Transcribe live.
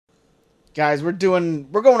Guys, we're going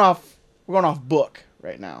off book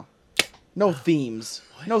right now. No themes.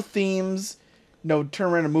 What? No themes. No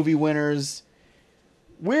turn around movie winners.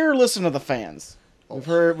 We're listening to the fans.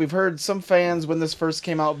 We've heard some fans when this first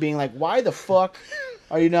came out being like, "Why the fuck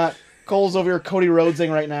are you not?" Cole's over here Cody Rhodesing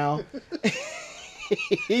right now.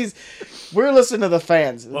 We're listening to the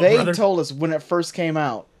fans. They told us when it first came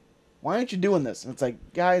out, "Why aren't you doing this?" And it's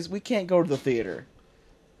like, guys, we can't go to the theater.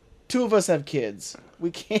 2 of us have kids.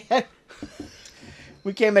 We can't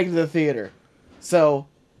make it to the theater. So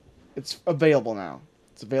it's available now.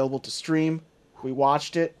 It's available to stream. We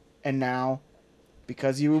watched it, and now,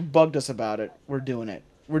 because you bugged us about it, we're doing it.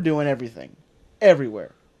 We're doing everything.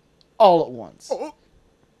 Everywhere. All at once. Oh.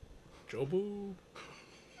 Jobu.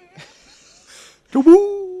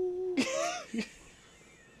 Jobu.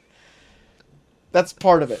 That's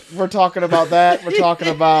part of it. We're talking about that. We're talking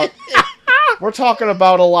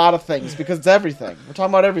about a lot of things because it's everything. We're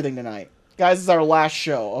talking about everything tonight. Guys, this is our last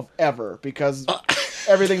show of ever because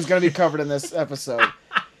everything's going to be covered in this episode.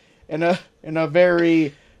 In a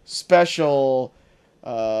very special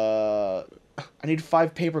I need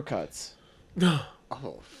 5 paper cuts.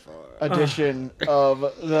 Oh, fuck. Edition of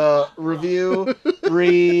the review.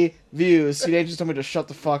 See, they just told me to shut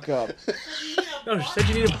the fuck up. No, she said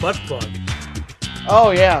you need a butt plug.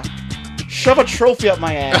 Oh, yeah. Shove a trophy up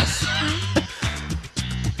my ass.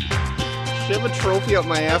 Shove a trophy up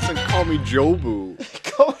my ass and call me Jobu.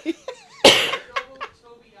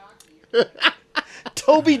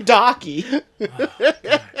 Toby Docky.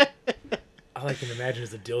 All I can imagine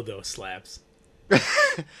is the dildo slaps.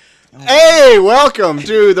 Hey, welcome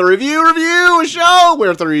to the Review Show,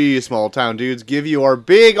 where 3 small-town dudes give you our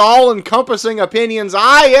big, all-encompassing opinions.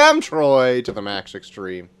 I am Troy, to the max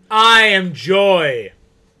extreme. I am Joy.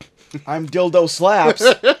 I'm Dildo Slaps.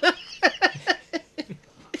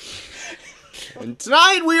 And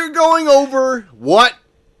tonight we are going over what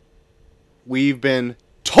we've been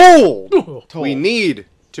told we need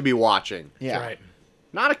to be watching. Yeah. Right.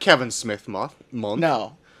 Not a Kevin Smith month.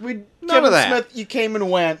 No. None Kevin of that. Smith, you came and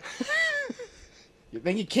went. You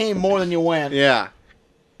think you came more than you went. Yeah.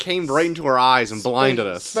 Came right into our eyes and blinded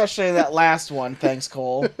us. Especially that last one. Thanks,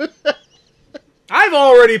 Cole. I've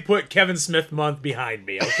already put Kevin Smith month behind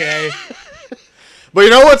me, okay? But you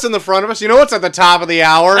know what's in the front of us? You know what's at the top of the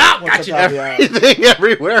hour? Ah, What's gotcha. at the top of the hour? Everything,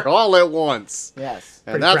 everywhere, all at once. Yes.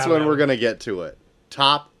 And Pretty that's proud of when that we're one. going to get to it.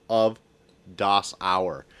 Top of DOS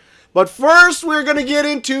Hour. But first, we're going to get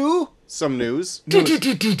into some news.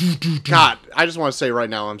 God, I just want to say right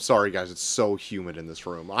now, I'm sorry, guys. It's so humid in this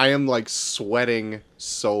room. I am, like, sweating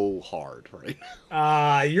so hard right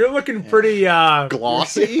now. You're looking pretty,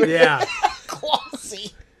 Glossy? yeah.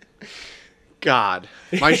 Glossy. God.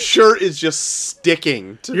 My shirt is just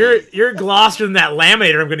sticking to me. You're glosser than that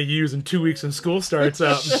laminator I'm going to use in 2 weeks when school starts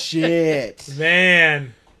up. Shit.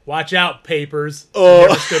 Man, watch out, papers. Oh.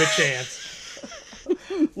 Never stood a chance.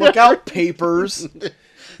 Look out, papers.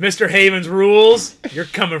 Mr. Haven's rules, you're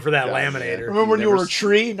coming for that laminator. Remember when you were a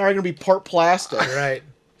tree? Now you're going to be part plastic. You're right.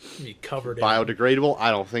 Be covered in. Biodegradable?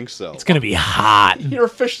 I don't think so. It's going to be hot. You're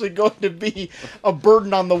officially going to be a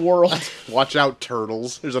burden on the world. Watch out,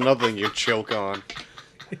 turtles. There's another thing you choke on.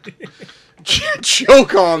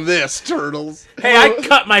 Choke on this, turtles. Hey, I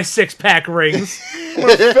cut my 6-pack rings.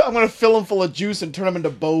 I'm going to fill them full of juice and turn them into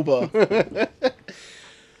boba.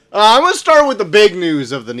 I'm going to start with the big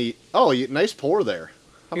news of the neat. Oh, nice pour there.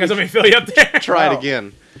 You guys want me to fill you up there? Try Wow. it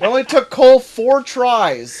again. It only took Cole 4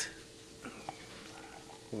 tries.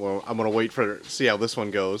 Well, I'm going to wait for see how this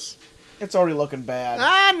one goes. It's already looking bad.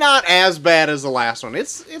 Not as bad as the last one.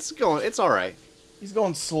 It's going. It's all right. He's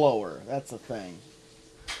going slower. That's the thing.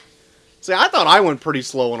 See, I thought I went pretty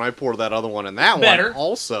slow when I poured that other one, and that Better. one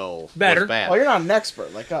also Better. was bad. Oh, you're not an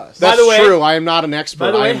expert like us. That's By the way- true. I am not an expert.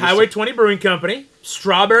 By the I way, am just- Highway 20 Brewing Company,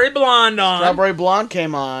 Strawberry Blonde on. Strawberry Blonde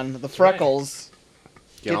came on. The freckles.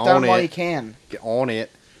 Get on down while it. you can. Get on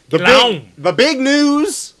it. Get on. The big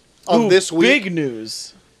news of Ooh, this week. Big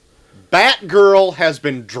news. Batgirl has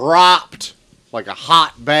been dropped like a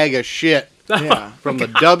hot bag of shit Yeah. from the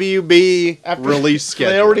WB release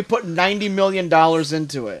schedule. They already put $90 million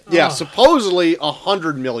into it. Yeah, Oh. supposedly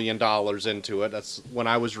 $100 million into it. That's when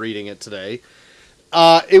I was reading it today.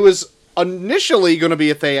 It was initially going to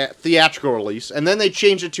be a theatrical release, and then they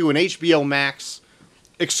changed it to an HBO Max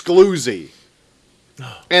exclusive.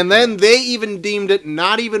 And then they even deemed it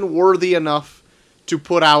not even worthy enough to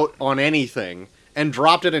put out on anything, and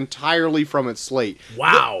dropped it entirely from its slate.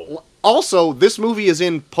 Wow. Also, this movie is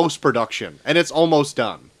in post-production, and it's almost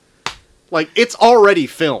done. Like, it's already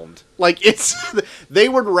filmed. Like, it's... They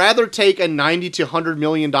would rather take a $90 to $100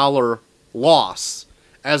 million loss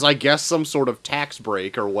as I guess some sort of tax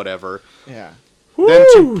break or whatever, Yeah. than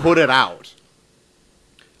to put it out.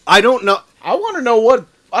 I don't know. I want to know what.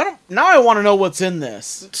 I want to know what's in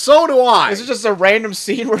this. So do I. Is it just a random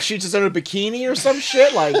scene where she's just in a bikini or some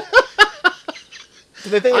shit? Like, do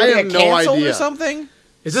they think I they have get no canceled idea. or something?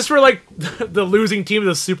 Is this where, like, the losing team of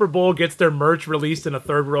the Super Bowl gets their merch released in a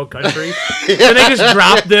third world country? And they just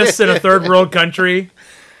drop this in a third world country?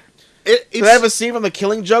 Do they have a scene from The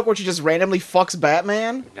Killing Joke where she just randomly fucks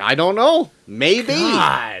Batman? I don't know. Maybe.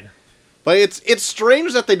 God. But it's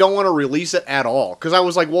strange that they don't want to release it at all. Because I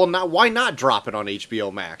was like, well, why not drop it on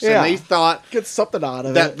HBO Max? Yeah. And they thought Get something out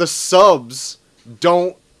of that it. the subs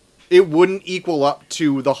it wouldn't equal up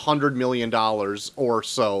to the $100 million or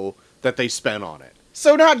so that they spent on it.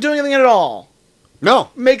 So not doing anything at all No.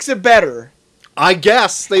 makes it better. I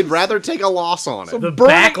guess they'd rather take a loss on it. So The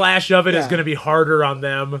burning- backlash of it is Yeah. going to be harder on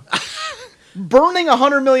them. Burning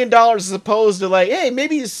 $100 million as opposed to like, hey,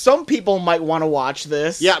 maybe some people might want to watch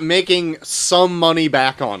this. Yeah, making some money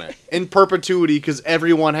back on it in perpetuity because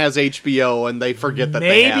everyone has HBO and they forget that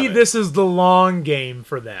they have Maybe it. this is the long game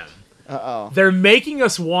for them. Uh-oh. They're making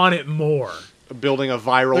us want it more. Building a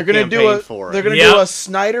viral They're gonna campaign do for it. They're gonna Yep. do a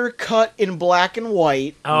Snyder cut in black and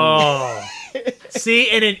white. Oh. See,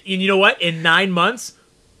 and you know what? In 9 months,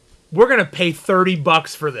 we're going to pay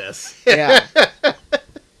 $30 for this. Yeah.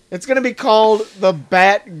 It's gonna be called the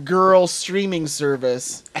Batgirl streaming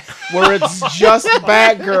service, where it's just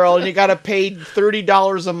Batgirl and you gotta pay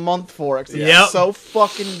 $30 a month for it. 'Cause it's Yep. so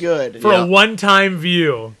fucking good. For Yeah. a one-time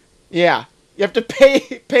view. Yeah, you have to pay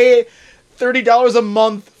 $30 a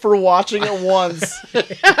month for watching it once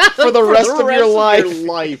for the rest of your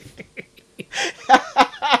life.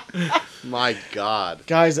 My God.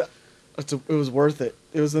 Guys, it was worth it.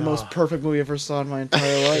 It was the most perfect movie I ever saw in my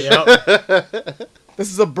entire life. Yep. This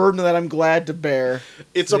is a burden that I'm glad to bear.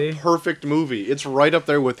 It's See? a perfect movie. It's right up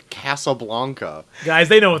there with Casablanca. Guys,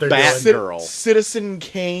 they know what they're Bat- doing. Girl. Citizen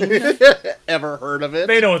Kane. Ever heard of it?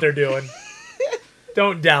 They know what they're doing.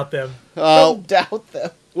 Don't doubt them. Don't doubt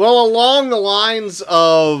them. Well, along the lines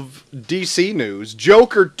of DC news,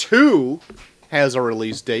 Joker 2 has a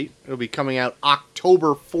release date. It'll be coming out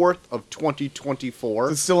October 4th of 2024.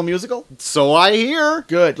 Is it still a musical? So I hear.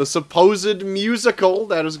 Good. The supposed musical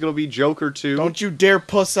that is going to be Joker 2. Don't you dare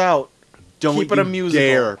puss out. Don't keep it you a musical.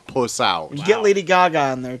 dare puss out. You get Lady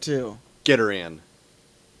Gaga in there too. Get her in.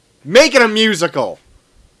 Make it a musical.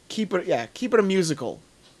 Keep it a musical.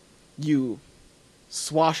 You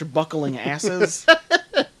swashbuckling asses.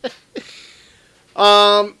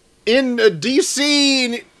 In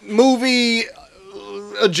DC movie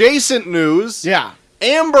adjacent news, Yeah.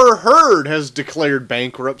 Amber Heard has declared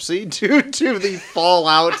bankruptcy due to the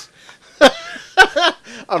fallout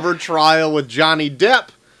of her trial with Johnny Depp.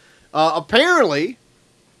 Apparently,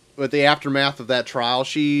 with the aftermath of that trial,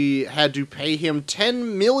 she had to pay him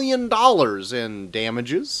 $10 million in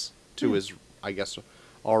damages to his, I guess,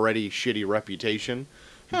 already shitty reputation.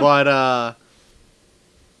 But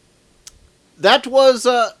that was,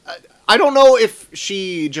 I don't know if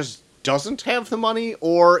she just doesn't have the money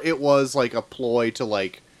or it was like a ploy to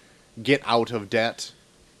like get out of debt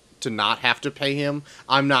to not have to pay him.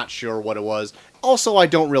 I'm not sure what it was. Also, I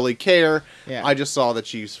don't really care. Yeah. I just saw that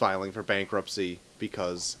she's filing for bankruptcy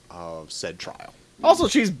because of said trial. Also,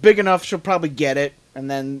 she's big enough, she'll probably get it, and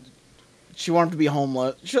then she won't have to be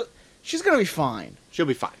homeless. She's gonna be fine. She'll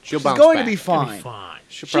be fine. She'll She's bounce going back. to be It'll be fine. fine.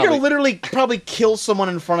 She'll She's gonna literally probably kill someone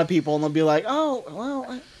in front of people, and they'll be like, "Oh,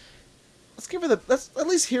 well, let's at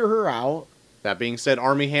least hear her out." That being said,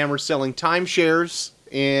 Army Hammer's selling timeshares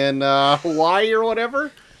in Hawaii or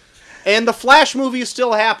whatever. And the Flash movie is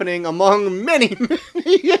still happening among many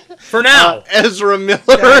For now. Ezra Miller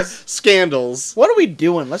Guys. scandals. What are we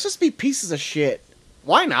doing? Let's just be pieces of shit.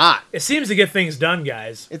 Why not? It seems to get things done,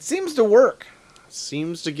 guys. It seems to work.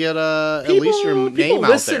 Seems to get at least your People name out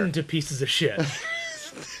listen there. to pieces of shit.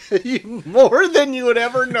 More than you would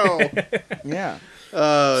ever know. Yeah.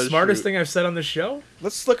 Smartest thing I've said on this show?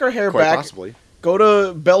 Let's slick our hair Quite back. possibly. Go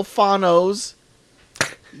to Belfano's.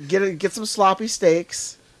 Get some sloppy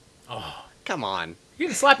steaks. Come on. You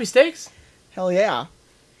getting sloppy steaks? Hell yeah. You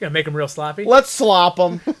gotta make them real sloppy? Let's slop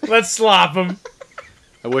them. Let's slop them.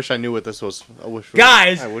 I wish I knew what this was.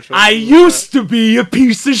 Guys, wish I used to be a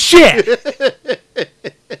piece of shit.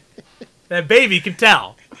 That baby can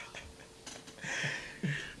tell.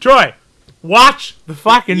 Troy, watch the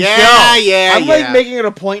fucking show. I'm like making it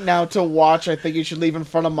a point now to watch I Think You Should Leave in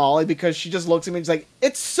front of Molly because she just looks at me and she's like,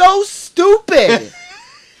 "It's so stupid."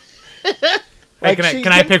 Hey, Like,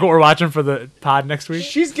 can I pick what we're watching for the pod next week?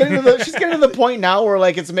 She's getting to the point now where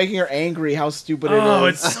like it's making her angry how stupid it is. Oh,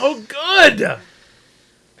 it's so good.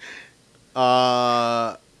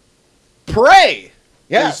 Prey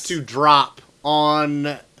Yes. is to drop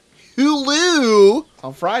on Hulu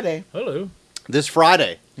On Friday. Hello. this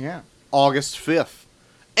Friday, Yeah. August 5th.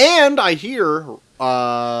 And I hear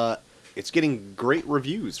it's getting great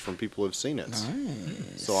reviews from people who've seen it. Nice.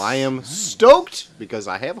 So I am stoked because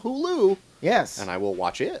I have Hulu Yes. and I will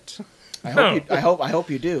watch it. I hope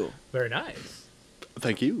you do. Very nice.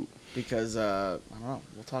 Thank you. Because I don't know.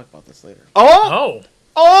 We'll talk about this later. Oh! Oh.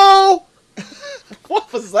 Oh!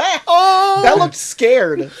 What was that? Oh! That looked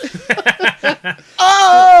scared.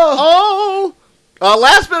 Oh!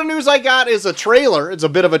 Last bit of news I got is a trailer. It's a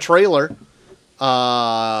bit of a trailer.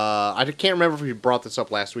 I can't remember if we brought this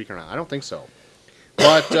up last week or not. I don't think so.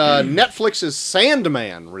 But Netflix's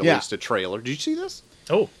Sandman released a trailer. Did you see this?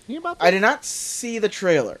 Oh. You about that? I did not see the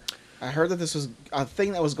trailer. I heard that this was a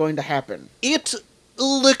thing that was going to happen. It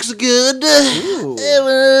looks good. Ooh. I'm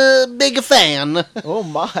a big fan. Oh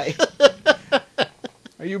my.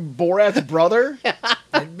 Are you Borat's brother?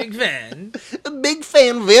 Big fan. A big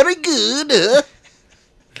fan, very good.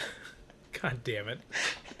 God damn it.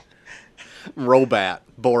 Robat,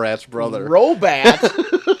 Borat's brother.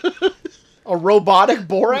 Robat? A robotic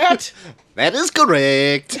Borat? That is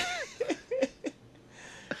correct.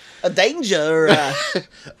 A danger.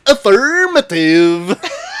 Affirmative.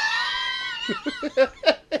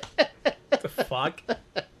 What the fuck?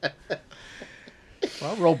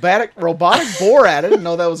 Well, robotic Borat. I didn't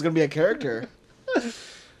know that was going to be a character.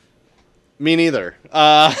 Me neither.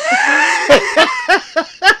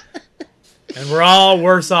 And we're all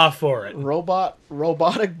worse off for it. Robotic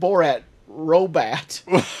Borat. Robat.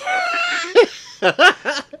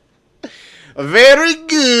 Very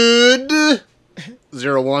good.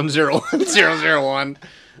 010101.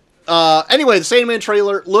 Anyway, the Sandman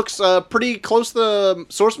trailer looks pretty close to the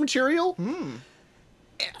source material. And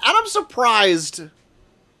I'm surprised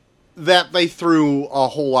that they threw a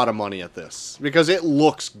whole lot of money at this because it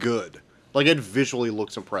looks good. Like, it visually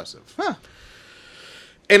looks impressive. Huh.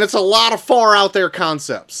 And it's a lot of far out there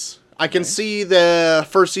concepts. I can see the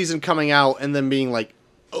first season coming out and then being like,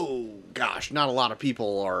 oh gosh, not a lot of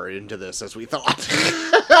people are into this as we thought.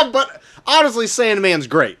 But honestly, Sandman's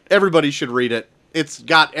great. Everybody should read it. It's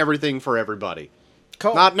got everything for everybody.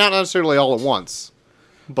 Cool. Not necessarily all at once,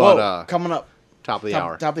 but Whoa, coming up. top of the Top-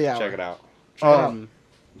 hour. top of the hour. Check it out. Check it out.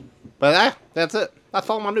 But that's it. That's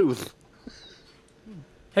all my news.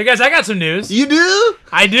 Hey guys, I got some news. You do?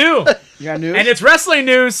 I do. You got news? And it's wrestling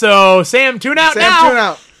news, so Sam, tune out Sam, now. tune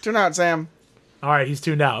out. Tune out, Sam. All right, he's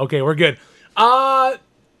tuned out. Okay, we're good.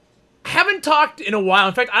 Haven't talked in a while.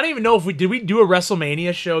 In fact, I don't even know if we do a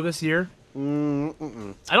WrestleMania show this year. I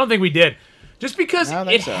don't think we did. Just because I don't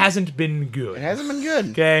think it so. hasn't been good. It hasn't been good.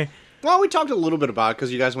 Okay. Well, we talked a little bit about it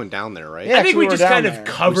because you guys went down there, right? Yeah. I think we we were just kind down of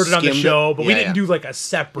there. covered We it on the skimmed show, it. but we Yeah, didn't yeah. do like a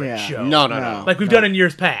separate Yeah. show. No. Like we've done in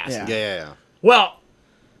years past. Yeah. Yeah. Well,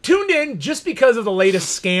 tuned in just because of the latest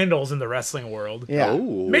scandals in the wrestling world. Yeah.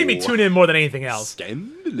 Oh. Made me tune in more than anything else.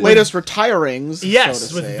 Scandalous. Latest retirings. Yes, so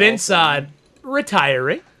to with say, Vince also.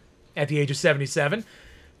 retiring at the age of 77,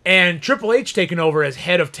 and Triple H taking over as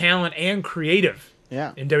head of talent and creative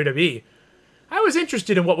Yeah. in WWE. I was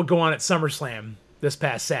interested in what would go on at SummerSlam this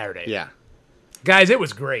past Saturday. Yeah. Guys, it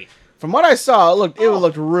was great. From what I saw, it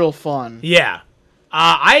looked real fun. Yeah.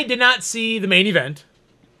 I did not see the main event.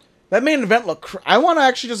 That main event looked. I want to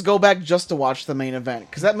actually just go back just to watch the main event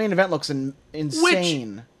because that main event looks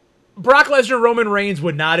insane. Brock Lesnar, Roman Reigns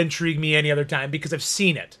would not intrigue me any other time because I've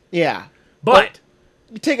seen it. Yeah. But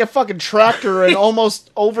You take a fucking tractor and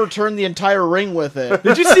almost overturn the entire ring with it.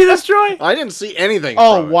 did you see this, Troy? I didn't see anything.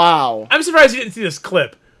 Oh, from it. wow. I'm surprised you didn't see this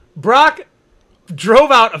clip. Brock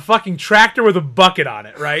drove out a fucking tractor with a bucket on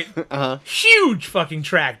it, right? Huge fucking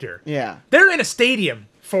tractor. Yeah. They're in a stadium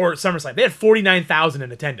for SummerSlam. They had 49,000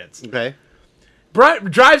 in attendance. Okay.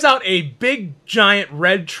 Drives out a big, giant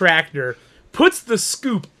red tractor, puts the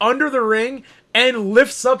scoop under the ring, and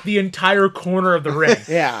lifts up the entire corner of the ring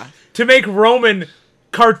Yeah. to make Roman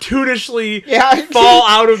cartoonishly Yeah. fall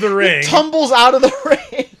out of the ring. Tumbles out of the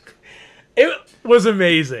ring. It was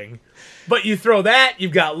amazing. But you throw that,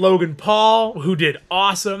 you've got Logan Paul, who did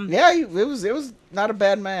awesome. Yeah, it was not a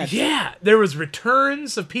bad match. Yeah, there was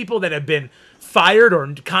returns of people that have been fired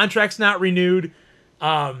or contracts not renewed.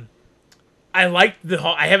 I liked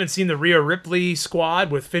I haven't seen the Rhea Ripley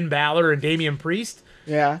squad with Finn Balor and Damian Priest.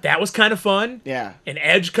 Yeah. That was kind of fun. Yeah. And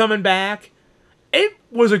Edge coming back. It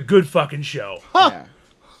was a good fucking show. Yeah.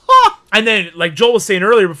 And then, like Joel was saying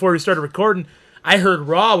earlier before we started recording, I heard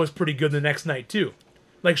Raw was pretty good the next night too.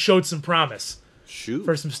 Like showed some promise Shoot.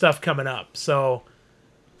 for some stuff coming up. So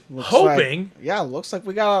Looks hoping. Looks like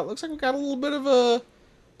we got a little bit of a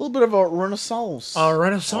little bit of a renaissance. A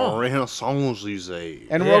renaissance. Renaissance these days.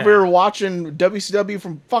 And Yeah. we're over here watching WCW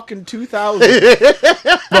from fucking 2000.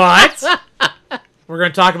 But we're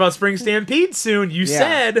going to talk about Spring Stampede soon. You Yeah.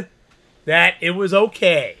 said that it was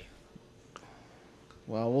okay.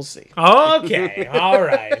 Well, we'll see. Okay. All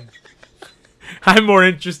right. I'm more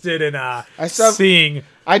interested in seeing.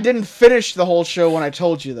 I didn't finish the whole show when I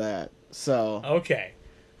told you that. So Okay.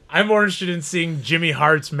 I'm more interested in seeing Jimmy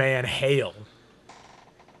Hart's man Hale.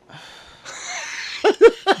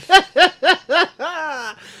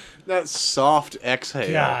 That soft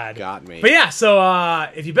exhale God. got me. But yeah, so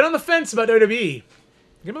if you've been on the fence about WWE, give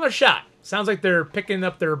them another shot. Sounds like they're picking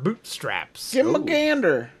up their bootstraps. give him a Ooh.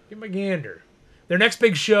 gander. Give them a gander. Their next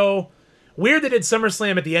big show. Weird they did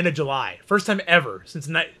SummerSlam at the end of July. First time ever since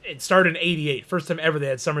it started in '88. First time ever they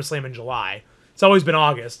had SummerSlam in July. It's always been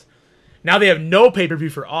August. Now they have no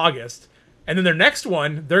pay-per-view for August. And then their next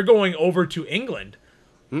one, they're going over to England.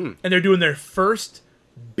 And they're doing their first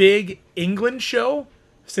big England show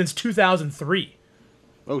since 2003.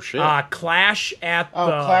 Oh shit. Clash at the...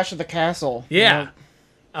 Clash of the Castle. Yeah.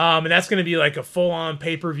 And that's going to be like a full-on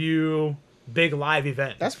pay-per-view, big live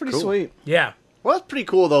event. That's pretty Cool. sweet. Yeah. Well, that's pretty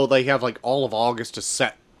cool though. They have like all of August to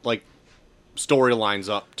set like storylines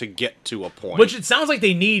up to get to a point. Which it sounds like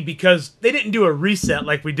they need because they didn't do a reset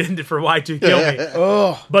like we did for Y2 Kill Me.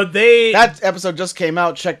 Oh, But they... that episode just came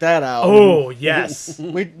out. Check that out. Oh, yes.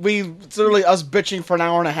 We it's literally us bitching for an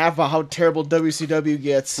hour and a half about how terrible WCW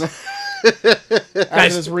gets. After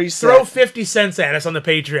Guys, this reset. throw 50 cents at us on the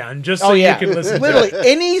Patreon just so Oh yeah, you can listen literally to it.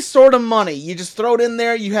 any sort of money you just throw it in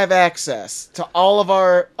there, you have access to all of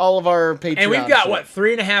our Patreon. And we've got, shit. what,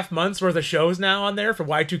 3.5 months worth of shows now on there for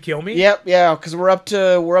Y2 Kill Me? Yep, yeah, because we're up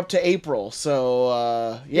to April,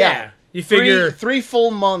 so yeah. You figure three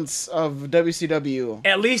full months of WCW.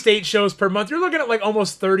 at least 8 shows per month. You're looking at like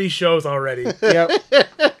almost 30 shows already. Yep,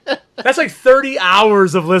 That's like 30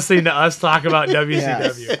 hours of listening to us talk about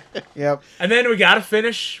WCW. yep. And then we gotta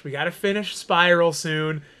finish Spiral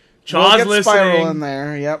soon. We'll Chaw's get listening. Spiral in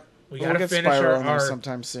there. Yep, We we'll gotta get finish Spiral our- in there our-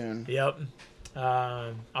 sometime soon. Yep.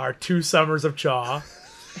 Our 2 summers of Chaw.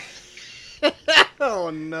 oh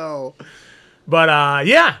no. But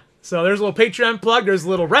yeah. So there's a little Patreon plug. There's a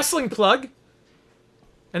little wrestling plug.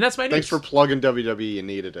 And that's my news. Thanks for plugging WWE. You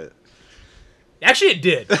needed it. Actually, it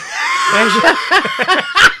did.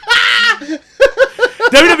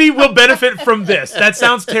 WWE will benefit from this. That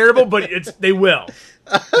sounds terrible, but they will.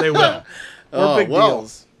 They will. We're big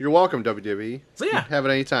deals. You're welcome, WWE. So yeah. Have it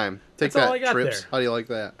anytime. Take That's all I that, got Trips. there. How do you like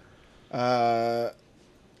that?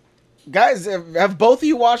 Guys, have both of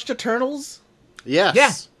you watched Eternals?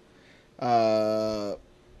 Yes. Yeah.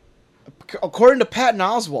 According to Patton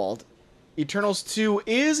Oswalt, Eternals 2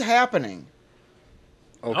 is happening,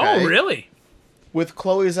 Okay. Oh, really? with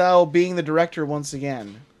Chloe Zhao being the director once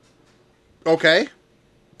again. Okay.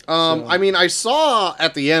 So- I mean, I saw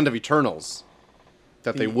at the end of Eternals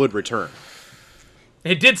that they would return.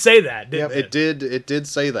 It did say that, didn't Yep. it? It did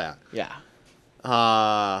say that. Yeah.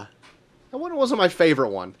 That one wasn't my favorite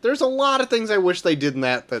one. There's a lot of things I wish they did in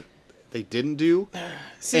that they didn't do.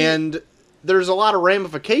 And there's a lot of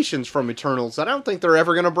ramifications from Eternals that I don't think they're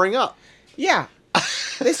ever going to bring up. Yeah.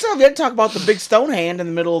 They still have yet to talk about the big stone hand in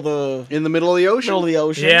the middle of the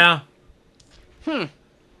ocean. Yeah.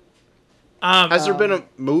 Has there been a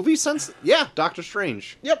movie since? Yeah, Doctor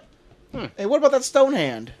Strange. Yep. Hey, what about that stone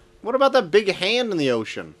hand? What about that big hand in the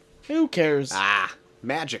ocean? Who cares? Ah,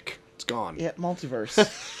 magic. It's gone. Yeah, multiverse.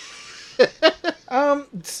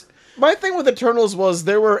 My thing with Eternals was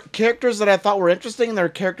there were characters that I thought were interesting, and there were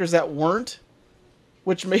characters that weren't,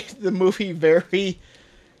 which made the movie very,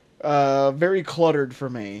 very cluttered for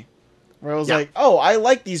me. Where I was Yeah. like, "Oh, I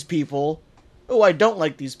like these people. Oh, I don't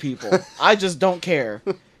like these people. I just don't care."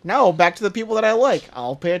 Now back to the people that I like.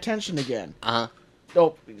 I'll pay attention again. Uh-huh.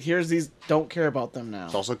 Oh, here's these. Don't care about them now.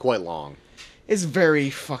 It's also quite long. It's very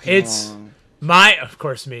fucking It's- long. Of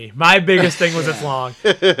course, my biggest thing was it's long.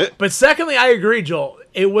 But secondly, I agree, Joel.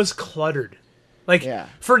 It was cluttered. Like, Yeah.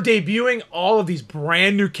 for debuting all of these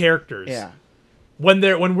brand new characters. Yeah. When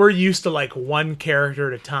we're used to like one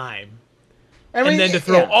character at a time. I mean, And then to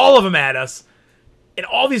throw yeah. all of them at us. And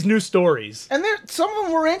all these new stories. And some of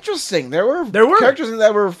them were interesting. There were characters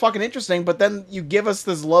that were fucking interesting, but then you give us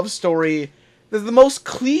this love story. This is the most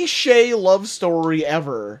cliche love story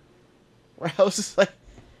ever. Where I was just like,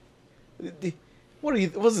 what are you?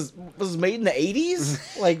 Was this made in the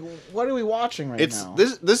 80s? Like, what are we watching right now?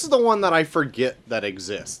 This is the one that I forget that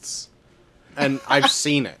exists, and I've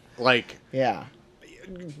seen it. Like, Yeah.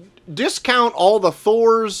 discount all the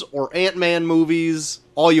Thors or Ant-Man movies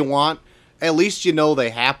all you want. At least you know they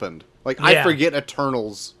happened. Like, I Yeah. forget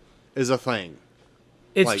Eternals is a thing.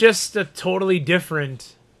 It's Like- just a totally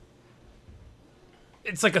different.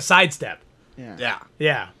 It's like a sidestep. Yeah. Yeah.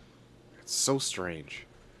 Yeah. It's so strange.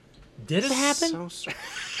 Did it happen? So strange.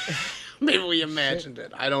 Maybe we imagined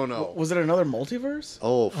it. I don't know. Was it another multiverse?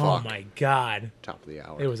 Oh, fuck. Oh my god! Top of the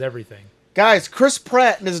hour. It was everything. Guys, Chris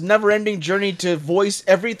Pratt and his never-ending journey to voice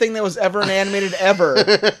everything that was ever an animated ever.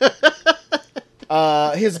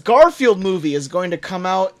 His Garfield movie is going to come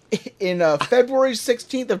out in February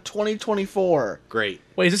 16th of 2024. Great.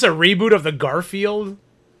 Wait, is this a reboot of the Garfield?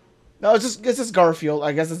 No, it's just Garfield.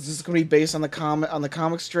 I guess it's just going to be based on the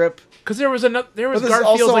comic strip. Because there was another. There was But this is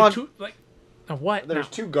Garfield also like on- two like. What? There's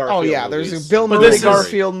No. two Garfield Oh yeah, movies. there's a Bill But Murray this is-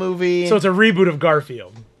 Garfield movie. So it's a reboot of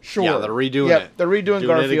Garfield. Sure. Yeah, they're redoing Yep, it. they're redoing Doing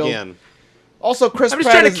Garfield. it again. Also, Chris I'm just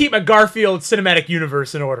Pratt trying to is- keep my Garfield cinematic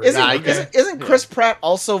universe in order. Isn't, Nah, I get isn't, isn't Chris Pratt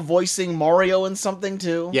also voicing Mario in something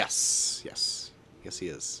too? Yes. Yes, he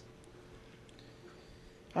is.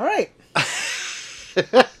 All right.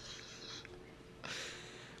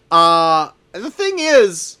 The thing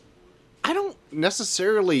is, I don't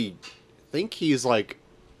necessarily think he's like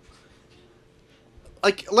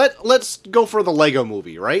let's go for the Lego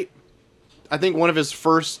movie, right? I think one of his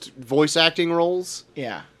first voice acting roles,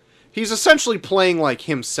 Yeah. he's essentially playing like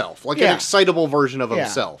himself, like an Yeah. excitable version of Yeah.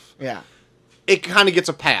 himself. Yeah. It kind of gets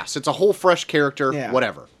a pass. It's a whole fresh character, Yeah.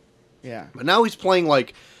 whatever. Yeah. But now he's playing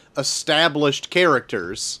like established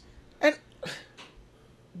characters. And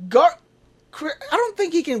I don't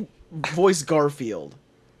think he can voice Garfield.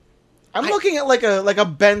 I'm looking at like a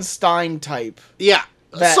Ben Stein type. Yeah.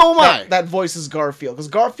 That, So am I. that voices Garfield, because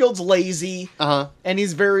Garfield's lazy Uh-huh. and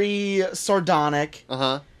he's very sardonic.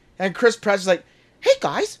 Uh-huh. And Chris Pratt's like, "Hey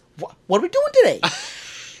guys, what are we doing today?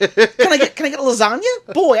 Can I get lasagna?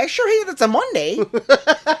 Boy, I sure hate that it's a Monday."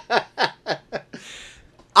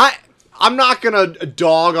 I'm not gonna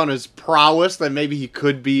dog on his prowess that maybe he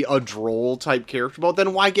could be a droll type character, but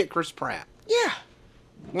then why get Chris Pratt? Yeah.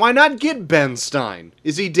 Why not get Ben Stein?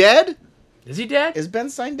 Is he dead? Is he dead? Is Ben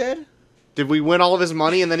Stein dead? Did we win all of his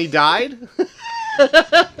money and then he died?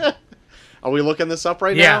 Are we looking this up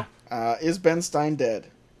right Yeah. now? Is Ben Stein dead?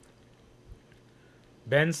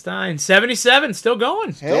 Ben Stein, 77, still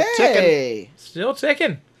going, Still Hey. still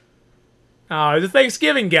ticking. Oh, he's a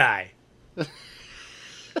Thanksgiving guy.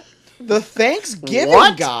 The Thanksgiving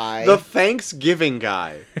What? guy. The Thanksgiving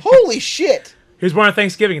guy. Holy shit. He was born on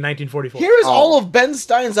Thanksgiving in 1944. Here is Oh. all of Ben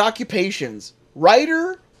Stein's occupations: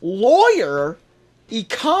 writer, lawyer,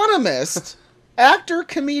 economist, actor,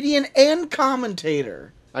 comedian, and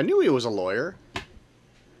commentator. I knew he was a lawyer.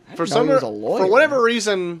 For know he was a lawyer. for whatever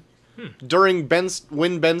reason, during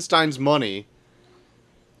when Ben Stein's money,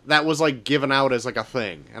 that was like given out as like a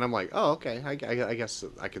thing, and I'm like, oh, okay, I guess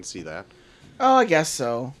I can see that. Oh, I guess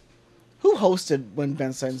so. Who hosted When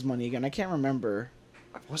Ben Stein's Money again? I can't remember.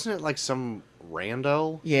 Wasn't it like some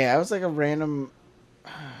rando? Yeah, it was like a random... I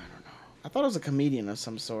don't know. I thought it was a comedian of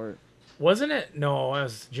some sort. Wasn't it? No, it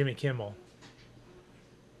was Jimmy Kimmel.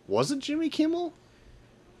 Was it Jimmy Kimmel?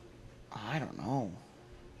 I don't know.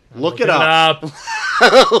 Look it up. Look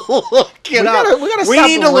it We up. gotta We stop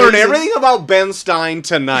need to learn raising- everything about Ben Stein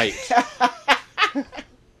tonight.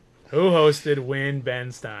 Who hosted When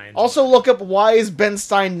Ben Stein? Also look up why is Ben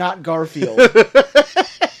Stein not Garfield.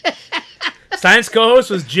 Stein's co-host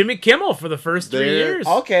was Jimmy Kimmel for the first 3 There. years.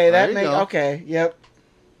 Okay, There that you makes... go. Okay, yep.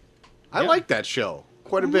 I like that show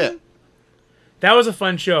quite a bit. That was a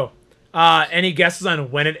fun show. Any guesses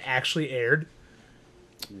on when it actually aired?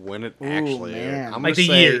 When it actually aired. man. I'm Like gonna the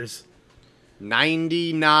say years.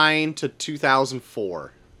 99 to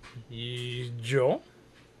 2004. Joel?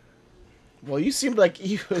 Well, you seemed like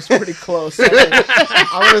he was pretty close. I'm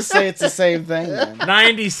gonna say it's the same thing then.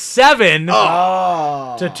 97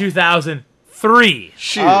 Oh. to 2003.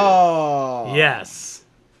 Shoot. Oh. Yes.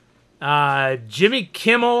 Jimmy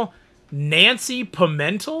Kimmel, Nancy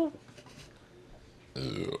Pimentel,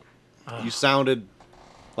 You sounded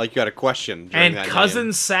like you had a question during and that Cousin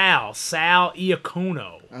name. Sal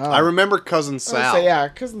Iacono. I remember Cousin I was Sal. gonna say, yeah,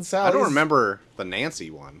 Cousin Sal. I don't he's- remember the Nancy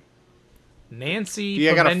one. Nancy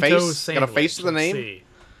You got a Pimento face? Sandwich. Got a face to the Let's name? see.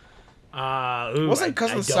 Wasn't I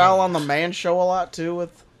Cousin don't. Sal on the Man Show a lot too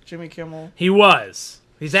with Jimmy Kimmel? He was.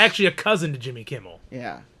 He's actually a cousin to Jimmy Kimmel.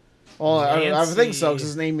 Yeah. Well, I think so because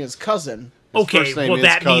his name is Cousin. Okay, first name well is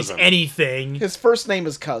that means Cousin. anything. His first name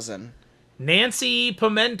is Cousin. Nancy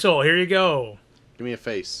Pimentel. Here you go. Give me a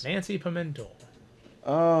face. Nancy Pimentel.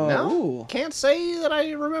 Oh. No, Ooh. can't say that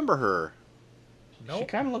I remember her. She Nope.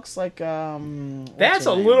 kind of looks like what's That's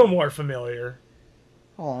her a name? little more familiar.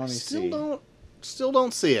 Hold on, let me see. Still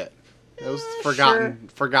don't see it. It was Yeah,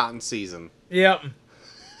 forgotten season. Yep.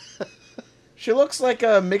 She looks like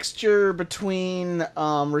a mixture between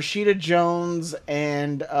Rashida Jones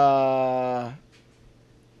and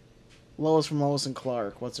Lois from Lois and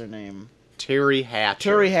Clark. What's her name? Terry Hatcher.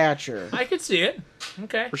 Terry Hatcher. I could see it.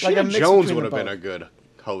 Okay. Rashida Like a mix Jones between would have the been both. a good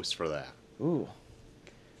host for that. Ooh.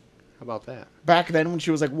 How about that? Back then when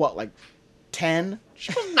she was like, what, like 10?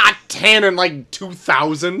 She was not 10 in like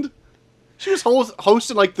 2000. She was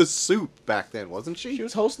hosting like The Soup back then, wasn't she? She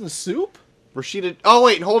was hosting The Soup? Rashida. Oh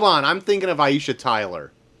wait, hold on. I'm thinking of Aisha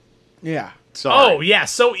Tyler. Yeah. Sorry. Oh, yeah.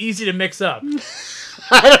 So easy to mix up.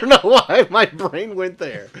 I don't know why my brain went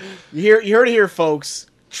there. You heard it here, folks.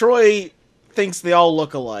 Troy thinks they all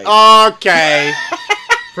look alike. Okay.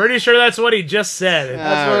 Pretty sure that's what he just said.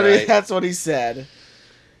 Alright. That's what he said.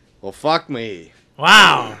 Well, fuck me.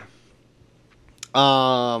 Wow.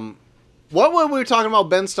 What were we talking about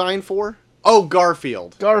Ben Stein for? Oh,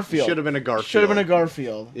 Garfield. Garfield. Should have been a Garfield. Should have been a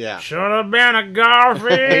Garfield. Yeah. Should have been a He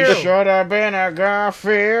Garfield. should have been a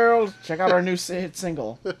Garfield. Check out our new hit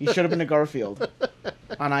single. He should have been a Garfield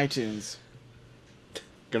on iTunes.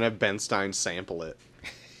 Gonna have Ben Stein sample it.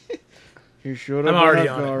 He should have I'm been already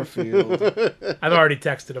a on it. Garfield. I've already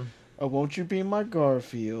texted him. Oh, won't you be my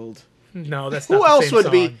Garfield? No, that's not Who the else same would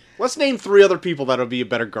song. be? Let's name 3 other people that would be a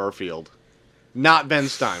better Garfield. Not Ben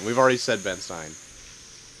Stein. We've already said Ben Stein.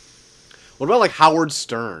 What about like Howard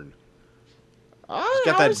Stern? He's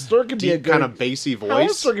got Howard that Stern could be a deep good kind of bassy Howard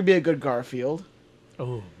voice. Stern could be a good Garfield.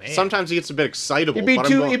 Oh man. Sometimes he gets a bit excitable. He'd be but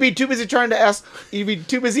too. He'd be too busy trying to ask. He'd be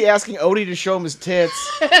too busy asking Odie to show him his tits.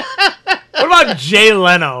 What about Jay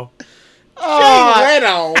Leno?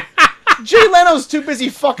 Oh, Jay Leno's too busy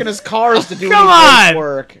fucking his cars to do Come any on!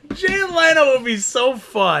 work. Jay Leno would be so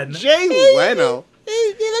fun. Jay Leno.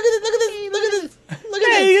 Hey, look at this! Look at this! Look at this! Look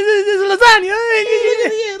at Hey, this! this is lasagna.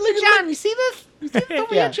 Look at John, you see this? You see this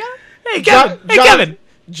over Yeah. here, John? Hey, Kevin. Hey, Kevin.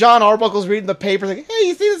 John Arbuckle's reading the paper, like, hey,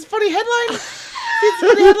 you see this funny headline? See this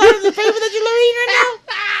funny headline in the paper that you're reading right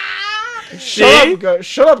now?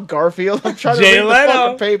 Shut up, Garfield. I'm trying to Jay read Leno. the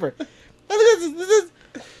fucking paper. Look at this.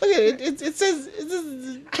 Look at it. It says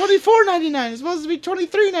 $24.99. It's supposed to be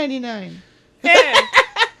 $23.99.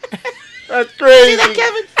 That's crazy. See that,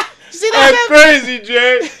 Kevin? You see That's that, Kevin? crazy,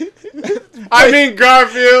 Jay. I mean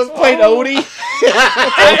Garfield. Played Odie.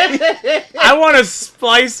 I want to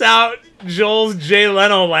splice out Joel's Jay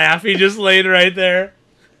Leno laugh. He just laid right there.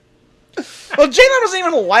 Well, Jay Leno doesn't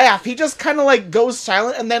even laugh. He just kind of like goes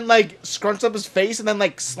silent and then like scrunches up his face and then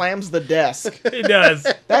like slams the desk. He does.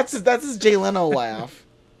 That's his Jay Leno laugh.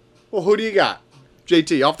 Well, who do you got?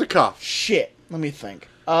 JT, off the cuff. Shit. Let me think.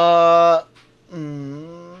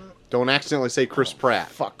 Don't accidentally say Chris Pratt.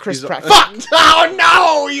 Fuck, Chris Pratt. Fuck! Oh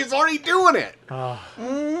no! He's already doing it. Oh, I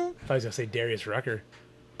thought he was gonna say Darius Rucker.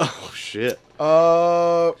 Oh shit.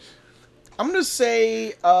 I'm gonna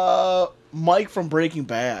say Mike from Breaking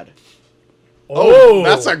Bad. Oh,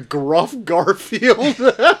 that's a gruff Garfield.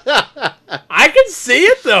 I can see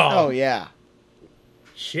it though. Oh yeah,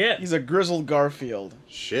 Shit. he's a grizzled Garfield.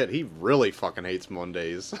 Shit, he really fucking hates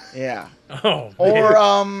Mondays. Yeah. Oh. Or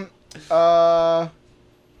man.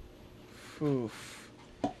 who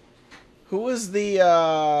was the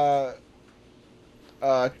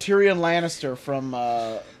Tyrion Lannister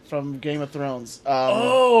from Game of Thrones?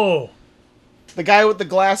 Oh. The guy with the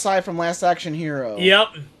glass eye from Last Action Hero. Yep.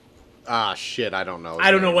 Ah, shit, I don't know. I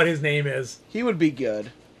don't know what his name is. He would be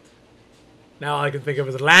good. Now all I can think of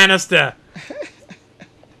is Lannister.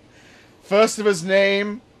 First of his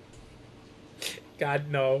name. God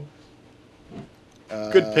no.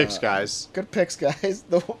 Good picks, guys. Good picks, guys.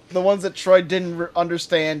 The ones that Troy didn't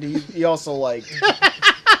understand, he also liked.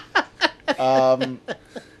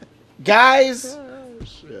 Guys,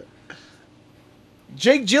 Shit.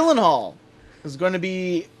 Jake Gyllenhaal is going to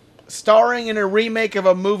be starring in a remake of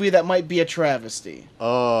a movie that might be a travesty.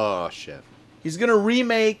 Oh, shit. He's going to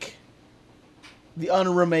remake the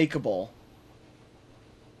unremakeable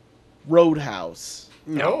Roadhouse.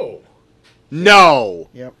 No. No!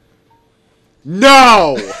 Yep.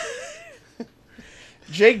 No!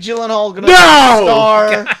 Jake Gyllenhaal going to No!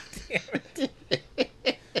 star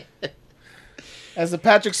as the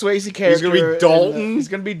Patrick Swayze character. gonna be Dalton? He's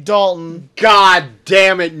going to be Dalton God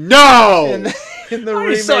damn it, no! in the Why are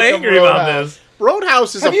remake you so angry of about Roadhouse. this?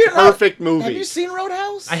 Roadhouse is Have a you not- perfect movie. Have you seen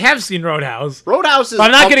Roadhouse? I have seen Roadhouse. Roadhouse is But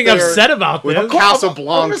I'm not up getting there upset about with this. I'm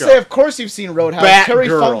Casablanca. going to say, of course you've seen Roadhouse. Terry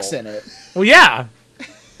Batgirl. Funk's in it. Well, yeah.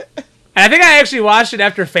 And I think I actually watched it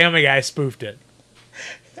after Family Guy spoofed it.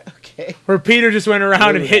 Okay. Where Peter just went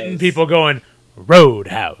around and hitting Roadhouse. people going,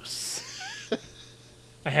 Roadhouse.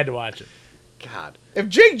 I had to watch it. God. If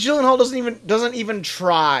Jake Gyllenhaal doesn't even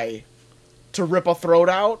try to rip a throat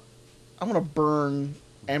out, I'm gonna burn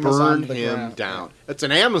Amazon Burn to the him ground. down. It's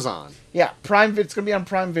an Amazon. Yeah, Prime. It's gonna be on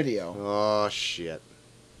Prime Video. Oh shit.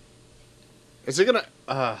 Is it gonna?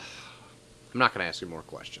 I'm not gonna ask you more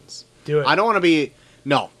questions. Do it. I don't want to be.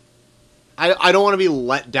 No. I don't want to be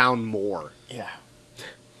let down more. Yeah.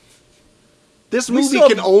 This We movie still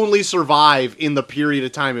can have- only survive in the period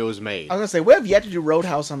of time it was made. I was gonna say we have yet to do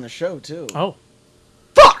Roadhouse on the show too. Oh.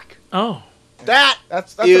 Fuck! Oh. That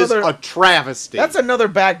That's is another. a travesty. That's another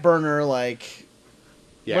back burner. Like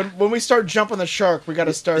yeah. when we start jumping the shark, we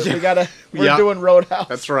gotta start. We gotta. We're Yeah. doing Roadhouse.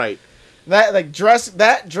 That's right. That like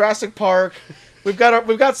Jurassic Park. We've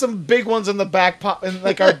got some big ones in the back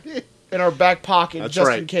in our back pocket That's just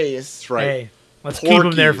right. in case. That's right. Hey, let's keep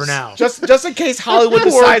them there for Porky's. now. Just in case Hollywood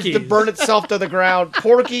decides to Porky's. burn itself to the ground.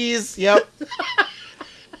 Porky's, yep.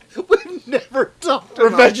 We've never talked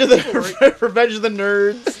about Revenge of the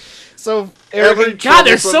Nerds. So Eric, Every God,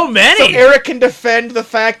 there's so many. so Eric can defend the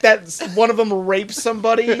fact that one of them raped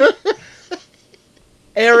somebody.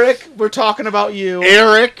 Eric, we're talking about you.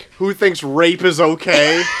 Eric, who thinks rape is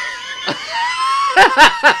okay.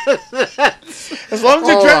 As long as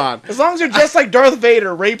Hold you're on. as long as you're just like Darth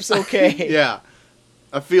Vader, rape's okay. Yeah.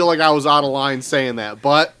 I feel like I was out of line saying that,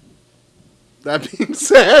 but that being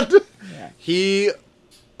said, Yeah. he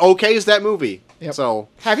okays that movie. Yep. So,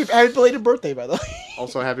 Happy belated birthday, by the way.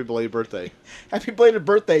 also happy belated birthday. Happy belated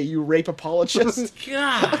birthday, you rape apologist.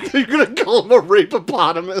 God. You're gonna call him a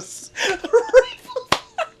rape-opotamus.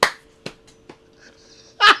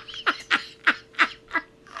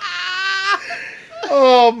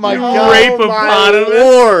 Oh my god. Rape Oh my Rape-opotamus.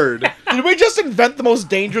 lord. Did we just invent the most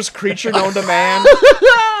dangerous creature known to man?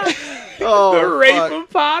 Oh, The rape fuck.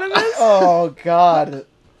 hippopotamus? Oh god.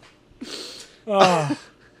 Oh.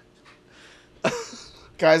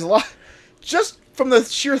 Guys, just from the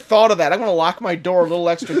sheer thought of that, I'm gonna lock my door a little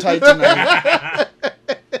extra tight tonight.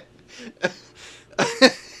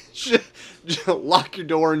 Lock your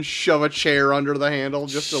door and shove a chair under the handle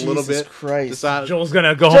just a little Jesus bit. Christ. Decide- Joel's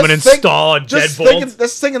gonna go home and Just think- install a Just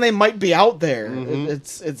deadbolt. thinking they might be out there. Mhm.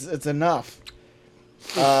 It's enough.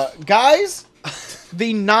 Guys,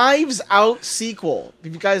 the Knives Out sequel.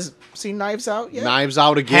 Have you guys seen Knives Out yet? Knives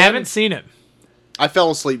Out again. Haven't seen it. I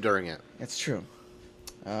fell asleep during it. It's true.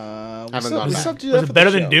 We Haven't still, gone we back. still have to do Was that it for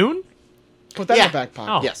better the than show. Dune? Put that in Yeah. the back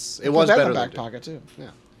pocket. Oh. Yes, it Put was that better in the than back Dune. pocket too. Yeah.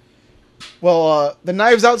 Well, the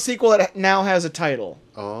Knives Out sequel that now has a title: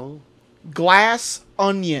 Oh. Glass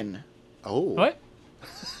Onion. Oh. What?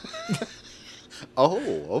 Oh,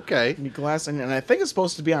 okay. Glass Onion, and I think it's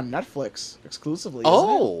supposed to be on Netflix exclusively. isn't it?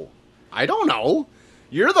 Oh. I don't know.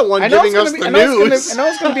 You're the one I know giving it's us gonna the be. I know news. I know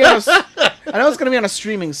it's gonna be on. I know it's gonna be on a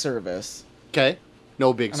streaming service, Okay.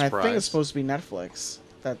 No big and surprise. I think it's supposed to be Netflix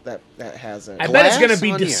that has it. I bet it's gonna Glass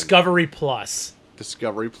be Onion. Discovery Plus.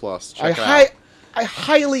 Discovery Plus. I Check it out. I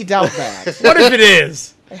highly doubt that. What if it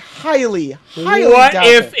is? I highly What doubt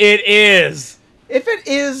if it. it is? If it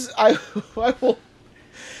is, I will.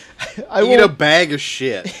 I Eat will. a bag of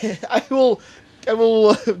shit. I will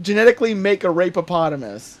genetically make a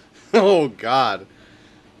rape-opotamus. Oh, God.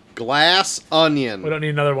 Glass Onion. We don't need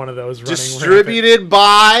another one of those running. Distributed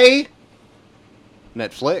by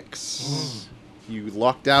Netflix. You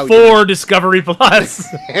lucked out. rampant. For Discovery Plus.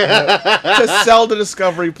 To sell to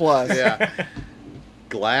Discovery Plus. Yeah.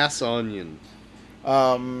 Glass Onion.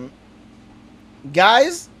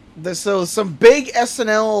 Guys, so some big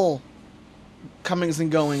SNL comings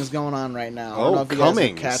and goings going on right now. I don't Oh, know if you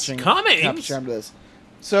guys are comings. Comings? capturing this.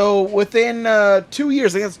 So within 2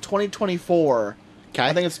 years, I think it's 2024. Okay.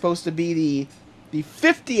 I think it's supposed to be the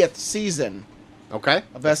 50th season. Okay.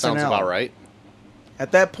 Of That sounds SNL. about right.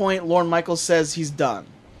 At that point, Lorne Michaels says he's done.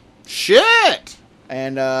 Shit!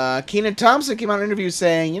 And Kenan Thompson came out in an interview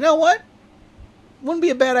saying, you know what? Wouldn't be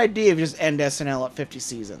a bad idea if you just end SNL at 50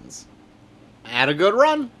 seasons. Had a good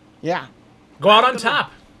run. Yeah. Go out on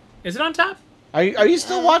top. Is it on top? Are you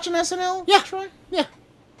still watching SNL? Yeah. Troy? Yeah.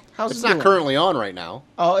 How's It's it not doing? currently on right now.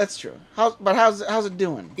 Oh, that's true. How's it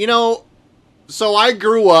doing? You know, so I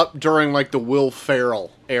grew up during like the Will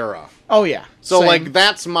Ferrell era. Oh yeah. So Same. like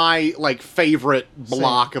that's my like favorite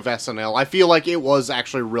block of SNL. I feel like it was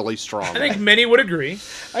actually really strong. I think many would agree.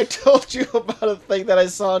 I told you about a thing that I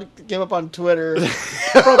saw came up on Twitter.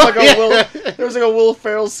 From like there was like a Will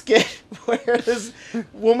Ferrell skit where this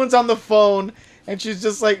woman's on the phone and she's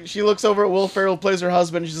just like she looks over at Will Ferrell, plays her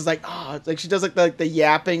husband, and she's just like, oh, it's like she does like the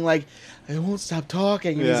yapping, like I won't stop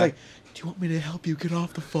talking, and he's Yeah. like, do you want me to help you get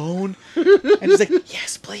off the phone? And she's like,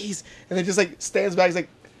 yes, please, and then just like stands back, he's like,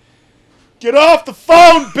 get off the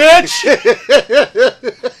phone, bitch!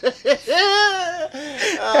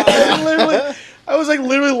 I was like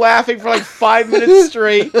literally laughing for like 5 minutes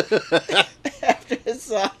straight after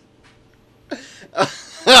this.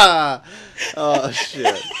 Oh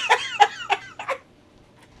shit.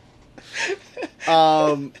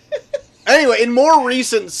 Anyway, in more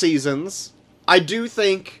recent seasons, I do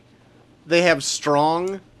think they have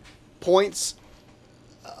strong points,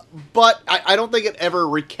 but I don't think it ever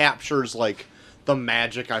recaptures like the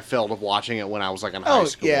magic I felt of watching it when I was like in high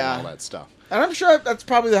school and all that stuff. And I'm sure that's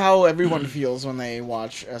probably how everyone feels when they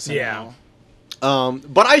watch SNL. Yeah.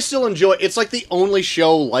 But I still enjoy it. It's like the only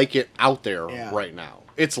show like it out there right now.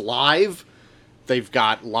 It's live. They've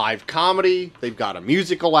got live comedy. They've got a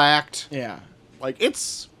musical act. Yeah. Like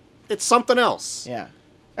it's something else. Yeah.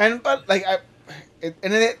 But I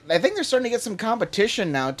think they're starting to get some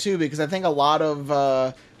competition now too, because I think a lot of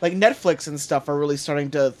like Netflix and stuff are really starting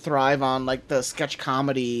to thrive on like the sketch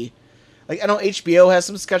comedy. Like I know HBO has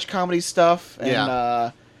some sketch comedy stuff, and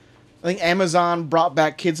I think Amazon brought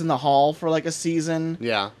back Kids in the Hall for like a season.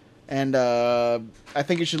 Yeah. And I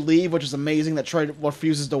Think You Should Leave, which is amazing. That Troy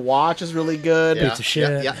refuses to watch is really good. Piece of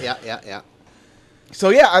shit. Yeah. So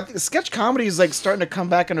yeah, I think sketch comedy is like starting to come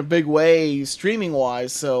back in a big way, streaming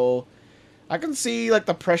wise. So I can see like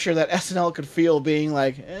the pressure that SNL could feel, being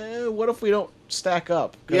like, what if we don't stack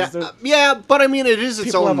up? Yeah, but I mean, it is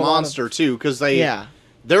its own monster too, because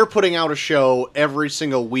they're putting out a show every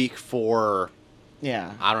single week for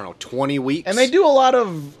I don't know, 20 weeks, and they do a lot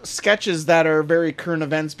of sketches that are very current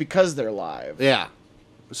events because they're live. Yeah,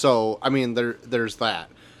 so I mean, there's that.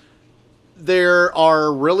 There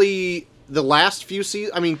are really. The last few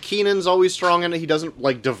seasons, I mean, Keenan's always strong in it. He doesn't,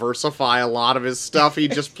 like, diversify a lot of his stuff. He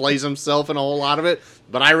just plays himself in a whole lot of it.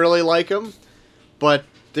 But I really like him. But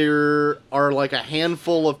there are, like, a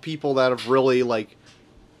handful of people that have really, like,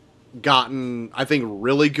 gotten, I think,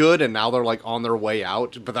 really good. And now they're, like, on their way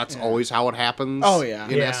out. But that's always how it happens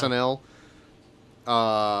in SNL.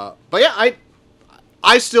 But, yeah,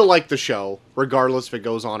 I still like the show, regardless if it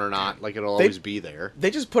goes on or not. Like, it'll always be there.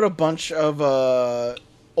 They just put a bunch of...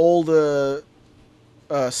 old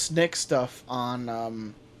Snick stuff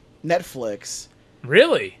on Netflix.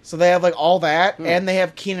 Really? So they have like all that, and they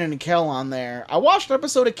have Kenan and Kel on there. I watched an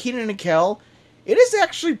episode of Kenan and Kel. It is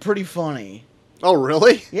actually pretty funny. Oh,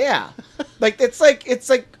 really? Yeah. It's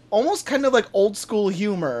like almost kind of like old school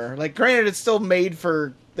humor. Like, granted, it's still made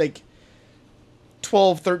for like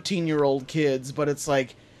 12, 13-year-old kids, but it's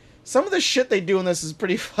like some of the shit they do in this is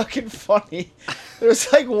pretty fucking funny.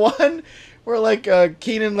 There's like one where like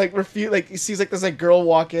Kenan like he sees like this like girl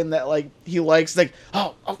walk in that like he likes, like,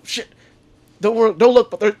 oh shit, don't look,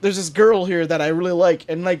 but there's this girl here that I really like,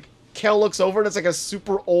 and like Kel looks over and it's like a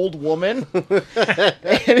super old woman,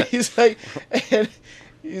 and he's like what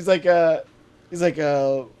do you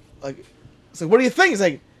think? He's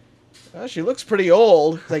like, oh, she looks pretty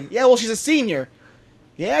old. He's like, yeah, well, she's a senior.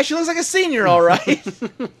 Yeah, she looks like a senior, all right.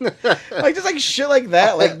 Like, just like shit like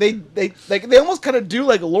that. Like they almost kind of do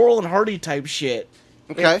like Laurel and Hardy type shit.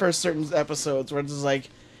 Okay. For certain episodes where it's just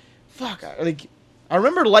like, fuck. Like, I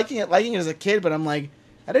remember liking it as a kid, but I'm like,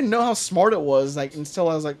 I didn't know how smart it was. Like, until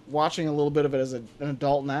I was like watching a little bit of it as an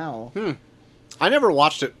adult now. I never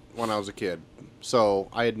watched it when I was a kid, so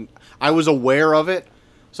I was aware of it.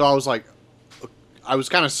 So I was like, I was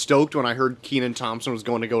kind of stoked when I heard Kenan Thompson was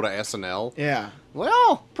going to go to SNL. Yeah.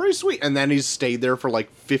 Well, pretty sweet. And then he's stayed there for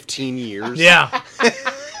like 15 years. Yeah.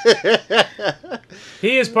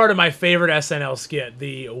 He is part of my favorite SNL skit,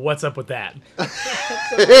 the What's Up With That?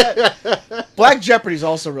 Black Jeopardy's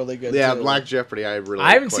also really good, yeah, too. Black Jeopardy, I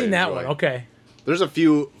haven't seen that one. Okay. There's a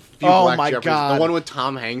few Black Jeopardies. God. The one with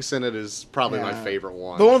Tom Hanks in it is probably my favorite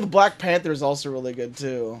one. The one with the Black Panther is also really good,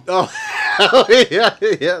 too. Oh, yeah,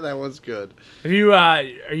 that one's good. Are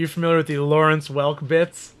you familiar with the Lawrence Welk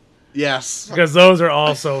bits? Yes. Because those are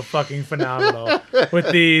also fucking phenomenal. With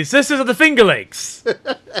the Sisters of the Finger Lakes.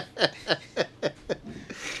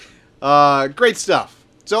 Great stuff.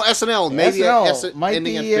 So SNL, maybe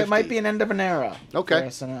SNL might be an end of an era. Okay. For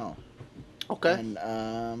SNL. Okay.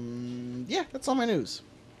 And yeah, that's all my news.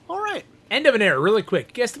 All right. End of an era, really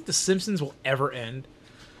quick. You guys think The Simpsons will ever end?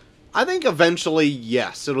 I think eventually,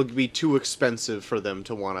 yes. It'll be too expensive for them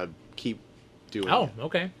to want to keep doing it. Oh,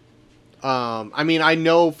 okay. I mean, I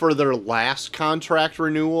know for their last contract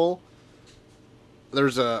renewal,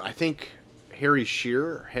 there's I think Harry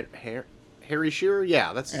Shearer, Harry Shearer,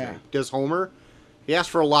 yeah, that's his name, does Homer. He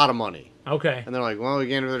asked for a lot of money. Okay. And they're like, well, we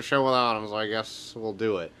can't do the show without him, so I guess we'll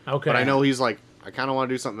do it. Okay. But I know he's like, I kind of want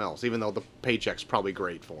to do something else, even though the paycheck's probably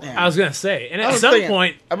great for him. Yeah. I was going to say, and at some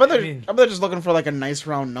point... I bet they're just looking for like a nice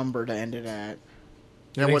round number to end it at.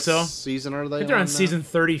 You think what so? Season are they? I think they're on season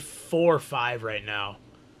 34 or 5 right now.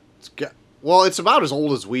 Well, it's about as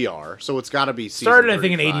old as we are, so it's got to be season Started, 35. I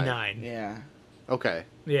think, in 89. Yeah. Okay.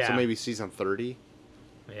 Yeah. So maybe season 30?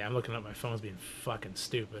 Yeah, I'm looking up. My phone's being fucking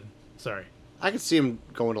stupid. Sorry. I could see them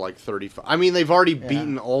going to like 35. I mean, they've already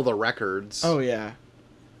beaten all the records. Oh yeah.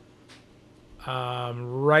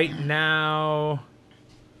 Right now,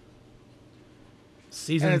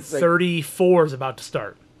 season it's 34 is about to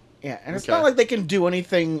start. Yeah, and it's Okay. not like they can do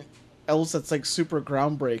anything else that's like super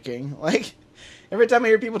groundbreaking. Like every time I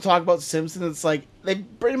hear people talk about Simpsons, it's like they've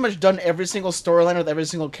pretty much done every single storyline with every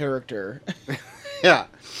single character. Yeah.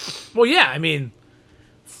 Well, yeah, I mean,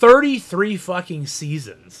 33 fucking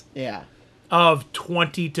seasons Yeah. of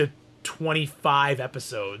 20 to 25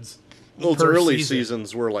 episodes. Those per early season.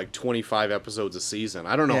 seasons were like 25 episodes a season.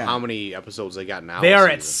 I don't know Yeah. how many episodes they got now. They a are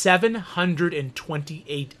at season.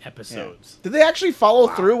 728 episodes. Did they actually follow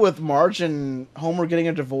through with Marge and Homer getting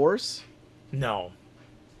a divorce? No.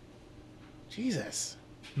 Jesus.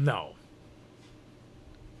 No.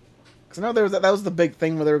 Because I know that was the big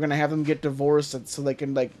thing where they were going to have them get divorced and so they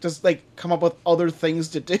can like just like come up with other things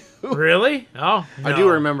to do. Really? Oh, I no. do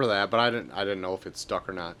remember that, but I didn't know if it stuck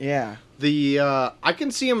or not. Yeah. I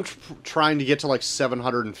can see them trying to get to like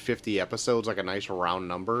 750 episodes, like a nice round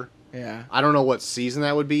number. Yeah. I don't know what season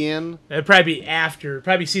that would be in. It'd probably be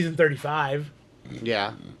probably season 35.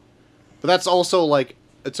 Yeah, but that's also like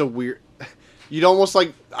it's a weird. You'd almost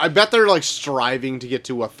like. I bet they're like striving to get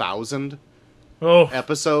to 1,000 Oh,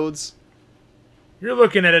 episodes. you're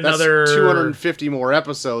looking at That's another 250 more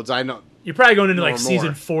episodes. I know. You're probably going into Or like season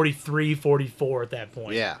more. 43, 44 at that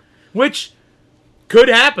point. Yeah. Which could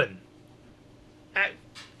happen.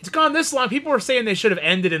 It's gone this long. People were saying they should have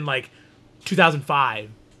ended in like 2005.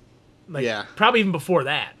 Like, Yeah. probably even before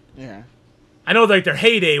that. Yeah. I know like their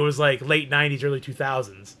heyday was like late 90s, early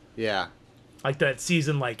 2000s. Yeah. Like that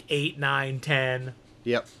season like 8, 9, 10.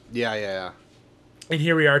 Yep. Yeah. And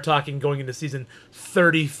here we are talking going into season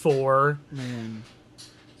 34. Man.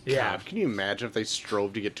 Yeah. God, can you imagine if they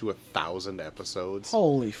strove to get to 1,000 episodes?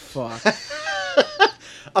 Holy fuck.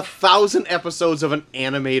 1,000 episodes of an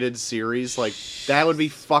animated series, like that would be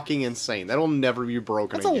fucking insane. That'll never be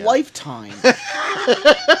broken That's a again. lifetime.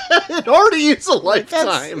 It already is a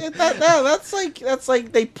lifetime. That's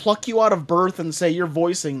like they pluck you out of birth and say you're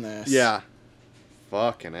voicing this. Yeah.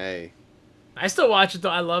 Fucking A. I still watch it though.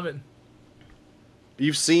 I love it.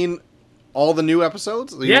 You've seen all the new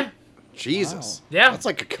episodes? Yeah. Jesus. Wow. Yeah. That's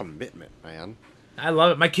like a commitment, man. I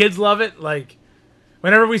love it. My kids love it. Like,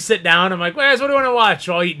 whenever we sit down, I'm like, guys, what do you want to watch?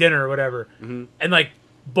 I'll eat dinner or whatever. Mm-hmm. And, like,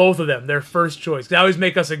 both of them, their first choice. They always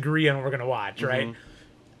make us agree on what we're going to watch, right?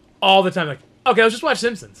 All the time. Like, okay, let's just watch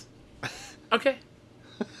Simpsons. Okay.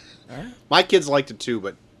 My kids liked it too,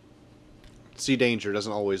 but Sea Danger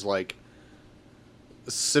doesn't always like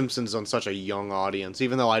Simpsons on such a young audience,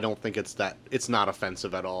 even though I don't think it's not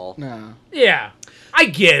offensive at all. No. Yeah. I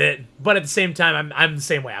get it. But at the same time, I'm the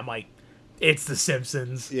same way. I'm like, it's The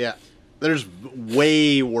Simpsons. Yeah. There's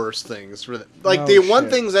way worse things for like Oh, the one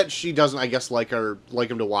shit. things that she doesn't, I guess, like him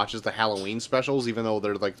to watch is the Halloween specials, even though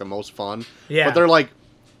they're like the most fun. Yeah. But they're like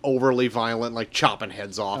overly violent, like chopping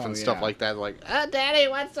heads off Oh, and stuff yeah. like that. Like, Daddy,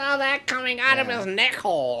 what's all that coming out of Yeah. his neck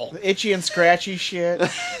hole? The itchy and scratchy shit.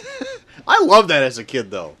 I loved that as a kid,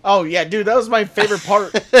 though. Oh yeah, dude, that was my favorite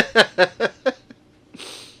part.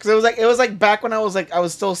 Because it was like back when I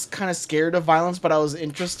was still kind of scared of violence, but I was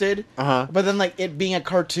interested. Uh-huh. But then like it being a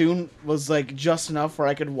cartoon was like just enough where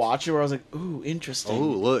I could watch it. Where I was like, ooh, interesting. Oh,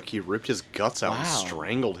 look, he ripped his guts out and Wow.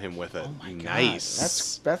 strangled him with it. Oh my God,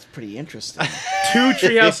 Nice. that's pretty interesting. 2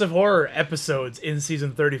 Treehouse of Horror episodes in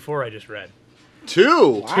season 34 I just read.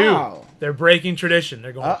 2. Wow. They're breaking tradition.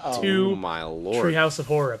 They're going Uh-oh. Oh 2 my lord. Treehouse of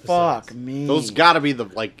Horror episodes. Fuck me. Those got to be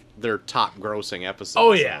their top grossing episodes.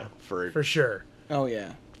 Oh, yeah. For sure. Oh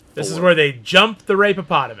yeah. This is 4. where they jump the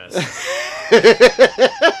rapeopotamus.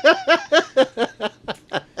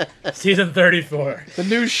 Season 34. The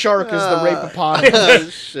new shark is the rapeopotamus. Oh,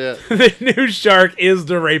 shit. The new shark is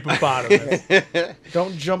the rapeopotamus.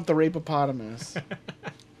 Don't jump the rapeopotamus.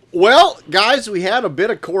 Well, guys, we had a bit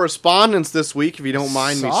of correspondence this week, if you don't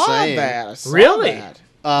mind me saying. I saw Really? that.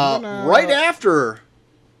 I'm gonna- Right after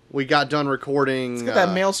we got done recording. Let's get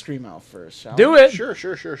that mail stream out first, shall Do we? it. Sure.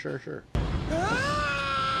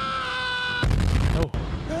 Oh.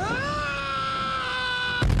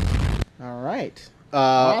 All right. Uh,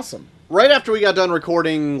 Awesome. Right after we got done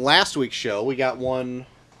recording last week's show, we got one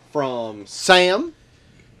from Sam.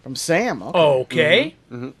 From Sam. Okay.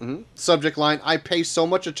 Okay. Subject line, I pay so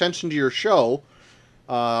much attention to your show.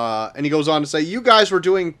 And he goes on to say, you guys were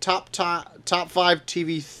doing top 5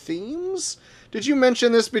 TV themes? Did you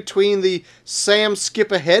mention this between the Sam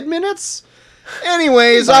skip ahead minutes?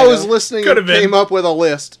 Anyways, I was listening Could've and been. came up with a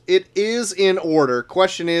list. It is in order.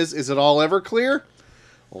 Question is it all ever clear?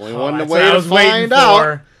 Only one That's way what I to was waiting find out.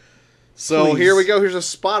 for. So Please. here we go. Here's a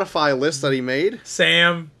Spotify list that he made.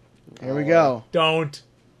 Sam, Here we go. don't.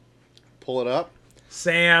 Pull it up.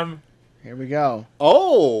 Sam, Here we go.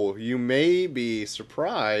 Oh, you may be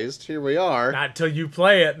surprised. Here we are. not till you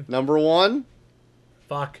play it. Number 1.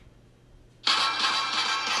 Fuck.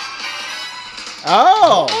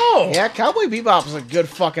 Oh! Oh! Yeah, Cowboy Bebop is a good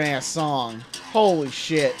fucking ass song. Holy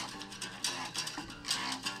shit.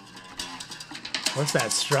 What's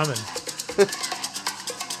that strumming?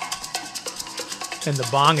 And the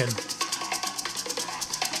bonging.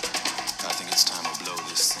 I think it's time to blow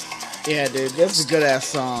this thing. Yeah, dude, that's a good ass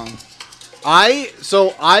song. I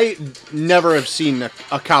never have seen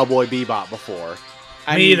a Cowboy Bebop before.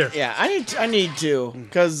 I Me need- either. Yeah, I need to,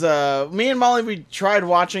 because me and Molly, we tried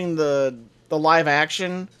watching the live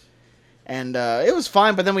action, and it was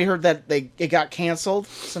fine. But then we heard that it got canceled,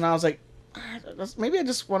 so now I was like, maybe I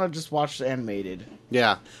just want to just watch the animated.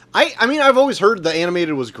 Yeah. I mean, I've always heard the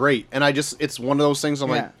animated was great, and it's one of those things I'm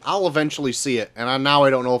Yeah. like, I'll eventually see it, and now I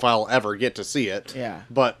don't know if I'll ever get to see it. Yeah.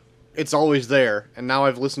 But it's always there, and now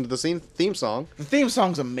I've listened to the theme song. The theme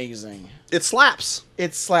song's amazing. It slaps.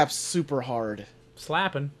 It slaps super hard.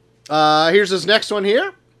 Slapping. Here's his next one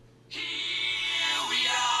here. Here we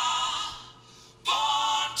are,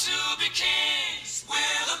 born to be kings.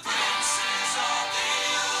 We're the princes of the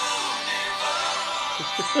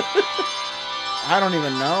universe. I don't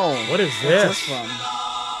even know. What is What's this? this from?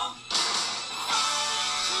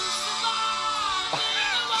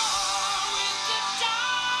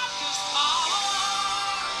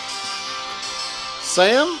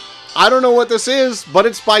 Sam, I don't know what this is, but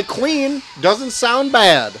it's by Queen. Doesn't sound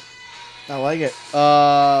bad. I like it.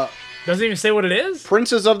 Doesn't even say what it is?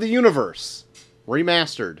 Princes of the Universe.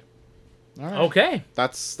 Remastered. All right. Okay.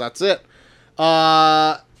 That's it.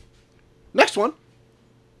 Next one.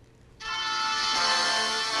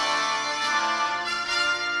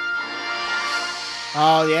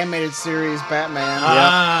 Oh, the animated series, Batman.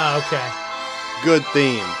 Ah, okay. Good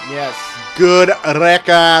theme. Yes. Good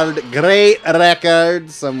record. Great record,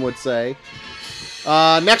 some would say.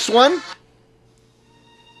 Next one.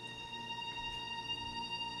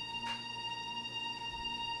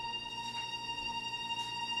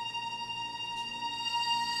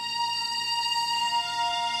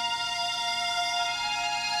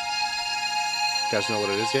 You guys know what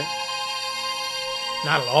it is yet?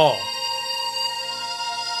 Not at all.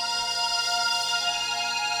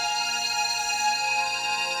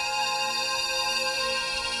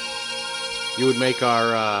 You would make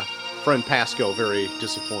our friend Pasco very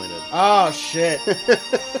disappointed. Oh shit.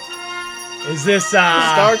 Is this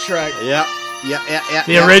Star Trek. Yeah.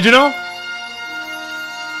 the original?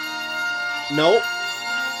 Nope.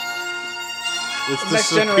 It's the Next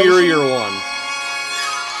superior Generation? one.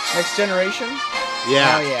 Next Generation.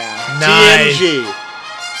 Yeah. Oh yeah. Nice. TNG.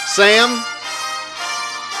 Sam,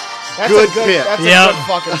 That's Good a good. pick. That's Yep. a good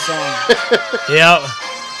fucking song. Yep.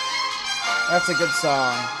 That's a good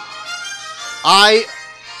song. I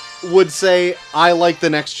would say I like the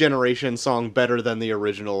Next Generation song better than the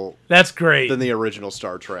original That's great.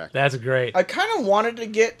 Star Trek. That's great. I kind of wanted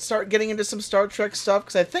to start getting into some Star Trek stuff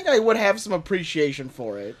because I think I would have some appreciation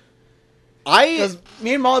for it. Because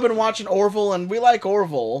me and Molly have been watching Orville, and we like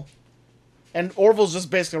Orville. And Orville's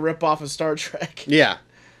just basically a rip-off of Star Trek. Yeah.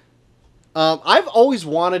 I've always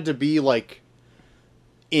wanted to be, like,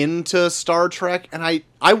 into Star Trek, and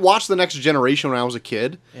I watched The Next Generation when I was a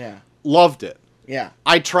kid. Yeah. Loved it. Yeah.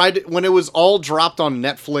 I tried it when it was all dropped on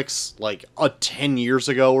Netflix, like, 10 years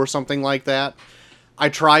ago or something like that. I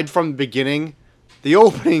tried from the beginning. The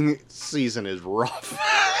opening season is rough.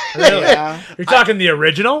 Really? Yeah. You're talking the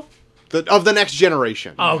original? Of The Next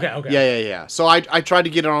Generation. Oh, okay. Yeah. So I tried to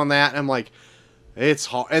get on that, and I'm like, it's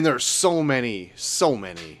hard. And there's so many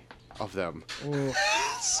of them. Ooh.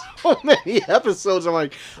 So many episodes. I'm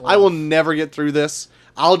like, I will never get through this.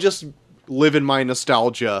 I'll just live in my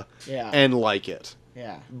nostalgia Yeah. and like it.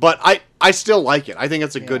 Yeah. But I still like it. I think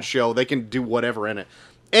it's a good Yeah. show. They can do whatever in it.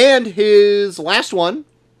 And his last one.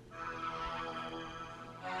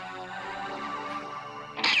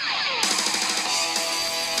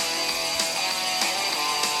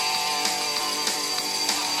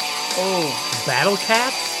 Oh. Battle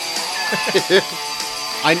Cats?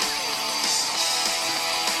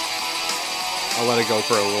 I'll let it go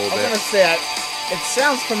for a little I'm gonna bit. say it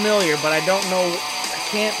sounds familiar, but I don't know. I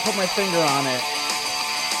can't put my finger on it.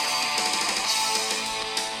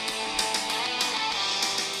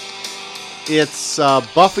 It's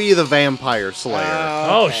Buffy the Vampire Slayer.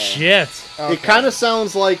 Oh, Okay. shit. Okay. It kind of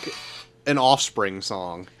sounds like an Offspring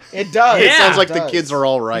song. It does. Yeah. It sounds like It the does. kids are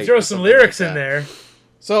all right. Throw or some something lyrics like in that. there.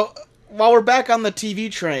 So while we're back on the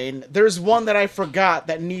TV train, there's one that I forgot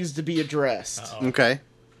that needs to be addressed. Uh-oh. Okay.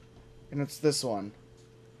 And it's this one.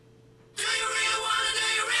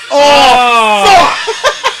 Oh!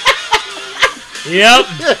 Yep.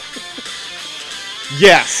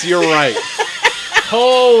 Yes, you're right.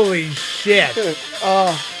 Holy shit.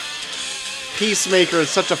 Peacemaker is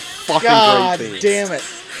such a fucking God great theme. damn it.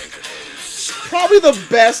 Probably the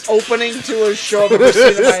best opening to a show I've ever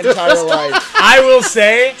seen in my entire life. I will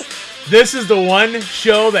say, this is the one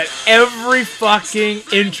show that every fucking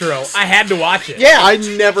intro, I had to watch it. Yeah, I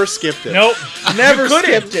never skipped it. Nope. never You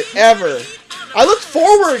couldn't. skipped it, ever. I looked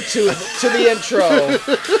forward to the intro.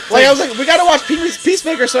 Like, I was like, we gotta watch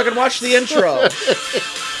Peacemaker so I can watch the intro.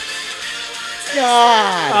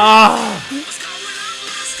 God. Ah. And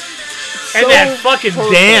So that fucking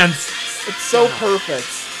perfect. dance. It's so perfect.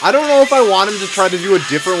 I don't know if I want him to try to do a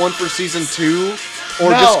different one for season 2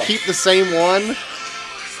 or No. just keep the same one.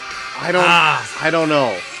 I don't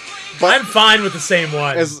know. I'm fine with the same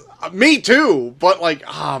one. As me too, but like,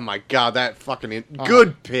 oh my god, that fucking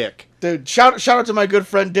good pick. Dude, shout out to my good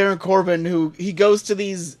friend Darren Corbin, who he goes to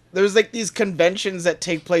there's like these conventions that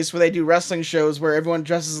take place where they do wrestling shows where everyone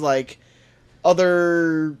dresses like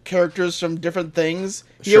other characters from different things.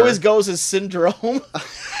 He Sure. always goes as Syndrome.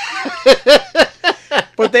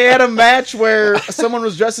 But they had a match where someone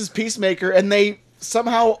was dressed as Peacemaker, and they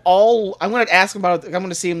somehow all... I'm going to ask him about it. I'm going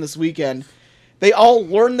to see him this weekend. They all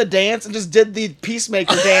learned the dance and just did the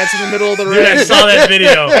Peacemaker dance in the middle of the ring. Dude, I saw that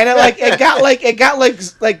video. And it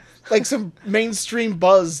got some mainstream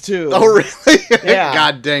buzz too. Oh really? Yeah.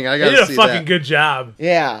 God dang, I They gotta did a see fucking that. good job.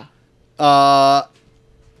 Yeah.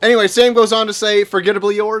 Anyway, Sam goes on to say,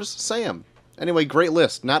 "Forgettably yours, Sam." Anyway, great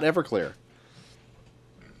list. Not Everclear.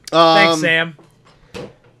 Thanks, Sam.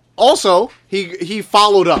 Also, he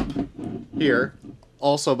followed up here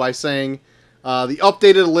also by saying the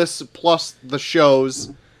updated list plus the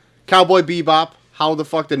shows. Cowboy Bebop. How the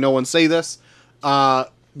fuck did no one say this? Yeah.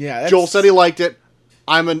 That's, Joel said he liked it.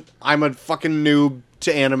 I'm a fucking noob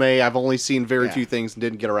to anime. I've only seen very Yeah. few things and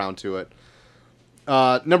didn't get around to it.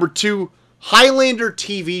 Number 2, Highlander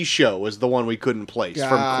TV show is the one we couldn't place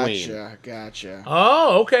from Queen. Gotcha.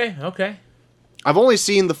 Oh, okay. I've only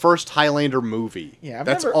seen the first Highlander movie. Yeah,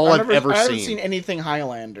 That's all I've ever I haven't seen. seen anything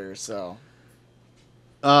Highlander, so.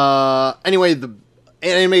 Anyway, the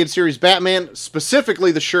animated series Batman,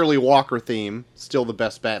 specifically the Shirley Walker theme, still the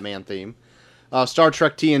best Batman theme. Star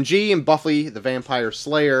Trek TNG and Buffy the Vampire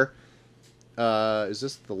Slayer. Is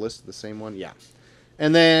this the list of the same one? Yeah.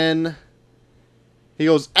 And then he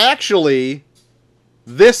goes, actually,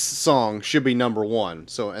 this song should be number 1.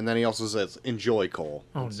 So, and then he also says, "Enjoy, Cole."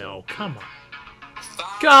 Oh no, come on.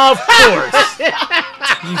 Of course.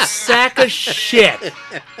 You sack of shit.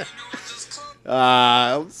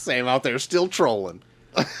 Sam out there still trolling.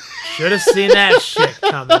 Should have seen that shit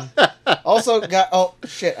coming. Also got. Oh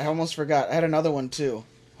shit! I almost forgot. I had another one too.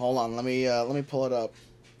 Hold on. Let me pull it up.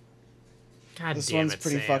 God This damn one's it,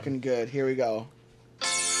 pretty Sam. fucking good. Here we go.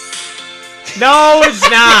 No, it's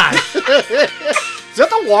not. Is that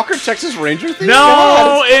the Walker Texas Ranger theme?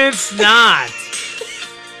 No, it's not.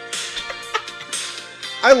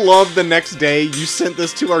 I love the next day you sent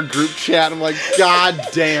this to our group chat. I'm like, God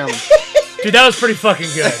damn. Dude, that was pretty fucking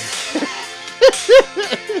good.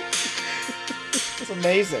 It's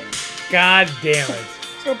amazing. God damn it.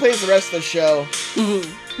 Let's go play the rest of the show.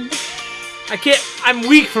 I can't. I'm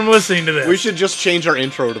weak from listening to this. We should just change our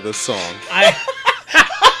intro to this song.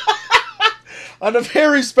 On a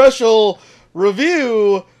very special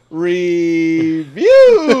review.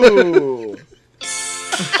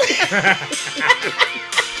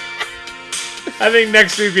 I think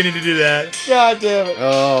next week we need to do that. God damn it.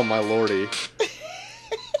 Oh, my lordy.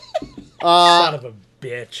 Son of a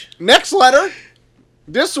bitch. Next letter.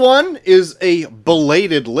 This one is a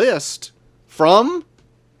belated list from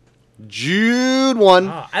Jude 1.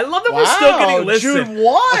 Oh, I love that we're still getting listed. Jude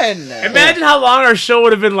 1. Imagine how long our show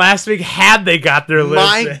would have been last week had they got their list.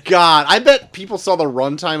 My God. I bet people saw the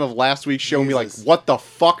runtime of last week's show and be like, Jesus. what the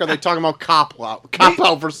fuck are they talking about Cop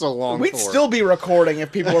Out for so long We'd for? still be recording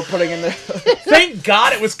if people were putting in there. Thank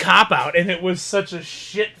God it was Cop Out and it was such a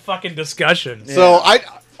shit fucking discussion. So I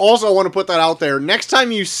also want to put that out there. Next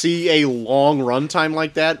time you see a long runtime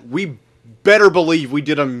like that, we better believe we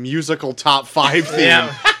did a musical top 5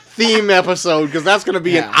 theme episode, because that's going to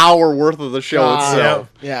be an hour worth of the show itself.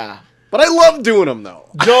 Yeah. But I love doing them, though.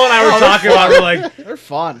 Joel and I were talking about it, we're like, They're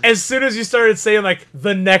fun. as soon as you started saying like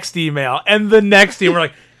the next email and the next email, we're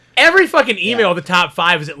like, every fucking email of the top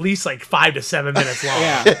 5 is at least like 5 to 7 minutes long.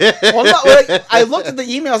 Yeah. Well, no, like, I looked at the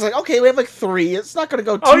email. I was like, okay, we have like 3. It's not going to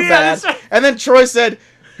go too yeah, bad. that's right. And then Troy said,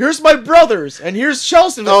 here's my brothers, and here's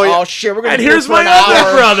Chelsea. Oh, Oh, yeah. shit, we're gonna And be here here's for my an other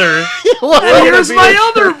hour. brother. Well, And here's be my here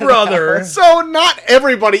other brother. So not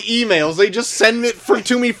everybody emails. They just send it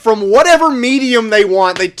to me from whatever medium they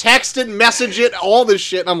want. They text it, message it, all this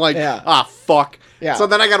shit. And I'm like, Yeah. fuck. Yeah. So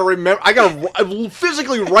then I gotta remember. I gotta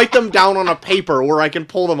physically write them down on a paper where I can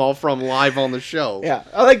pull them all from live on the show. Yeah,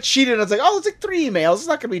 I like cheated. I was like, oh, it's like 3 emails. It's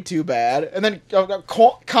not gonna be too bad. And then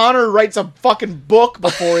Connor writes a fucking book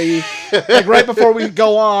before he, like right before we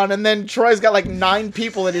go on. And then Troy's got like 9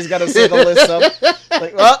 people that he's got to send a list of.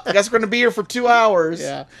 Like, well, I guess we're gonna be here for 2 hours.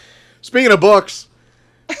 Yeah. Speaking of books,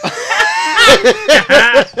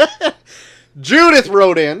 Judith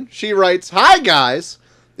wrote in. She writes, "Hi guys,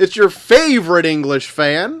 it's your favorite English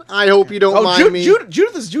fan. I hope you don't mind me."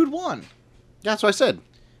 Judith is Jude 1. That's what I said.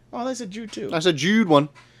 Oh, they said Jude 2. I said Jude 1.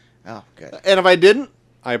 Oh, good. And if I didn't,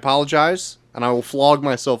 I apologize, and I will flog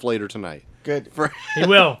myself later tonight. Good. He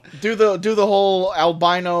will. Do the whole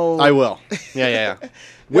albino. I will. Yeah. The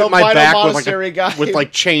Whip my albino back monastery guy. with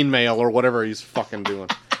like chainmail or whatever he's fucking doing.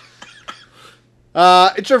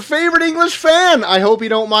 It's your favorite English fan. I hope you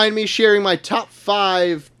don't mind me sharing my top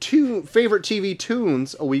 5 favorite TV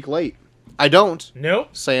tunes a week late. I don't. Nope.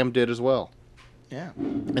 Sam did as well. Yeah.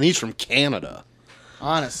 And he's from Canada.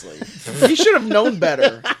 Honestly, he should have known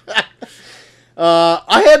better.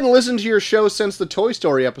 I hadn't listened to your show since the Toy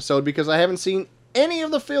Story episode because I haven't seen any of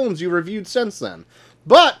the films you reviewed since then.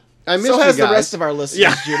 But I missed So you has guys. the rest of our listeners,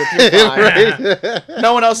 Yeah. Judith. You're fine. Right?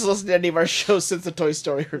 No one else has listened to any of our shows since the Toy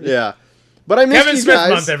Story review. Yeah. But I missed Kevin you Smith guys.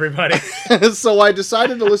 month, everybody. So I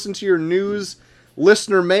decided to listen to your news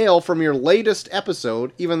listener mail from your latest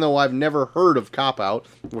episode, even though I've never heard of Cop Out,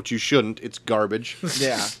 which you shouldn't. It's garbage.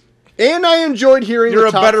 Yeah. And I enjoyed hearing You're the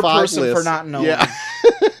a top better 5 person list. for not knowing. Yeah.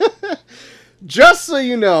 Just so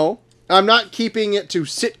you know, I'm not keeping it to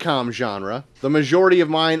sitcom genre. The majority of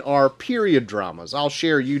mine are period dramas. I'll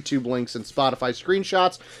share YouTube links and Spotify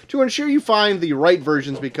screenshots to ensure you find the right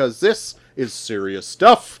versions because this is serious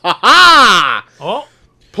stuff. Ha ha! Oh,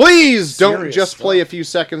 Please don't Serious just stuff. play a few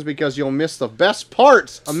seconds because you'll miss the best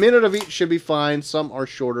parts. A minute of each should be fine. Some are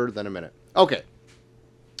shorter than a minute. Okay.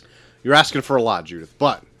 You're asking for a lot, Judith,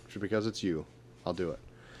 but just because it's you, I'll do it.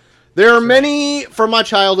 There are many from my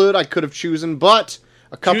childhood I could have chosen, but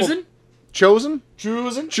a couple... choosing? Chosen?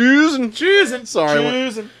 Choosing. Choosing. Sorry.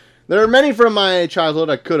 Choosing. There are many from my childhood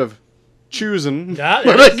I could have chosen, Got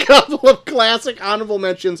but it. a couple of classic honorable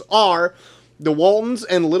mentions are The Waltons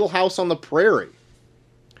and Little House on the Prairie.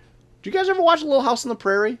 Do you guys ever watch Little House on the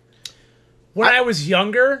Prairie? When I was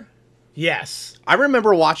younger, yes. I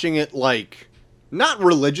remember watching it, like, not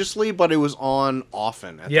religiously, but it was on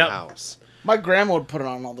often at Yep. the house. My grandma would put it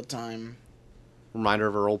on all the time. Reminder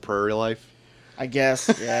of her old prairie life. I guess.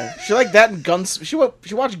 Yeah. She liked that and She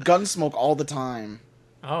watched Gunsmoke all the time.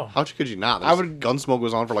 Oh. How could you not? I would- Gunsmoke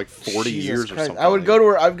was on for like 40 Jesus years or Christ. something. I would like go to that.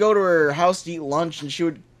 her. I'd go to her house to eat lunch, and she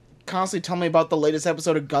would constantly tell me about the latest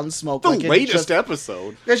episode of Gunsmoke. The like it latest just-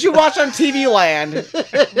 episode. Because you watch on TV Land. But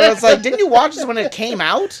it's like, didn't you watch this when it came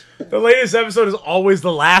out? The latest episode is always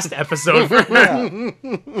the last episode.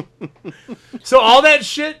 Yeah. So all that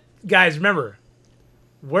shit, guys, remember,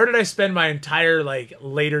 where did I spend my entire, like,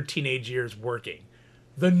 later teenage years working?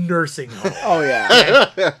 The nursing home. Oh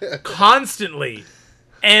yeah. Constantly.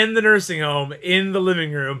 And the nursing home, in the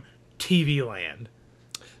living room, TV Land.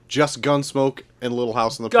 Just Gunsmoke and Little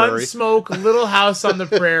House on the Prairie. Gunsmoke, Little House on the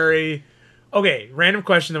Prairie. Okay, random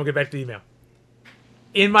question, then we'll get back to the email.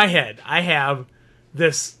 In my head, I have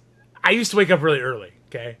this... I used to wake up really early,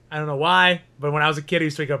 okay? I don't know why, but when I was a kid, I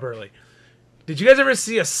used to wake up early. Did you guys ever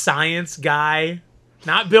see a science guy?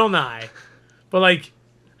 Not Bill Nye, but like,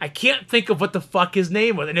 I can't think of what the fuck his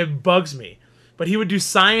name was, and it bugs me. But he would do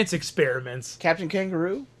science experiments. Captain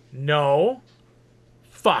Kangaroo. No.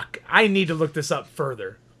 Fuck, I need to look this up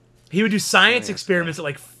further. He would do science experiments at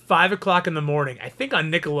like 5 o'clock in the morning, I think on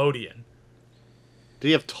Nickelodeon. Did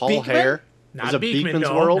he have tall Beekman? hair? Not Was it Beekman, Beekman's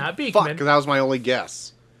no, World? not Beekman. Fuck, 'cause that was my only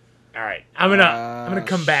guess. All right, I'm gonna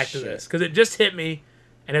come back to shit. this because it just hit me,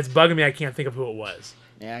 and it's bugging me. I can't think of who it was.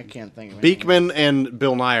 Yeah, I can't think of it. Beekman and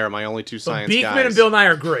Bill Nye are my only two But science Beekman guys. and Bill Nye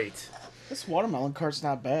are great. This watermelon cart's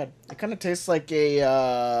not bad. It kind of tastes like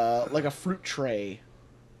a fruit tray.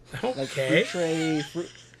 Okay. Fruit.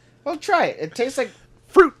 Well, try it. It tastes like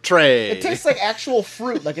Fruit tray. it tastes like actual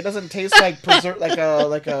fruit. Like it doesn't taste like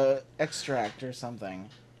like a extract or something.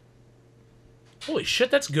 Holy shit,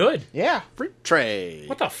 that's good. Yeah. Fruit tray.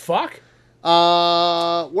 What the fuck?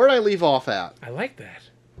 Where'd I leave off at? I like that.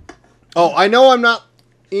 Oh, I know I'm not.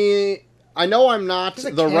 I know I'm not It's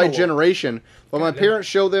a the right cantaloupe. generation, but my Goddamn. parents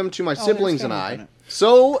show them to my siblings and cantaloupe in I. it.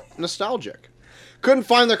 So nostalgic. Couldn't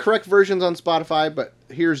find the correct versions on Spotify, but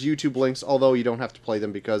here's YouTube links, although you don't have to play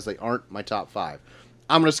them because they aren't my top 5.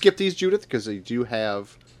 I'm going to skip these, Judith, because they do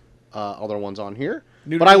have other ones on here.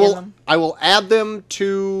 But I will add them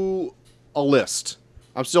to a list.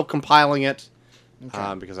 I'm still compiling it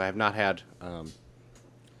because I have not had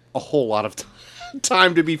a whole lot of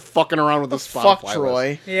time to be fucking around with the Spotify Fuck, Troy.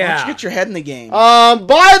 list. Yeah. Why don't you get your head in the game?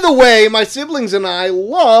 By the way, my siblings and I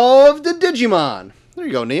loved Digimon. There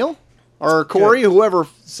you go, Neil. Or Corey, whoever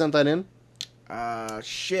sent that in.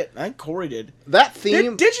 Shit. I think Corey did. That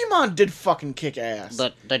theme... Digimon did fucking kick ass.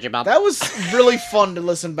 The Digimon. That was really fun to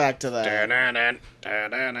listen back to that.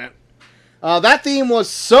 That theme was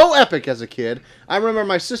so epic as a kid. I remember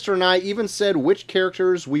my sister and I even said which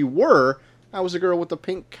characters we were. I was a girl with the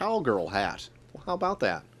pink cowgirl hat. Well, how about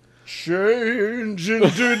that? Change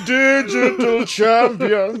into digital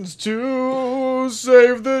champions to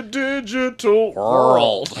save the digital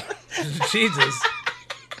world. Jesus.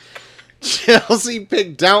 Chelsea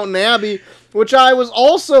picked Downton Abbey, which I was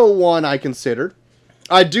also one I considered.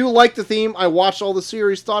 I do like the theme. I watched all the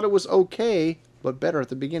series, thought it was okay, but better at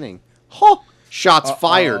the beginning. Huh. Shots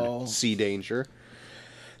fired, Sea Danger.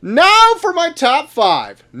 Now for my top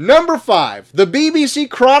 5. Number 5, the BBC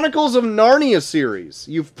Chronicles of Narnia series.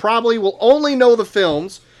 You probably will only know the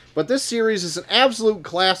films, but this series is an absolute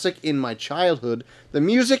classic in my childhood. The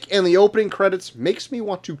music and the opening credits makes me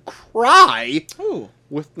want to cry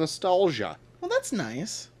with nostalgia. Well, that's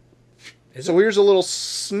nice. So here's a little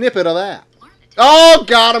snippet of that. Oh,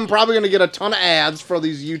 God, I'm probably going to get a ton of ads for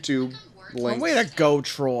these YouTube links. Way to go,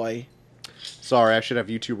 Troy. Sorry, I should have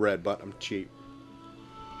YouTube Red, but I'm cheap.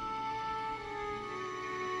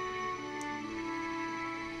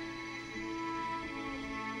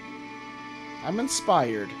 I'm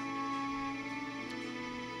inspired.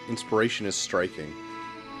 Inspiration is striking.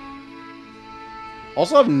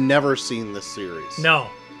 Also, I've never seen this series. No.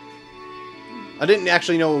 I didn't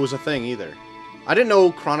actually know it was a thing either. I didn't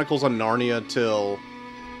know Chronicles of Narnia till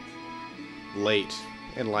late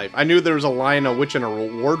in life. I knew there was a Lion, a Witch, and a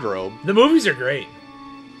Wardrobe. The movies are great.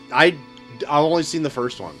 I've only seen the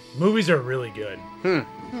first one. Movies are really good.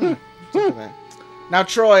 Now,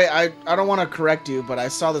 Troy, I don't want to correct you, but I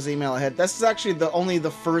saw this email ahead. This is actually only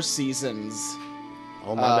the first season's.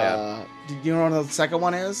 Oh, my bad. Do you know what the second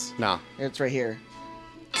one is? Nah. It's right here.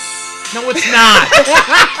 No, it's not.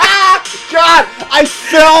 God, I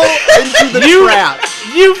fell into the trap.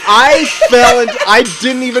 I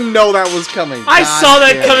didn't even know that was coming. I saw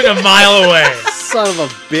that coming a mile away. Son of a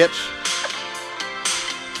bitch.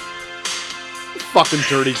 Fucking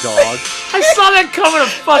dirty dog. I saw that coming a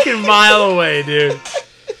fucking mile away, dude.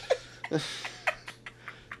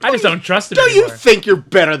 I just don't trust him Don't anymore. you think you're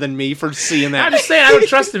better than me for seeing that? I'm just saying I don't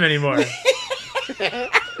trust him anymore.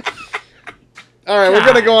 Alright, we're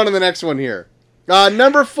going to go on to the next one here.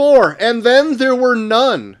 Number 4, And Then There Were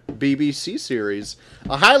None, BBC series.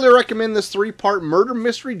 I highly recommend this 3-part murder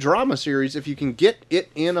mystery drama series if you can get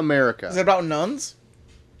it in America. Is it about nuns?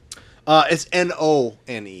 It's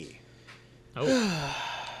N-O-N-E. Oh.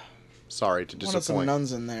 Sorry to disappoint. Wanted some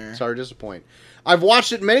nuns in there. Sorry to disappoint. I've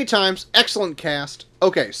watched it many times. Excellent cast.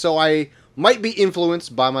 Okay, so I might be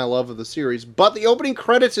influenced by my love of the series, but the opening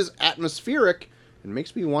credits is atmospheric and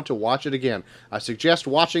makes me want to watch it again. I suggest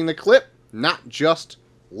watching the clip, not just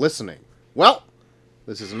listening. Well,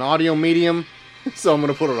 this is an audio medium, so I'm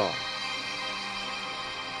going to put it on.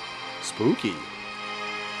 Spooky.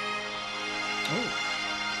 Oh.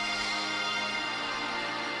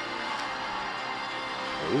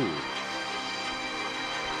 Ooh.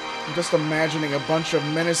 I'm just imagining a bunch of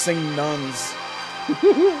menacing nuns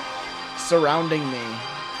surrounding me.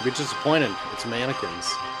 You'll be disappointed. It's mannequins.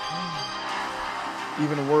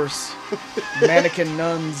 Even worse. Mannequin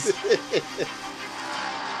nuns.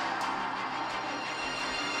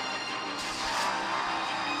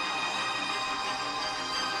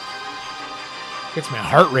 Gets my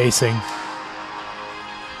heart racing.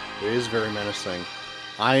 It is very menacing.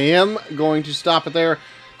 I am going to stop it there.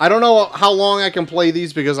 I don't know how long I can play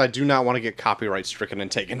these because I do not want to get copyright stricken and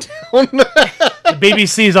taken down. The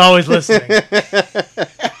BBC is always listening.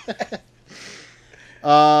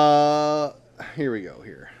 Here we go.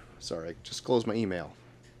 Here. Sorry, I just closed my email.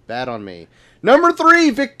 Bad on me. Number 3,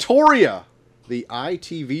 Victoria, the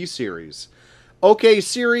ITV series. Okay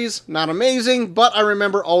series, not amazing, but I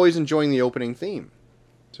remember always enjoying the opening theme.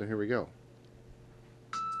 So here we go.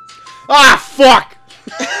 Ah, fuck!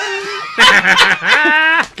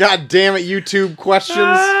 God damn it, YouTube questions.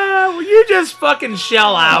 Will you just fucking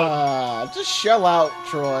shell out? Just shell out,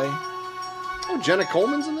 Troy. Oh, Jenna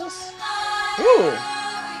Coleman's in this? Ooh.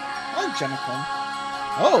 I like Jenna Coleman.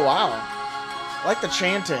 Oh, wow. I like the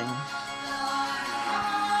chanting.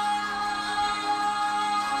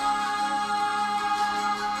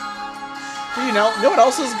 You know what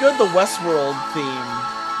else is good? The Westworld theme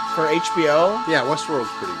for HBO. Yeah, Westworld's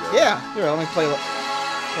pretty good. Yeah, here, let me play. Here,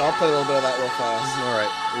 I'll play a little bit of that real fast. All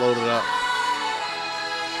right, load it up.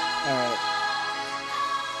 All right.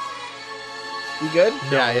 You good?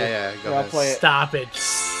 Yeah. Go Here, I'll ahead. play it. Stop it.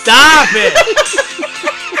 Stop it!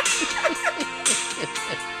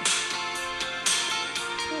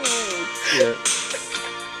 Yeah.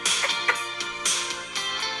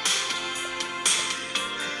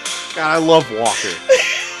 God, I love Walker.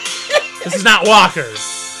 This is not Walker.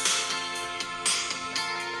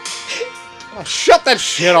 Oh, shut that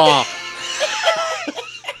shit off.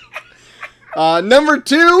 Number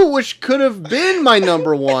 2, which could have been my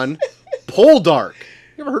number 1, Poldark.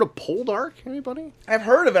 You ever heard of Poldark? Anybody? I've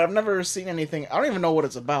heard of it. I've never seen anything. I don't even know what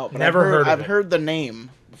it's about. But Never heard of I've it. heard the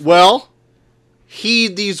name. Well,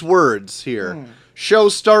 heed these words here. Show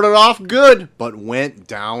started off good, but went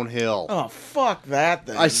downhill. Oh, fuck that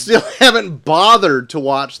then. I still haven't bothered to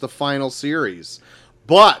watch the final series.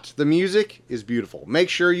 But the music is beautiful. Make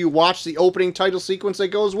sure you watch the opening title sequence that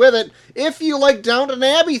goes with it. If you like Downton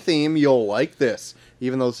Abbey theme, you'll like this.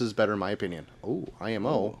 Even though this is better in my opinion. Oh,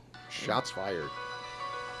 IMO. Shots fired.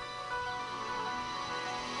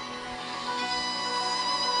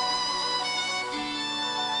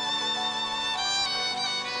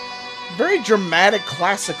 Very dramatic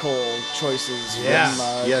classical choices Yeah.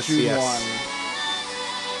 from Yes, June yes. 1.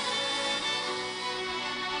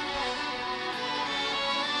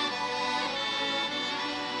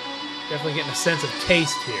 Definitely getting a sense of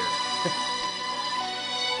taste here.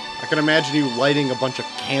 I can imagine you lighting a bunch of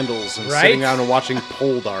candles and Right? sitting down and watching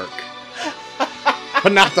Poldark.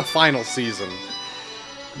 But not the final season.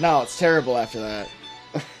 No, it's terrible after that.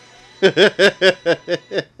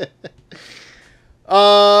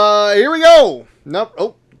 Here we go. Nope.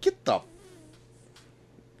 Oh, get the...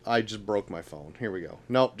 I just broke my phone. Here we go.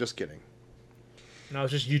 Nope, just kidding. No,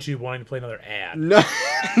 it's just YouTube wanting to play another ad. No,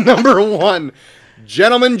 number 1,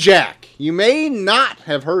 Gentleman Jack. You may not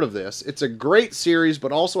have heard of this. It's a great series,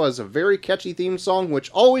 but also has a very catchy theme song, which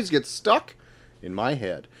always gets stuck in my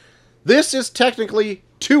head. This is technically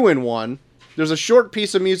 2-in-1. There's a short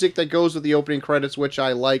piece of music that goes with the opening credits, which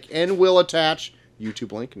I like and will attach.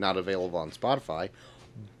 YouTube link, not available on Spotify.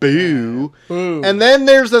 Boo. And then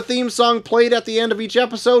there's the theme song played at the end of each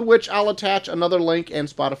episode, which I'll attach another link and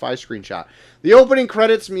Spotify screenshot. The opening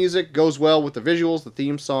credits music goes well with the visuals. The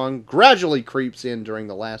theme song gradually creeps in during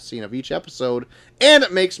the last scene of each episode, and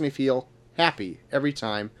it makes me feel happy every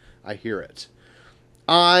time I hear it.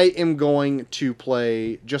 I am going to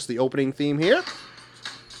play just the opening theme here.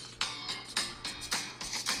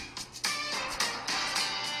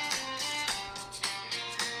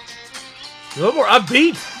 A little more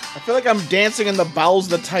upbeat. I feel like I'm dancing in the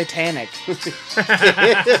bowels of the Titanic.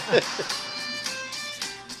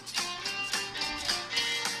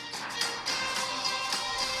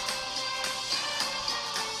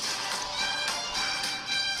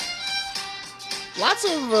 Lots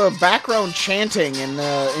of background chanting in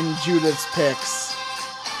Judith's picks.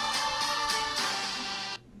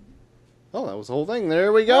 Oh, that was the whole thing.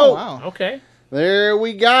 There we go. Oh, wow. Okay. There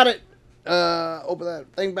we got it. Open that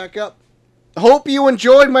thing back up. Hope you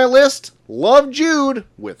enjoyed my list. Love Jude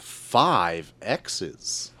with 5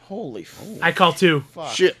 X's. Holy fuck. I call 2.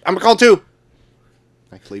 Shit, I'm gonna call 2.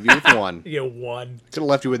 I can leave you with 1. You get 1. Could have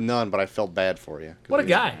left you with none, but I felt bad for you. What a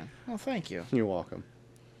guy. Well, thank you. You're welcome.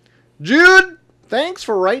 Jude, thanks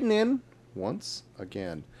for writing in once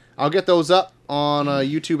again. I'll get those up on a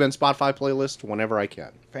YouTube and Spotify playlist whenever I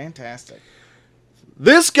can. Fantastic.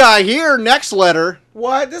 This guy here, next letter,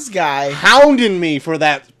 What? This guy? hounding me for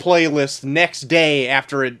that playlist next day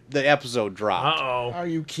after the episode dropped. Uh-oh. Are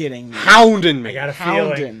you kidding me? Hounding me. I got a feeling.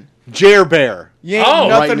 Hounding. Jer Bear. You ain't Oh.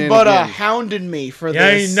 nothing Writing in but again. hounding me for You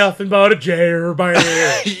this. ain't nothing but a jailbird.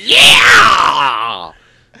 Yeah!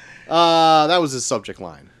 That was his subject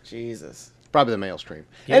line. Jesus. Probably the mail stream.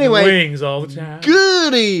 Getting Anyway, wings all the time.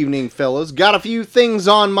 good evening, fellas. Got a few things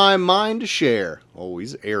on my mind to share. Oh,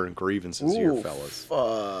 he's airing grievances here, Ooh, fellas.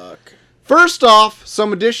 Fuck. First off,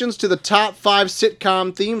 some additions to the top 5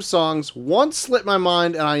 sitcom theme songs once slipped my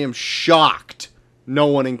mind, and I am shocked no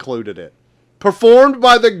one included it. Performed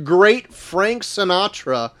by the great Frank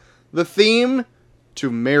Sinatra, the theme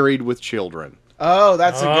to Married with Children. Oh,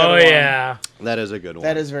 that's a good Oh, one. yeah. That is a good one.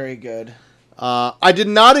 That is very good. I did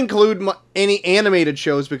not include any animated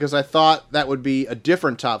shows because I thought that would be a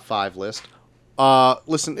different top 5 list.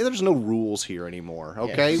 Listen, there's no rules here anymore,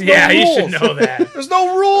 okay? Yeah, you should rules. know that. There's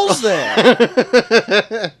no rules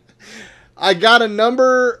there. I got a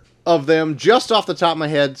number of them just off the top of my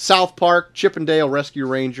head. South Park, Chippendale Rescue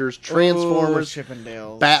Rangers, Transformers, Ooh,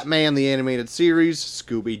 Chippendales. Batman the Animated Series,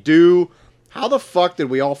 Scooby-Doo, How the fuck did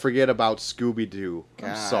we all forget about Scooby-Doo? I'm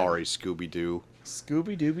God. sorry, Scooby-Doo.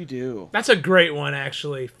 Scooby Dooby Doo. That's a great one,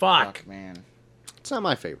 actually. Fuck. Fuck, man. It's not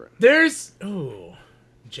my favorite. There's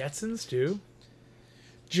Jetsons too.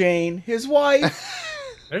 Jane, his wife.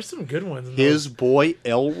 There's some good ones. In His those boy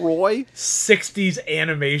Elroy. 60s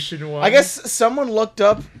animation ones. I guess someone looked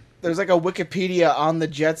up. There's like a Wikipedia on the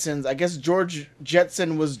Jetsons. I guess George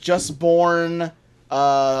Jetson was just born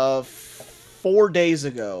 4 days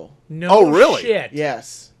ago. No Oh, really? shit.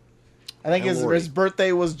 Yes. I think My lordy. his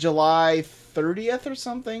birthday was July 30th or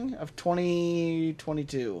something of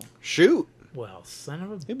 2022. Shoot. Well, son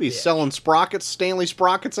of a He'd be bitch. selling sprockets, Stanley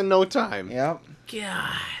sprockets in no time. Yep.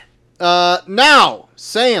 God. Now,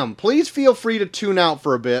 Sam, please feel free to tune out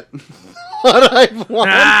for a bit. But I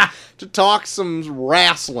want to talk some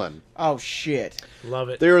wrestling. Oh shit. Love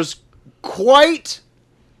it. There's quite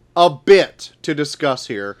a bit to discuss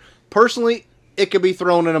here. Personally, it could be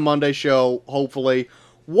thrown in a Monday show, hopefully.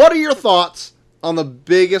 What are your thoughts on the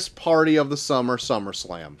biggest party of the summer,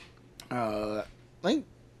 SummerSlam? I think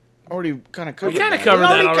already kind of covered. kinda that. covered We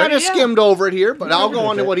that already already, kind of yeah. skimmed over it here, but I'll go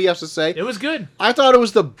on to what he has to say. It was good. I thought it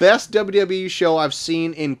was the best WWE show I've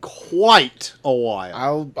seen in quite a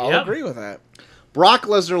while. I'll Yep. agree with that. Brock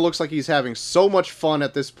Lesnar looks like he's having so much fun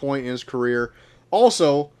at this point in his career.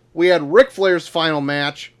 Also, we had Ric Flair's final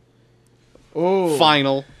match. Ooh.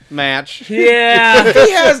 Final match. Yeah.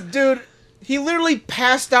 He has, dude. He literally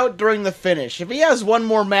passed out during the finish. If he has one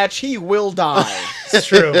more match, he will die. It's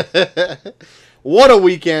true. What a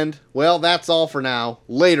weekend. Well, that's all for now.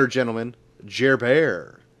 Later, gentlemen.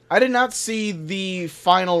 Jer-Bear. I did not see the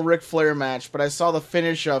final Ric Flair match, but I saw the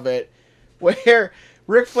finish of it, where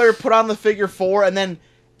Ric Flair put on the figure 4 and then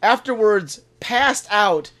afterwards passed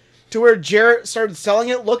out to where Jarrett started selling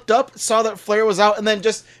it, looked up, saw that Flair was out, and then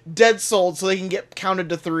just dead sold so they can get counted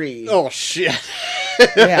to 3. Oh, shit.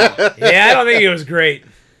 Yeah. Yeah, I don't think it was great.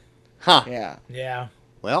 Huh. Yeah. Yeah.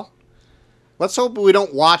 Well, let's hope we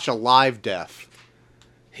don't watch a live death.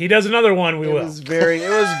 He does another one, we It will. was very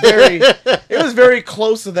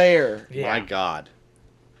close there. Yeah. My God.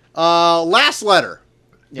 Last letter.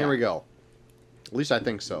 Yeah. Here we go. At least I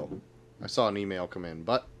think so. I saw an email come in,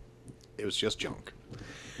 but it was just junk.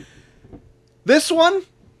 This one,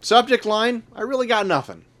 subject line, I really got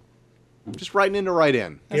nothing. Just writing in to write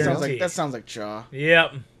in. Guaranteed. That sounds like Shaw.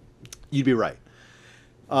 Yep. You'd be right.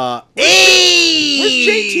 Where's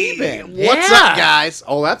JT been? What's Yeah. up, guys?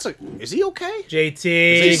 Oh, is he okay? JT.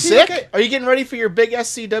 Is he Is he sick? okay? Are you getting ready for your big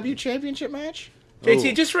SCW championship match?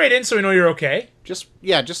 JT, Ooh. just write in so we know you're okay. Just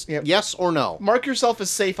Yep. yes or no. Mark yourself as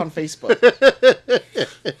safe on Facebook.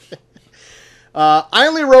 I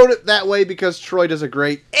only wrote it that way because Troy does a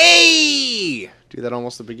great do that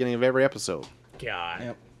almost at the beginning of every episode. God.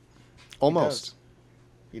 Yep. Almost.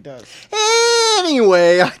 He does.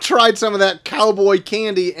 Anyway, I tried some of that cowboy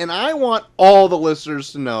candy, and I want all the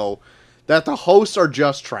listeners to know that the hosts are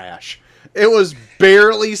just trash. It was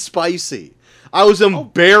barely spicy. I was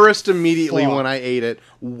embarrassed immediately fuck. when I ate it.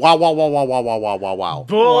 Wow, wow, wow, wow, wow, wow, wow, wow, wow.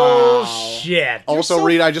 Bullshit. Also, so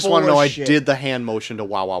Reed, I just want to full know of I shit. did the hand motion to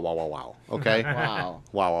wow, wow, wow, wow, wow. Okay? Wow.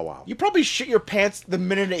 Wow, wow, wow. You probably shit your pants the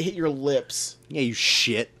minute it hit your lips. Yeah, you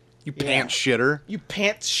shit. You Yeah. pants shitter. You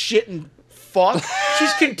pants shit and fuck.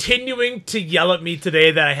 She's continuing to yell at me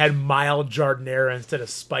today that I had mild jardinera instead of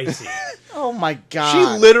spicy. Oh my god. She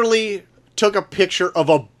literally took a picture of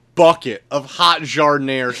a bucket of hot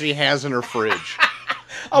jardinere she has in her fridge.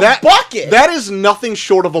 a bucket. That is nothing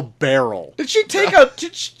short of a barrel. Did she take a?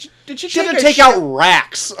 Did she She take had a to take out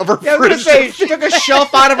racks of her Yeah, I was gonna fridge. say she took a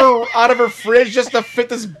shelf out of her fridge just to fit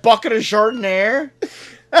this bucket of Chardonnay.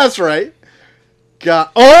 That's right. God.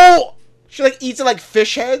 Oh! She like eats it like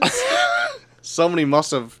fish heads. Somebody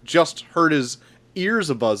must have just heard his ears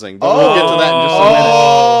a buzzing, but we'll get to that in just a minute.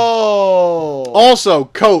 Oh. Also,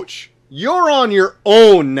 Coach, you're on your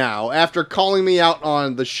own now after calling me out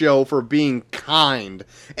on the show for being kind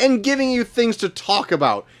and giving you things to talk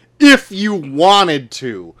about if you wanted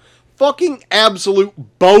to. Fucking absolute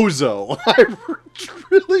bozo. I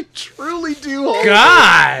really, truly do hope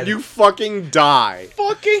God. you fucking die.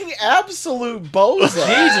 Fucking absolute bozo.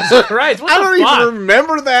 Jesus Christ. What I the don't fuck? even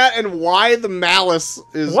remember that and why the malice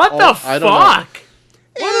is. What the I don't know. fuck?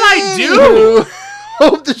 What did I do?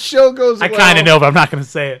 Hope the show goes I well. kind of know, but I'm not going to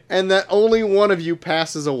say it. And that only one of you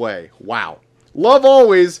passes away. Wow. Love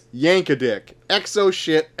always, Yankadick. Exo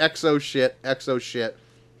shit, exo shit, exo shit.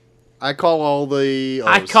 I call all the O's.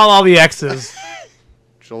 I call all the X's.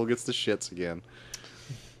 Joel gets the shits again.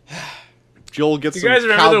 Joel gets You some guys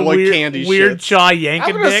remember the cowboy weird, candy weird shits. Chaw I'm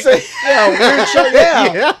yanking gonna dick? say yeah, weird chaw,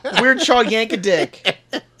 yeah. Yeah. Weird chaw yank a dick.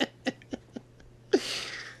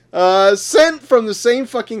 Sent from the same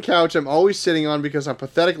fucking couch I'm always sitting on because I'm a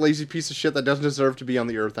pathetic, lazy piece of shit that doesn't deserve to be on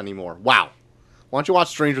the earth anymore. Wow. Why don't you watch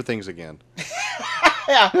Stranger Things again?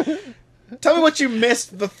 Yeah. Tell me what you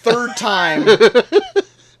missed the third time.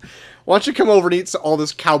 Why don't you come over and eat all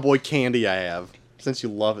this cowboy candy I have, since you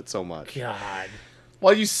love it so much. God.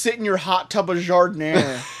 While you sit in your hot tub of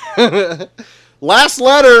Jardinier. Last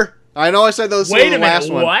letter. I know I said those. Wait the a last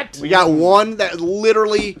minute, one. what? We got one that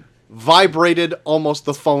literally vibrated almost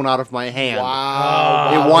the phone out of my hand.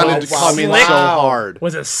 Wow. It wanted to come in so hard.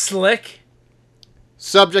 Was it slick?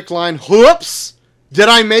 Subject line, whoops! Did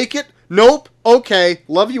I make it? Nope. Okay.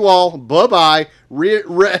 Love you all. Bye-bye.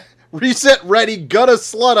 Reset ready. Gutta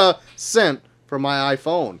slutta sent from my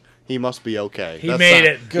iPhone. He must be okay. He made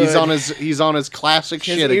it. He's Good. on his classic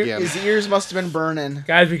shit again. His ears must have been burning.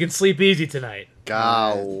 Guys, we can sleep easy tonight.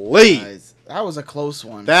 Golly. Guys, that was a close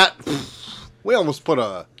one. That we almost put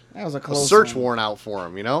a That was a close search one. warrant out for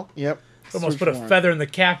him, you know? Yep. Almost Search put a warrant. feather in the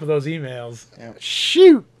cap of those emails.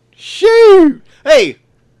 Shoot! Hey,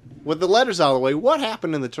 with the letters out of the way, what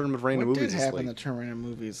happened in the Tournament of Random What Movies did this happen in week? the Terminator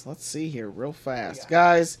movies? Let's see here, real fast,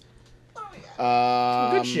 guys.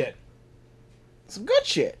 Good shit. Some good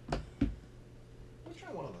shit.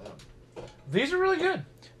 These are really good.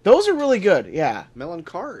 Those are really good. Yeah. Melon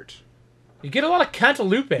Cart. You get a lot of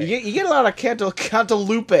cantaloupe. You get a lot of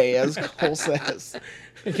cantaloupe, as Cole says.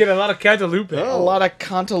 You get a lot of cantaloupe. A lot of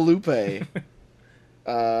cantaloupe.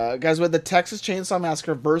 Guys, with the Texas Chainsaw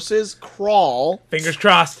Massacre versus Crawl. Fingers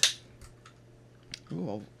crossed.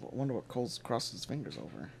 Ooh, I wonder what Cole's crossed his fingers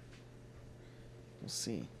over. We'll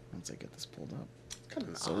see once I get this pulled up. Kind of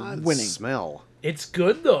an So odd winning. smell. It's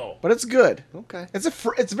good though. But it's good. Okay.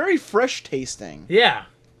 It's very fresh tasting. Yeah.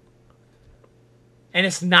 And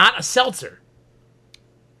it's not a seltzer.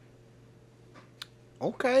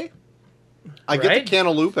 Okay. I get Right? the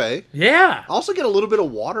cantaloupe. Yeah. I also get a little bit of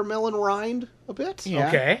watermelon rind, a bit. Yeah.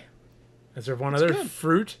 Okay. Is there one other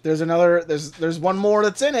fruit? There's another. There's one more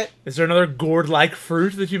that's in it. Is there another gourd-like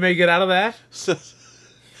fruit that you may get out of that?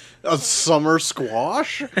 A summer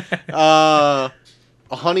squash. A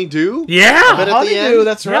honeydew. Yeah. But at the Honeydew, end-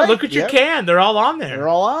 that's Yeah, right. look at your Yep. can. They're all on there. They're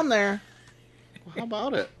all on there. How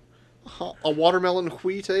about it? A watermelon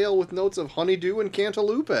wheat ale with notes of honeydew and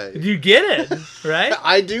cantaloupe. You get it, right?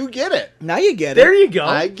 I do get it. Now you get There it. you go.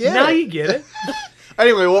 I get now it. you get it.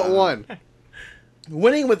 Anyway, what won?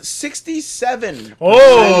 Winning with 67.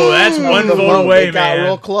 Oh, that's one The vote vote. away, It got man.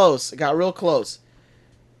 real close. It got real close.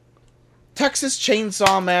 Texas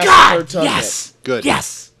Chainsaw Massacre God, took yes. it. Good.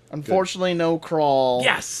 Yes. Unfortunately, no Crawl.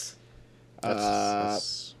 Yes.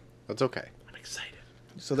 That's okay. I'm excited.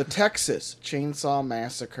 So the Texas Chainsaw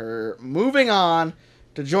Massacre moving on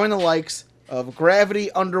to join the likes of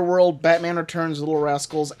Gravity, Underworld, Batman Returns, Little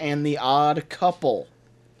Rascals, and The Odd Couple.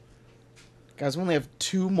 Guys, we only have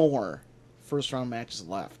 2 more first round matches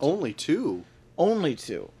left. Only 2. Only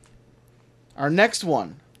 2. Our next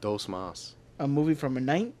one, Dos Mas. a movie from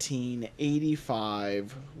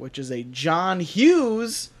 1985, which is a John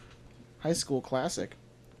Hughes high school classic.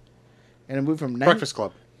 And a movie from... Breakfast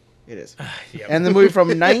Club. It is. Yep. And the movie from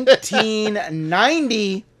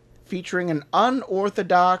 1990 featuring an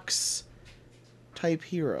unorthodox type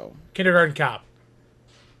hero. Kindergarten Cop.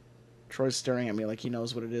 Troy's staring at me like he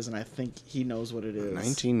knows what it is, and I think he knows what it is.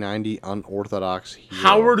 1990 unorthodox hero.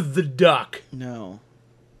 Howard the Duck. No.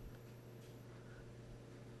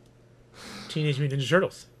 Teenage Mutant Ninja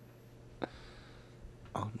Turtles.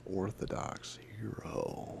 Unorthodox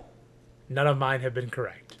hero. None of mine have been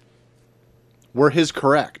correct. Were his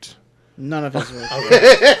correct? None of his work.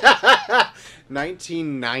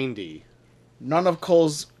 1990. None of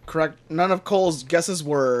Cole's guesses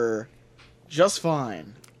were just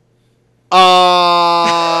fine.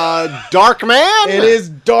 Dark Man? It is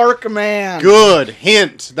Dark Man. Good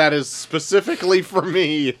hint. That is specifically for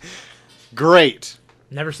me. Great.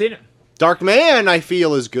 Never seen it. Dark Man, I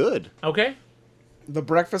feel, is good. Okay. The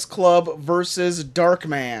Breakfast Club versus Dark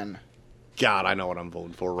Man. God, I know what I'm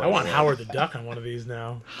voting for right I want now. Howard the Duck on one of these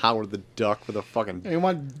now. Howard the Duck with a fucking You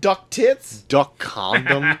want duck tits? duck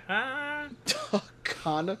condom. Duck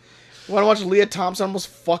condom? You want to watch Leah Thompson almost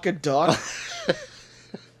fuck a duck?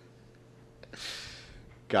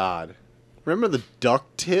 God. Remember the duck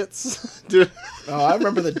tits? Dude. Oh, I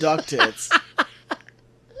remember the duck tits.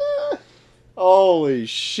 Holy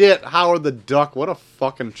shit, Howard the Duck. What a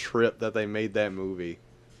fucking trip that they made that movie.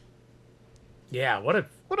 Yeah, what a...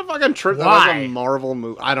 What a fucking trip that Why? was a Marvel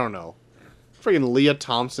movie. I don't know. Freaking Leah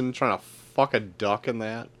Thompson trying to fuck a duck in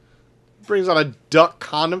that. Brings out a duck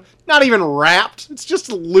condom. Not even wrapped. It's just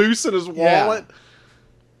loose in his Yeah. wallet.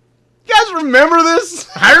 You guys remember this?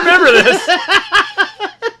 I remember this.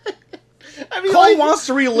 I mean, Cole, like, wants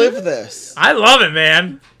to relive this? I love it,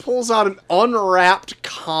 man. Pulls out an unwrapped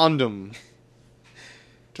condom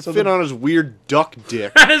to fit on his weird duck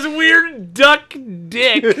dick. His weird duck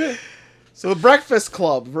dick. So the Breakfast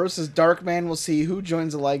Club versus Darkman will see who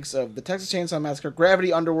joins the likes of the Texas Chainsaw Massacre,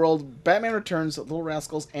 Gravity, Underworld, Batman Returns, Little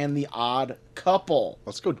Rascals, and The Odd Couple.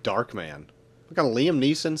 Let's go Darkman. Look at Liam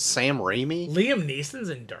Neeson, Sam Raimi. Liam Neeson's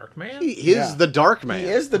in Darkman? He is the Darkman. He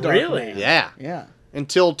is the Darkman. Really? Yeah. Yeah.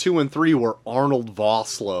 Until 2 and 3 were Arnold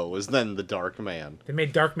Vosloo was then the Darkman. They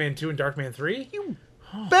made Darkman 2 and Darkman 3?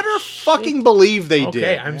 Better fucking believe they Okay,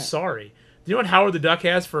 did. I'm sorry. Do you know what Howard the Duck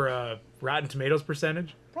has for Rotten Tomatoes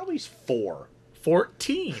percentage? Probably 4.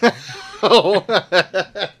 14.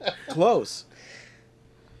 Close.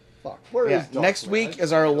 Fuck. Where Yeah. is Darkman? Next week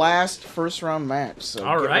is our last first round match. So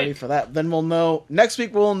All get right. ready for that. Then we'll know. Next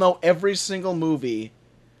week we'll know every single movie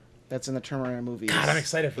that's in the Terminator movies. God, I'm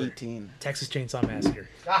excited for 18. Texas Chainsaw Massacre.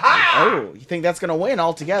 Oh, you think that's gonna win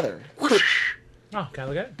altogether? Oh, can I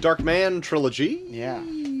look at it? Darkman trilogy. Yeah.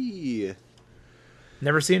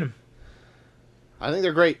 Never seen him. I think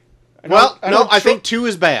they're great. I know- Well, I know I think 2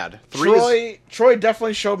 is bad. 3 is... Troy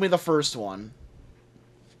definitely showed me the first one.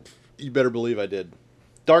 You better believe I did.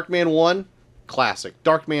 Darkman 1, classic.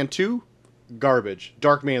 Darkman 2, garbage.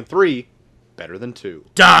 Darkman 3, better than 2.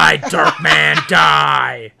 Die, Darkman,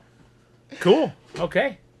 die! Cool.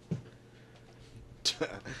 Okay.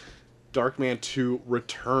 Mean 2,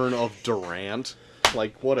 Return of Durant.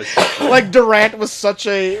 Like, what a... Like Durant was such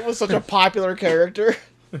a popular character.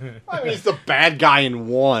 I mean, he's the bad guy in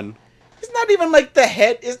 1. He's not even like the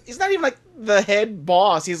head. He's not even like the head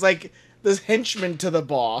boss. He's like this henchman to the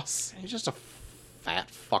boss. He's just a fat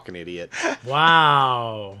fucking idiot.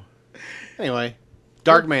 Wow. Anyway,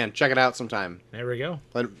 Darkman, check it out sometime. There we go.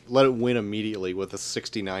 Let it win immediately with a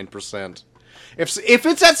 69%. If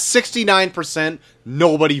it's at 69%,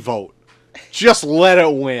 nobody vote. Just let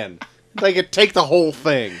it win. Take the whole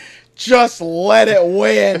thing. Just let it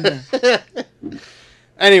win.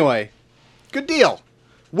 Anyway, good deal.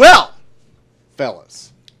 Well,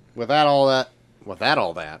 fellas, with all that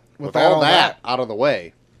out of the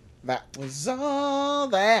way, That was all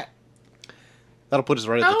that. that'll put us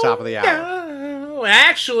right at the top of the hour. No.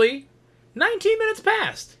 Actually, 19 minutes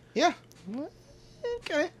passed. Yeah.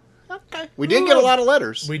 Okay. We did get a lot of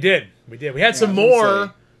letters. We did. We had some I was gonna more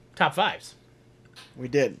say. top fives. We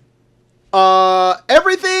did.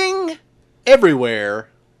 Everything, everywhere,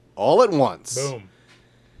 all at once. Boom.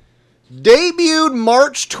 Debuted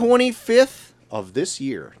March 25th of this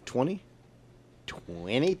year,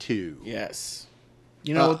 2022. Yes.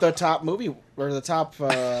 You know what the top movie or the top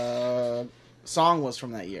song was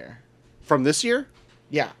from that year? From this year?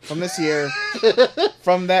 Yeah, from this year.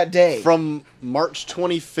 From that day. From March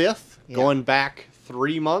 25th, Yeah. going back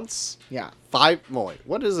 3 months? Yeah. 5, wait,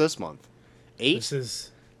 what is this month? 8? This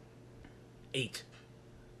is 8.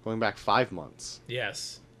 Going back 5 months.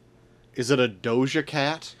 Yes. Is it a Doja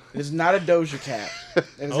Cat? It is not a Doja Cat. It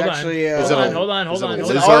is Hold on. actually Is it a- Hold on. is it a it's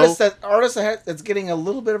Lizzo? an artist that's getting a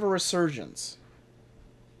little bit of a resurgence.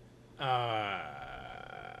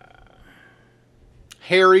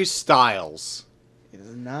 Harry Styles. It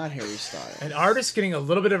is not Harry Styles. An artist getting a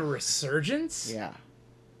little bit of a resurgence? Yeah.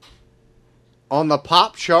 On the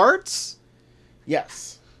pop charts?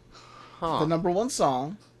 Yes. Huh. The number one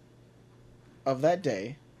song of that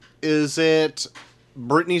day. Is it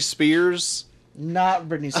Britney Spears? Not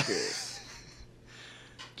Britney Spears.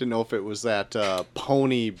 Didn't know if it was that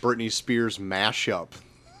Pony Britney Spears mashup.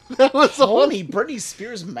 That was the one. Pony Britney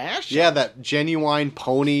Spears mashup. Yeah, that Genuine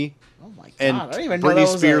Pony Oh my god! and I don't even know Britney that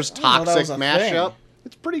was Spears I didn't know that Toxic was a mashup. thing.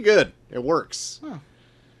 It's pretty good. It works. I'll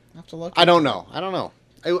have to look. I don't know.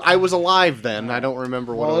 I was alive then. I don't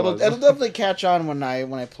remember what Well, it was. it'll definitely catch on when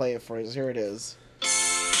I play it for you. Here it is.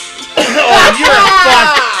 Oh, you're a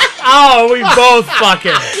fuck. Oh, we both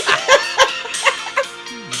fucking.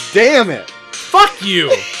 Damn it! Fuck you.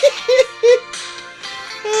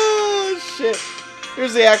 Oh shit!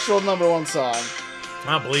 Here's the actual number one song.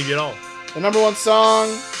 I don't believe you at all. The number one song,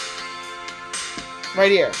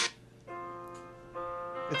 right here.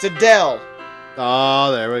 It's Adele.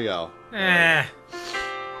 Oh, there we go. Eh,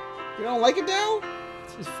 You don't like Adele?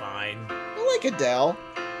 she's fine. I like Adele.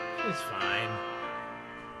 She's fine.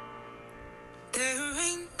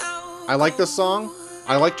 I like this song.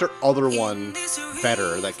 I liked her other one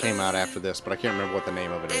better that came out after this, but I can't remember what the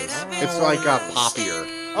name of it is. It's like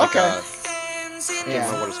poppier. Like Okay. I can't remember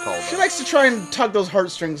Yeah. what it's called. She though. likes to try and tug those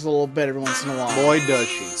heartstrings a little bit every once in a while. Boy, does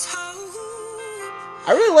she.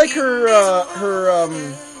 I really like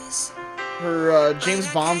her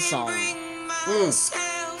James Bond song. When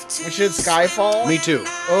she did Skyfall. Me too.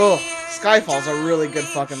 Oh, Skyfall's a really good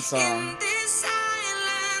fucking song.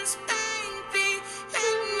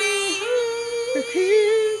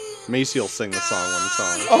 Macy will sing the song when it's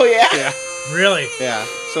on. Oh yeah. Yeah, Really? yeah.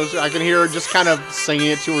 So I can hear her just kind of singing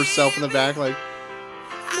it to herself in the back, like.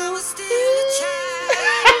 I was still a child.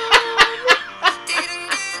 Didn't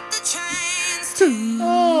get the chance to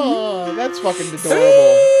Oh, that's fucking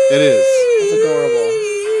adorable. It is. That's adorable.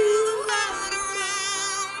 ride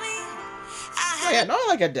around me. I Yeah, no, I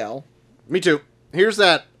like Adele. Me too. Here's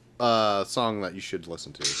that song that you should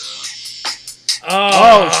listen to.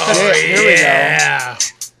 Oh, shit, here we go. yeah.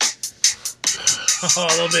 Oh,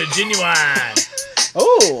 a little bit of Genuine.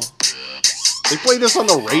 Oh. They play this on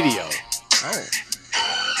the radio. Oh.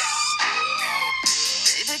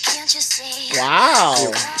 Baby, can't you see? Wow.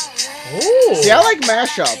 Ooh. See, I like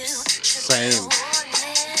mashups. Same.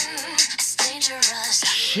 It's dangerous.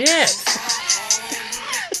 Shit.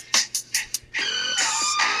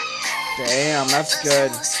 Damn, that's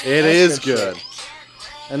good. It That's is good good.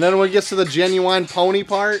 And then when it gets to the Genuine Pony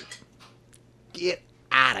part, get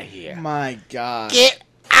out of here. My God. Get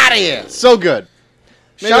out of here. So good.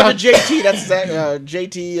 Shout out Maybe to JT. That's that.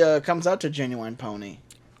 JT comes out to Genuine Pony.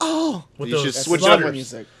 Oh, With you those should That's switch slutter up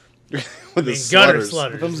music. with the Gutter slutters.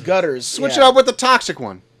 slutters. Them's gutters. Switch yeah. it up with the toxic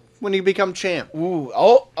one when you become champ. Ooh.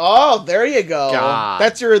 Oh, there you go. God.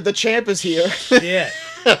 That's the champ is here. Shit.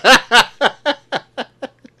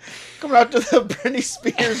 Coming out to the Britney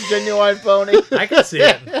Spears Genuine Pony. I can see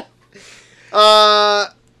it.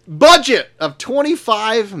 Budget of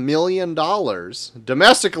 $25 million.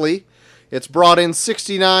 Domestically, it's brought in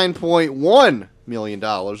 $69.1 million.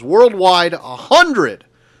 Worldwide,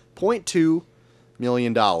 $100.2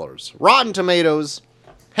 million. Rotten Tomatoes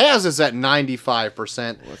has us at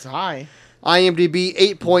 95%. It's high. IMDb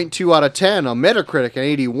 8.2 out of 10. On Metacritic an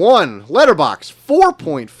 81. Letterboxd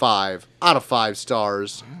 4.5 out of 5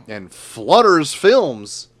 stars. And Flutters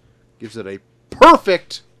Films gives it a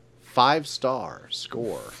perfect 5-star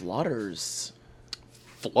score. Flutters.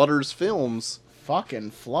 Flutters Films. Fucking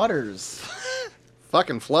flutters.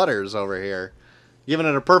 Fucking Flutters over here. Giving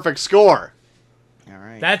it a perfect score. All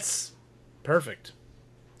right. That's perfect.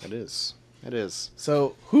 It is. It is.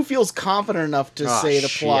 So, who feels confident enough to Ah, say the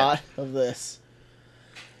shit. plot of this?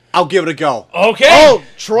 I'll give it a go. Okay. Oh,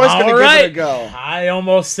 Troy's All gonna right. give it a go. I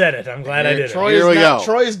almost said it. I'm glad I did Troy it. Here is we not, go.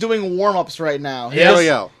 Troy is doing warm-ups right now. Here we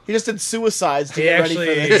go. He just did suicides to He get ready for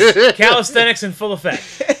actually this. calisthenics in full effect.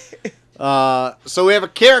 So we have a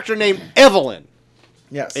character named Evelyn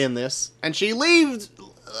Yes. in this, and she leads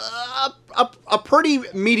a pretty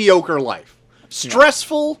mediocre life.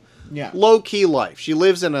 Stressful, Yeah. low-key life. She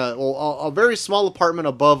lives in a very small apartment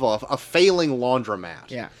above a failing laundromat.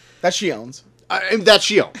 Yeah. That she owns. That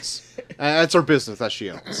she owns. That's her business that she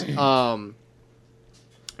owns.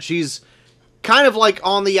 She's kind of like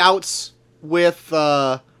on the outs with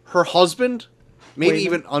her husband, maybe Wayman.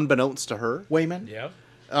 even unbeknownst to her, Wayman. Yep.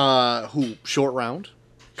 who short round,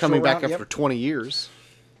 coming Short back Round, after yep. 20 years.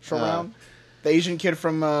 Short round. The Asian kid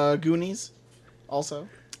from Goonies. Also.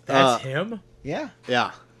 That's him? Yeah.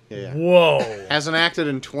 Yeah. Whoa. Hasn't acted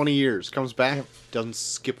in 20 years. Comes back, doesn't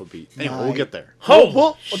skip a beat. Anyway, we'll Nice. get there. Holy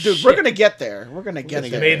Well, dude, shit. we're gonna get there. We're gonna get gonna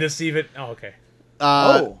there. get Made this even... Oh, okay.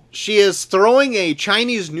 She is throwing a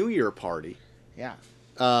Chinese New Year party Yeah.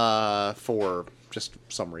 for just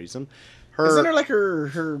some reason. Isn't it like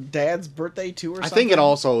her dad's birthday too or something? I think it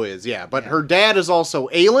also is, yeah. But her dad is also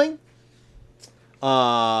ailing.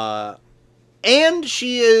 And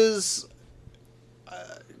she is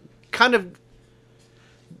kind of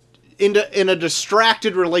in a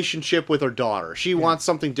distracted relationship with her daughter. She wants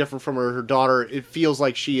something different from her daughter. It feels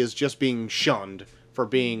like she is just being shunned for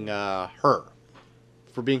being her,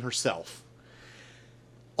 for being herself.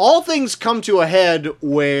 All things come to a head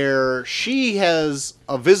where she has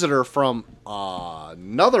a visitor from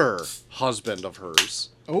another husband of hers.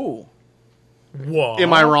 Oh. Whoa.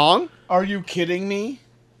 Am I wrong? Are you kidding me?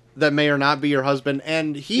 That may or not be her husband,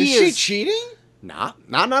 and he Is she cheating? not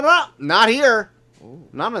here.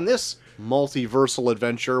 Not in this multiversal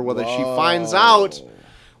adventure where she finds out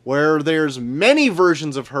where there's many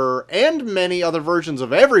versions of her and many other versions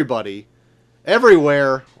of everybody,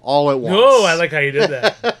 everywhere, all at once. Oh, I like how you did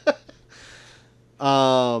that.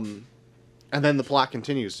 And then the plot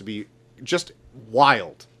continues to be just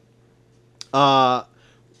wild.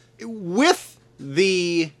 With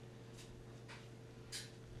the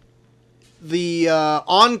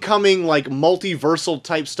oncoming like multiversal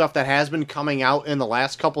type stuff that has been coming out in the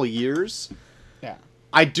last couple of years, Yeah.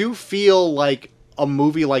 I do feel like a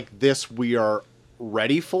movie like this we are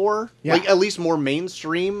ready for. Yeah. Like at least more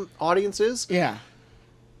mainstream audiences. Yeah.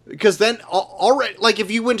 Because then already, like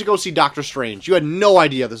if you went to go see Doctor Strange, you had no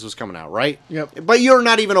idea this was coming out, right? Yep. But you're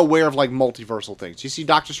not even aware of like multiversal things. You see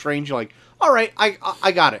Doctor Strange, you're like, all right,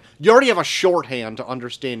 I got it. You already have a shorthand to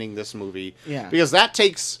understanding this movie. Yeah. Because that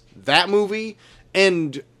takes that movie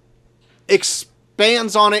and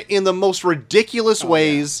expands on it in the most ridiculous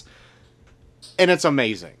ways, and it's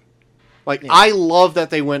amazing. Like I love that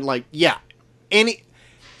they went like,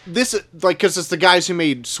 this like because it's the guys who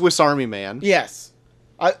made Swiss Army Man. Yes.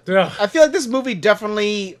 I feel like this movie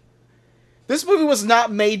definitely... This movie was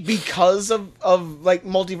not made because of like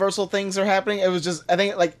multiversal things are happening. It was just, I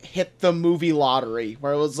think it like hit the movie lottery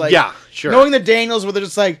where it was like, Yeah, sure. knowing the Daniels where they're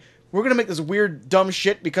just like, we're gonna make this weird dumb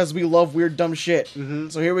shit because we love weird dumb shit. Mm-hmm.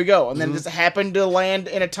 So here we go. And then it just happened to land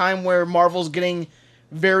in a time where Marvel's getting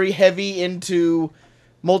very heavy into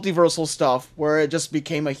multiversal stuff, where it just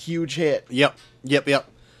became a huge hit. Yep.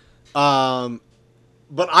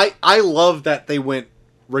 But I love that they went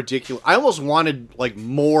ridiculous. I almost wanted like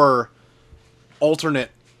more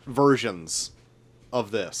alternate versions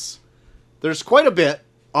of this. There's quite a bit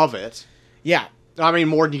of it. Yeah. I mean,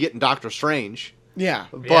 more than you get in Doctor Strange. Yeah.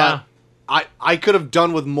 But I could have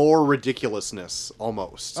done with more ridiculousness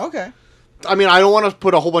almost. Okay. I mean, I don't want to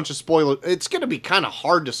put a whole bunch of spoilers. It's going to be kind of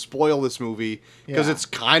hard to spoil this movie because Yeah. it's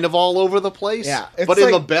kind of all over the place. Yeah, it's but in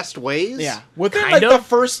like- the best ways. Yeah. Within Kind like of. the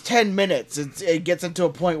first 10 minutes, it gets into a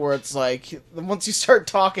point where it's like, once you start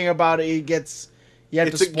talking about it, you have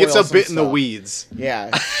It to spoil gets a some bit in the stuff. weeds. Yeah.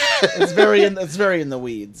 it's very in the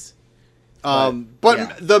weeds. But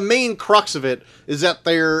yeah. the main crux of it is that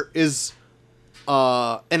there is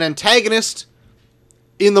an antagonist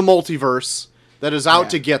in the multiverse that is out Yeah.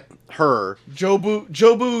 to get her. Jobu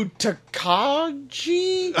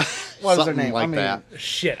Takagi? What is her Something name? like that.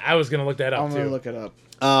 Shit, I was gonna look that up I'm gonna too. look it up.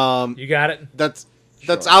 You got it? That's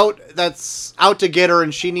Sure. out to get her,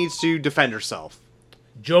 and she needs to defend herself.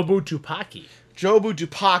 Jobu Tupaki. Jobu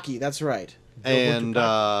Tupaki, that's right. And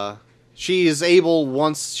she's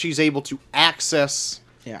able to access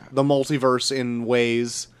Yeah. the multiverse in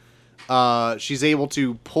ways. She's able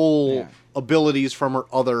to pull Yeah. abilities from her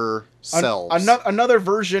other selves. Another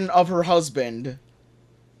version of her husband,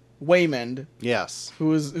 Waymond, Yes.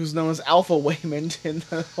 who's known as Alpha Waymond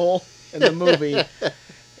in the movie,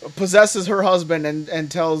 possesses her husband and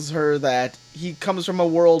tells her that he comes from a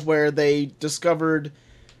world where they discovered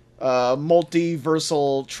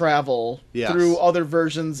multiversal travel Yes. through other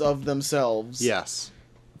versions of themselves. Yes.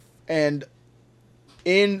 And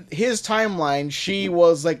in his timeline, she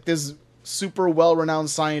was like this super well-renowned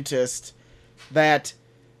scientist that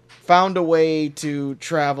found a way to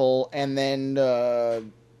travel and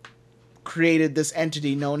then created this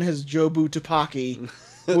entity known as Jobu Tupaki,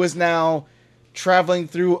 who is now traveling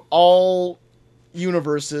through all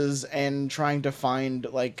universes and trying to find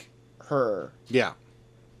like her. Yeah.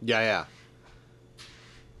 Yeah.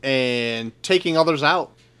 And taking others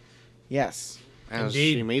out Yes. as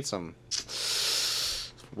Indeed. she meets them.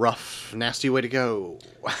 Rough, nasty way to go.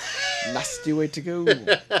 Nasty way to go.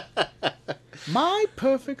 My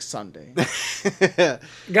perfect Sunday.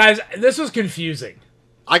 Guys, this was confusing.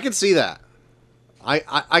 I could see that.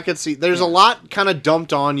 I could see. There's a lot kind of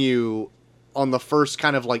dumped on you on the first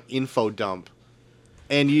kind of like info dump,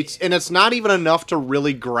 and it's not even enough to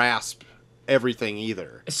really grasp everything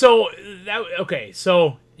either. So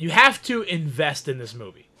so you have to invest in this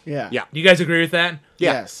movie. Yeah. Yeah. Do you guys agree with that?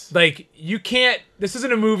 Yeah. Yes. Like, you can't... This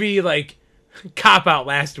isn't a movie like Cop Out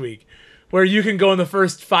last week, where you can go in the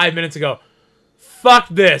first 5 minutes and go, fuck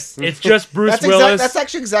this. It's just Bruce Willis. That's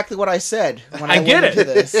actually exactly what I said when I I get went it. into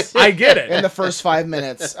this. I get In it. the first 5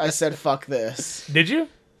 minutes, I said, fuck this. Did you?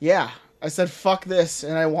 Yeah. I said, fuck this,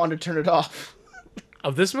 and I wanted to turn it off.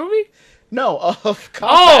 Of this movie? No, of Cop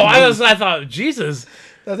Oh, Out. I thought, Jesus.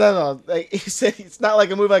 No. Like, he said it's not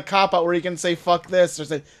like a movie like Cop Out where you can say fuck this or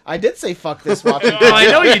say I did say fuck this watching. Well, I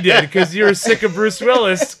know you did, because you were sick of Bruce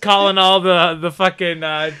Willis calling all the fucking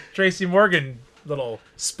Tracy Morgan little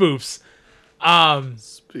spoofs.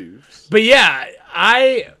 Spoofs. But yeah,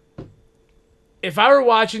 if I were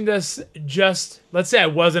watching this, just let's say I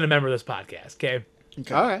wasn't a member of this podcast, okay?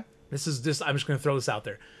 Okay. I'm just gonna throw this out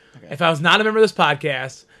there. If I was not a member of this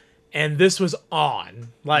podcast and this was on,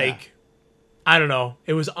 I don't know,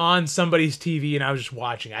 it was on somebody's TV and I was just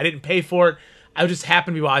watching. I didn't pay for it. I just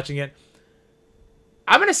happened to be watching it.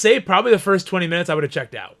 I'm gonna say probably the first 20 minutes I would have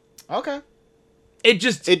checked out. Okay. It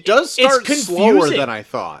does start slower confusing. than I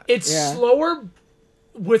thought. It's Yeah. slower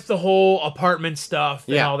with the whole apartment stuff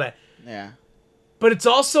and Yeah. all that. Yeah. But it's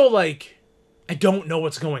also like, I don't know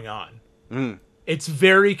what's going on. It's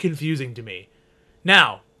very confusing to me.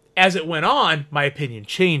 Now, as it went on, my opinion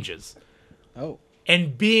changes. Oh.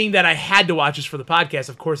 And being that I had to watch this for the podcast,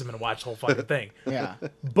 of course I'm going to watch the whole fucking thing. Yeah.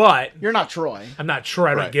 But You're not Troy. I'm not sure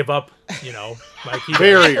I don't Right. give up, like he does.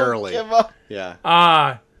 Very early. Give up.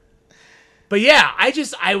 Yeah. But yeah,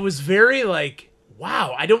 I was very like,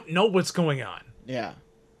 wow, I don't know what's going on. Yeah.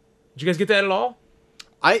 Did you guys get that at all?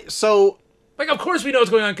 So Like, of course we know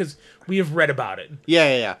what's going on because we have read about it.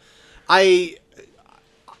 yeah.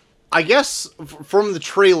 I guess from the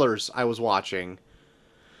trailers I was watching,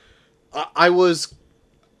 I was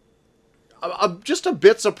just a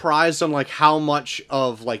bit surprised on like how much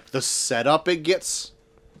of like the setup it gets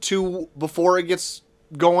to before it gets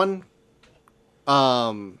going.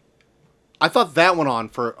 I thought that went on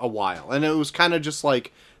for a while, and it was kind of just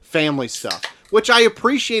like family stuff, which I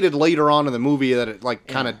appreciated later on in the movie that it like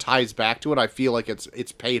kind of ties back to it. I feel like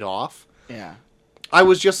it's paid off. Yeah. I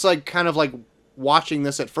was just like kind of like watching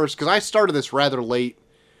this at first because I started this rather late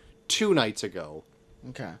 2 nights ago,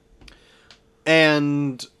 Okay.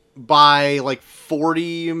 and by like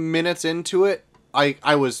 40 minutes into it,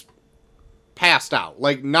 I was passed out.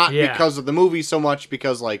 Like not Yeah. because of the movie so much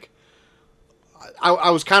because like I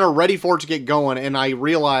was kind of ready for it to get going, and I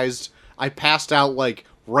realized I passed out like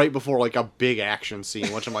right before like a big action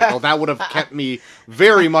scene, which I'm like, oh, that would have kept me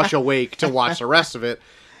very much awake to watch the rest of it.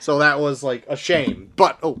 So that was like a shame.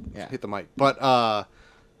 But hit the mic. But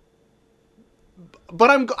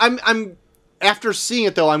I'm after seeing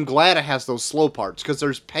it though, I'm glad it has those slow parts because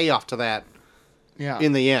there's payoff to that Yeah.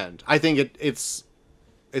 in the end. I think it's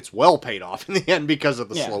well paid off in the end because of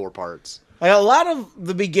the Yeah. slower parts. Like, a lot of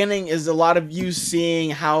the beginning is a lot of you seeing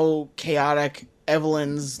how chaotic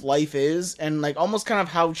Evelyn's life is, and like almost kind of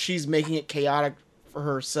how she's making it chaotic for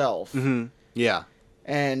herself. Mm-hmm. Yeah.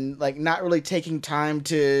 And like not really taking time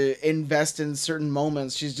to invest in certain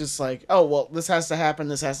moments. She's just like, oh well, this has to happen.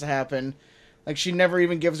 This has to happen. Like she never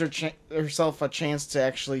even gives herself a chance to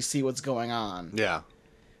actually see what's going on. Yeah.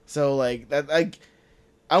 So like that, like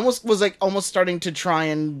I almost was like almost starting to try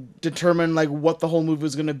and determine like what the whole movie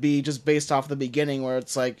was going to be just based off the beginning, where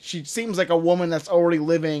it's like she seems like a woman that's already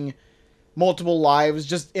living multiple lives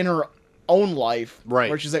just in her own life, Right.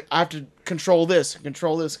 Where she's like, I have to control this,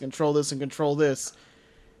 control this, control this, and control this.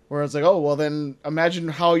 Where it's like, oh well, then imagine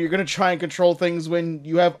how you're going to try and control things when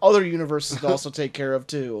you have other universes to also take care of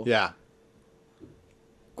too. Yeah.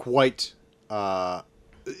 Quite. Her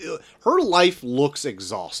life looks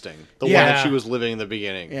exhausting. The one Yeah. that she was living in the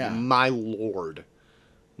beginning. Yeah. My lord.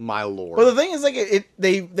 My lord. But the thing is, like,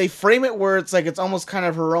 they frame it where it's like it's almost kind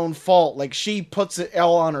of her own fault. Like she puts it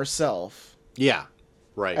all on herself, yeah.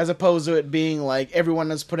 Right. as opposed to it being like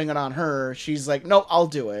everyone is putting it on her. She's like, nope, I'll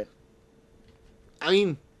do it. I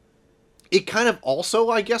mean, it kind of also,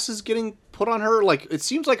 I guess, is getting put on her. Like, it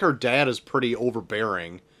seems like her dad is pretty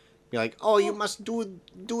overbearing. Be like, oh, you must do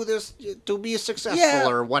this to be successful Yeah.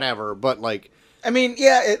 or whatever. But, like, I mean,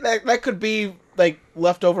 yeah, that could be like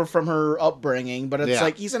left over from her upbringing, but it's Yeah.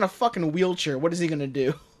 like he's in a fucking wheelchair. What is he gonna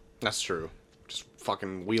do? that's true. Just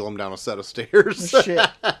fucking wheel him down a set of stairs. Shit.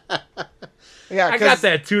 Yeah, I got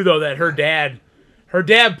that too, though. That her dad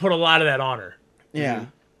put a lot of that on her. Yeah.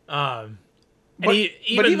 And But-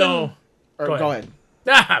 even, but though, Or, Go go ahead.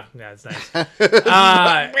 ahead. that's nice.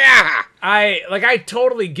 I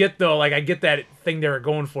totally get though. Like I get that thing they were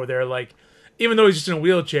going for there. Like even though he's just in a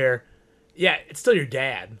wheelchair, yeah, it's still your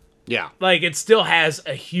dad. Yeah. Like it still has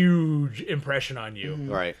a huge impression on you.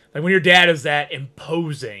 Right. Like when your dad is that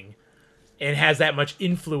imposing and has that much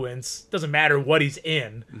influence, doesn't matter what he's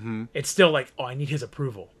in, it's still like, oh, I need his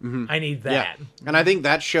approval. I need that. Yeah. And I think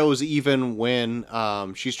that shows even when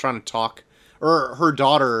she's trying to talk, or her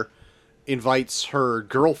daughter invites her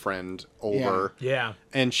girlfriend over, Yeah.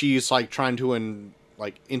 and she's like trying to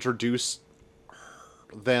introduce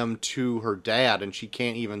them to her dad, and she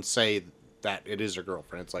can't even say that it is her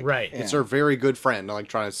girlfriend. It's like, Right. it's Yeah. her very good friend, like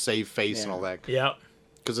trying to save face and Yeah. all that. Yep.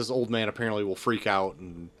 Because this old man apparently will freak out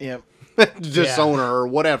and Yep. disown her or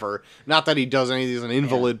whatever. Not that he does anything. He's an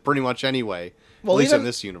invalid pretty much anyway. Well, at least even in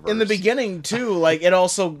this universe. in the beginning too, like it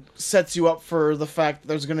also sets you up for the fact that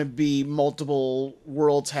there's going to be multiple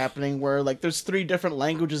worlds happening where like there's 3 different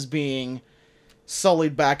languages being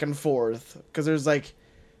sullied back and forth because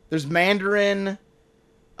there's Mandarin,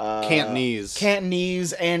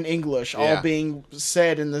 Cantonese, and English all Yeah. being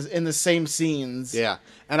said in the same scenes. Yeah,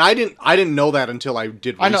 and I didn't know that until I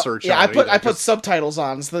did I know. research. Yeah, on I it put either, I put 'cause- subtitles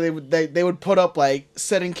on so they would put up like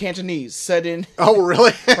said in Cantonese, said in. Oh,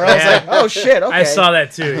 really? Where I was like, oh shit, okay. I saw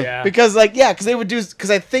that too, yeah. Because because they would do because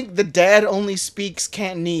I think the dad only speaks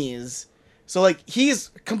Cantonese, so like he's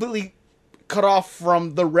completely cut off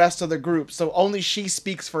from the rest of the group, so only she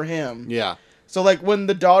speaks for him. Yeah. So like when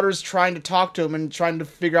the daughter's trying to talk to him and trying to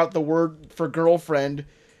figure out the word for girlfriend,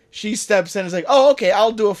 she steps in and is like, "Oh, okay,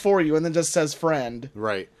 I'll do it for you," and then just says "friend."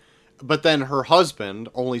 Right. But then her husband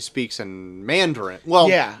only speaks in Mandarin. Well,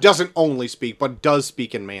 Yeah. doesn't only speak, but does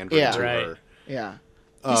speak in Mandarin Yeah. to Right. her. Yeah.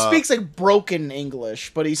 He speaks like broken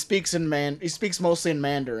English, but he speaks mostly in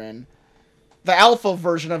Mandarin. The alpha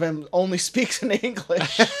version of him only speaks in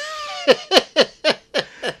English.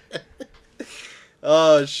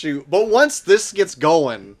 Oh, shoot. But once this gets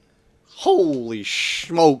going, holy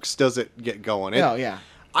smokes does it get going. Oh yeah.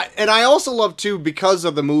 I also love, too, because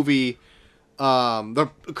of the movie, the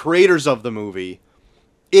creators of the movie,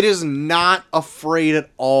 it is not afraid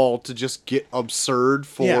at all to just get absurd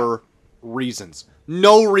for reasons.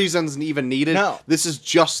 No reasons even needed. No. This is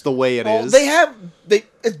just the way it is. Well,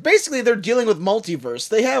 it's basically they're dealing with multiverse.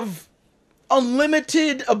 They have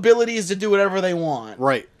unlimited abilities to do whatever they want.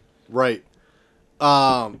 Right.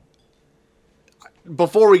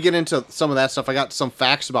 Before we get into some of that stuff, I got some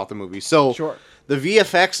facts about the movie. So, Sure. the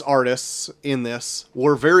VFX artists in this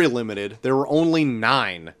were very limited. There were only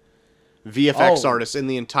 9 VFX Oh, artists in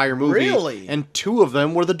the entire movie. really? And 2 of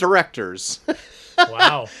them were the directors.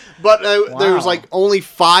 Wow. But there was Wow. like only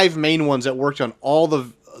 5 main ones that worked on all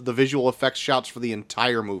the visual effects shots for the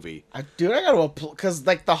entire movie. I gotta because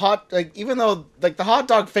even though like the hot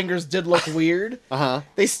dog fingers did look weird,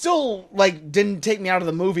 they still like didn't take me out of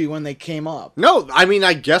the movie when they came up. No, I mean,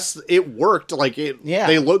 I guess it worked. Like Yeah.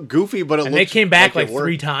 they look goofy, but And they came back like it worked.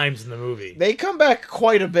 3 times in the movie. They come back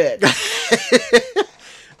quite a bit.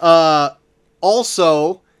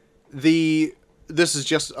 Also, this is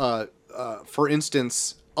just for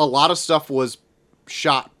instance, a lot of stuff was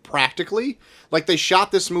shot practically. Like they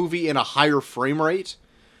shot this movie in a higher frame rate,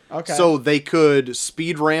 Okay. so they could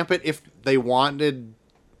speed ramp it if they wanted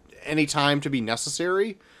any time to be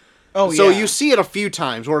necessary. So you see it a few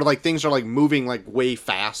times where like things are like moving like way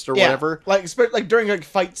fast or whatever. Like during like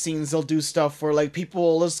fight scenes, they'll do stuff where like people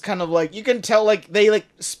will just kind of like you can tell like they like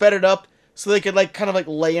sped it up so they could like kind of like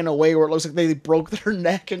lay in a way where it looks like they broke their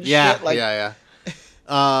neck and Yeah, shit. Like, yeah.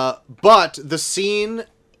 But the scene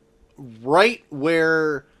right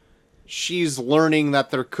where she's learning that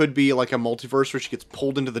there could be like a multiverse where she gets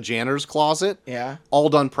pulled into the janitor's closet, Yeah. all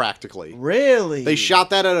done practically. Really? They shot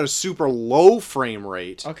that at a super low frame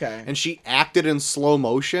rate. Okay. And she acted in slow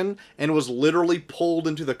motion and was literally pulled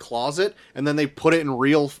into the closet, and then they put it in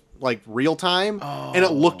real time, and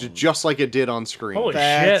it looked just like it did on screen. Holy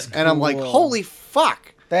That's shit. and I'm like, cool. holy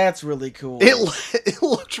fuck. That's really cool. It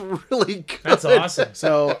looked really good. That's awesome.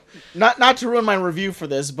 So, not to ruin my review for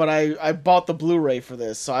this, but I bought the Blu-ray for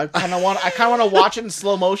this, so I kind of want to watch it in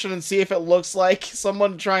slow motion and see if it looks like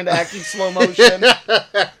someone trying to act in slow motion.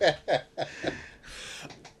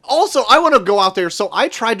 Also, I want to go out there. So I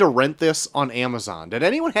tried to rent this on Amazon. Did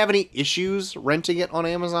anyone have any issues renting it on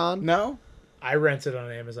Amazon? No? I rented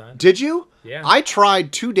on Amazon. Did you? Yeah. I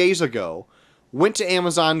tried 2 days ago. Went to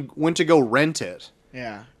Amazon, went to go rent it.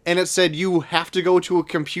 Yeah. And it said you have to go to a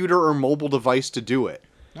computer or mobile device to do it.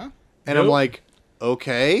 Huh? And I'm Nope. like,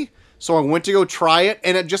 okay. So I went to go try it,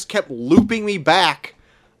 and it just kept looping me back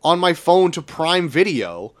on my phone to Prime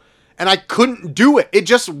Video, and I couldn't do it. It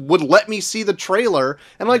just would let me see the trailer,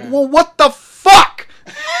 and I'm like, well, what the fuck?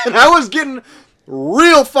 And I was getting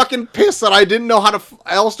real fucking pissed that I didn't know how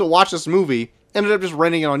else to watch this movie. Ended up just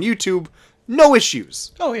renting it on YouTube. No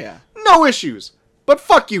issues. Oh, yeah. No issues. But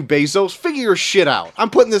fuck you, Bezos. Figure your shit out. I'm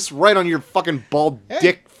putting this right on your fucking bald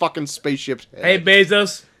dick fucking spaceship's head. Hey,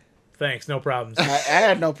 Bezos. Thanks, no problems. I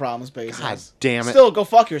had no problems, basically. God damn it. Still, go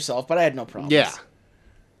fuck yourself, but I had no problems. Yeah.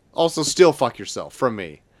 Also, still fuck yourself from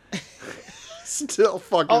me. Still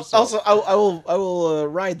fuck yourself. Also, I will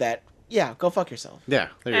ride that. Yeah, go fuck yourself. Yeah.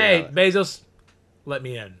 There you Hey, have Bezos, let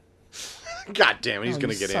me in. it. God damn it. He's Oh,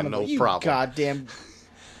 gonna you get son in. of a- No you problem. Goddamn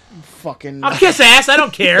fucking I'll kiss ass. I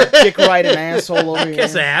don't care. dick riding asshole over here.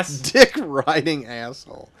 Kiss ass. Dick riding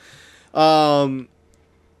asshole.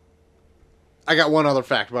 I got one other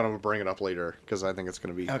fact, but I'm gonna bring it up later because I think it's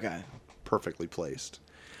gonna be Okay, perfectly placed.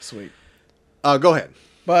 sweet. Go ahead.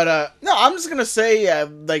 But no, I'm just gonna say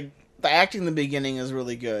like the acting in the beginning is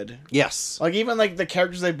really good. Yes. Like even like the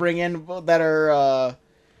characters they bring in that are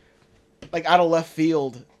like out of left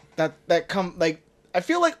field that come like I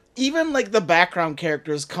feel like even like the background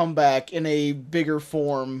characters come back in a bigger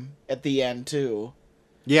form at the end too.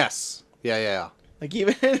 Yes. Yeah. Like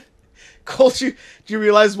even Cole, do you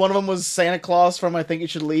realize one of them was Santa Claus from I Think You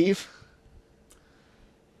Should Leave?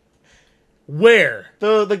 Where?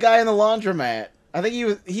 The guy in the laundromat. I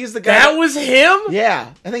think he's the guy. That was him?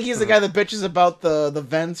 Yeah, I think he's the guy that bitches about the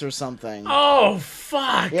vents or something. Oh,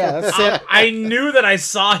 fuck. Yeah, that's Santa, I knew that I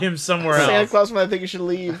saw him somewhere Santa else. Claus from I Think You Should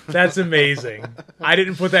Leave. That's amazing. I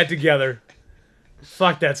didn't put that together.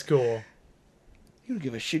 Fuck, that's cool. You don't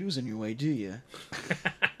give a shit who's in your way, do you?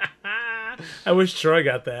 I wish Troy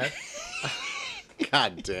got that.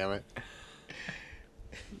 God damn it.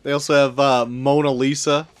 They also have Mona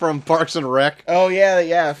Lisa from Parks and Rec, Oh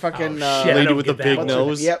yeah, fucking Oh, shit, I lady don't with the get that big one.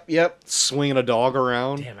 nose, Yep. swinging a dog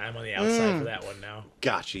around. Damn, I'm on the outside for that one now.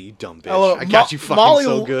 Gotcha, you dumb bitch. Oh, I got you fucking Molly,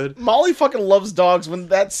 so good. Molly fucking loves dogs. When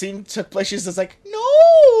that scene took place, she's just like,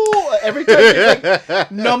 no! Every time she's like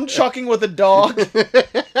nunchucking with a dog.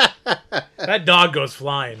 That dog goes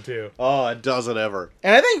flying too. Oh, it doesn't ever.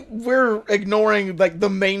 And I think we're ignoring like the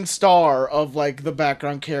main star of like the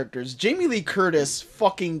background characters. Jamie Lee Curtis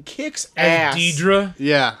fucking kicks As ass. Deidre.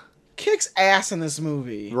 Yeah, Kicks ass in this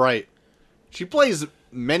movie. right. She plays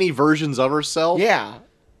many versions of herself. Yeah.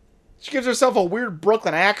 She gives herself a weird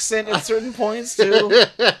Brooklyn accent at certain points too.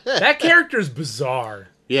 That character's bizarre.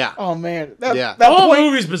 Yeah. Oh man, that Yeah. The that whole point.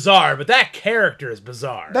 movie's bizarre, but that character is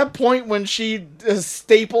bizarre. That point when she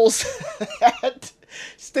staples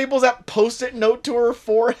that post-it note to her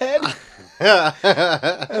forehead.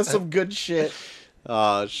 That's some good shit.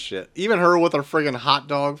 Oh, shit. Even her with her friggin' hot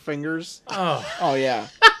dog fingers. Oh, Oh yeah.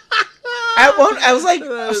 At one, I was like,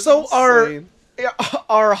 That is so insane.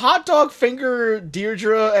 are hot dog finger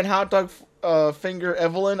Deirdre and hot dog finger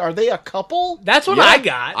Evelyn, are they a couple? that's what Yeah, I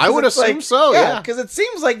got. I would It's assume like- so, yeah. because it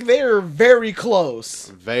seems like they're very close.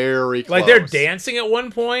 Very close. Like they're dancing at one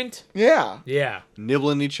point. Yeah. Yeah,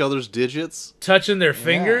 Nibbling each other's digits. touching their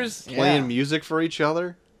fingers. Yeah. Playing music for each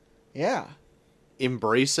other. Yeah.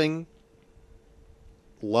 Embracing.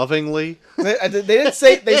 Lovingly. They didn't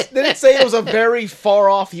say they didn't say it was a very far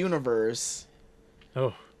off universe.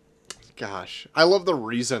 Oh, Gosh. I love the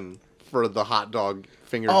reason for the hot dog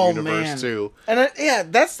finger Oh, universe, man. too. And yeah,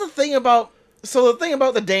 that's the thing about. So the thing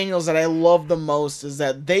about the Daniels that I love the most is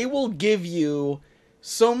that they will give you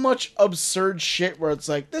so much absurd shit where it's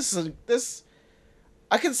like this.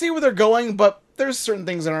 I can see where they're going, but there's certain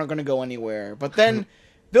things that aren't going to go anywhere. But then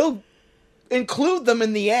they'll include them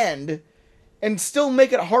in the end and still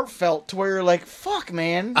make it heartfelt to where you're like, fuck,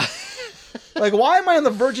 man. Like, why am I on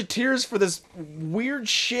the verge of tears for this weird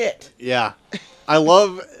shit? Yeah. I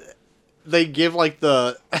love they give like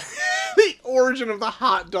the the origin of the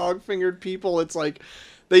hot dog fingered people. It's like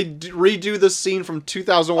they redo the scene from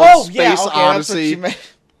 2001 Oh, Space yeah, okay, that's what Odyssey, you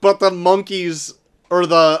meant. but the monkeys or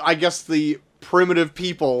I guess the primitive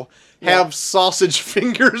people have Yeah. sausage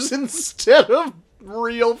fingers instead of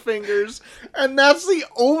real fingers, and that's the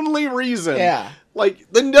only reason. Yeah.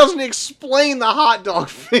 Like, that doesn't explain the hot dog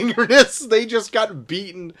fingerness. They just got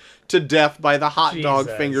beaten to death by the hot dog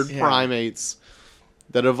Jesus. fingered Yeah. primates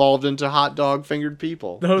that evolved into hot dog fingered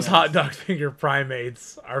people. those hot dog finger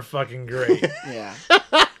primates are fucking great. Yeah.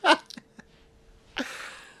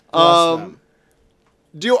 Um,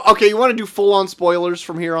 okay, you want to do full on spoilers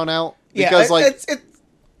from here on out? Because yeah, like, it's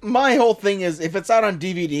my whole thing is if it's out on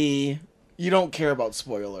DVD, you don't care about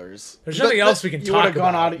spoilers. There's nothing else we can you talk would've gone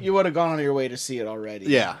about. out. You would have gone on your way to see it already.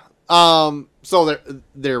 yeah. So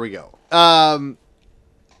there we go.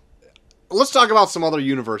 Let's talk about some other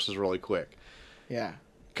universes really quick. Yeah.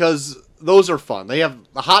 Because those are fun. They have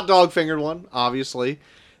the hot dog fingered one, obviously.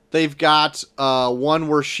 They've got one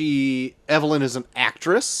where Evelyn is an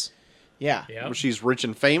actress, Yeah. Yep. where she's rich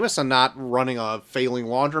and famous and not running a failing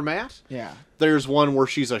laundromat. Yeah. There's one where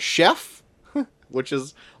she's a chef, which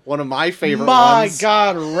is one of my favorite My ones.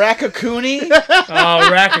 God, Rakakuni. Oh,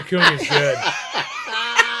 Rakakuni is good.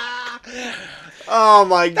 Oh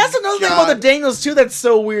my god. That's another thing about the Daniels too. That's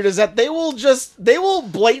so weird is that they will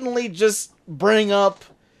blatantly just bring up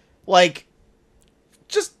like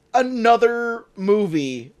just another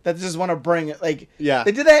movie that they just want to bring it. Like Yeah.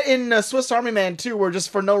 they did that in Swiss Army Man too, where just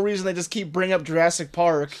for no reason they just keep bringing up Jurassic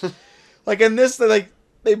Park. Like in this,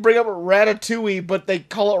 they bring up Ratatouille, but they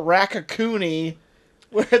call it Rakakuni,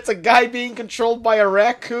 where it's a guy being controlled by a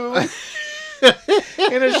raccoon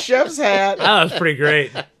in a chef's hat. That was pretty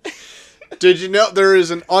great. Did you know there is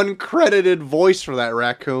an uncredited voice for that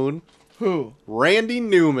raccoon? Who? Randy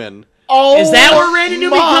Newman. Oh, Is that where Randy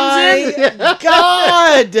Newman comes in? my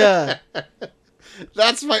God,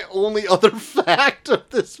 That's my only other fact of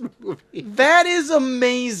this movie. that is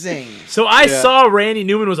amazing. So I Yeah. saw Randy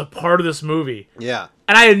Newman was a part of this movie, Yeah.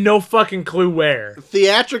 and I had no fucking clue where.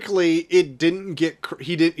 Theatrically, it didn't get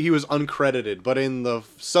he was uncredited, but in the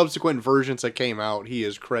subsequent versions that came out, he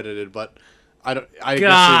is credited. But I guess he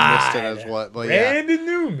missed it as what. But yeah, Randy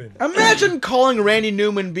Newman. Imagine calling Randy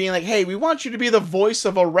Newman, being like, "Hey, we want you to be the voice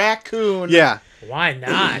of a raccoon." yeah, Why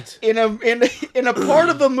not? In a part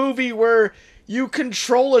of the movie where you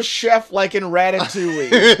control a chef like in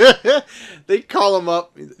Ratatouille. they call him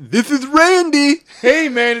up. This is Randy. Hey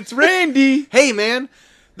man, it's Randy. Hey man,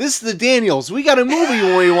 this is the Daniels. We got a movie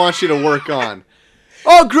we want you to work on.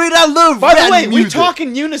 Oh, great! I love. By the way, writing we music. talk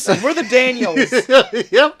in unison. We're the Daniels.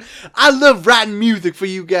 Yep. I love writing music for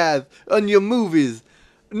you guys on your movies.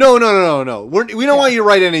 No. We don't want you to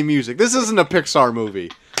write any music. This isn't a Pixar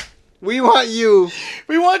movie. We want you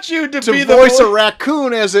We want you to to be the voice a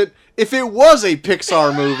raccoon as if it was a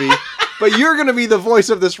Pixar movie, but you're going to be the voice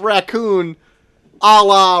of this raccoon a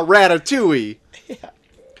la Ratatouille.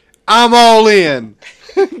 I'm all in.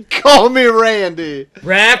 Call me Randy.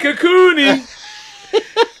 Raccacoonie.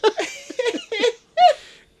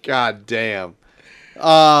 God damn.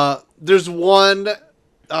 There's one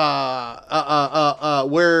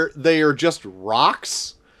where they are just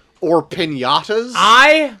rocks or piñatas.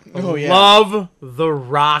 I Oh, yeah. love the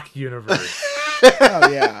Rock universe. Oh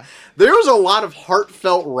yeah. There was a lot of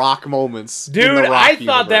heartfelt rock moments. in Dude, the Rock I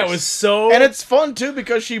thought that universe. was so... And it's fun too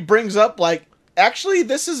because she brings up like, actually,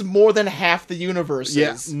 this is more than half the universes.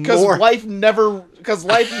 Yeah, because more. life never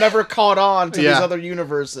caught on to Yeah. these other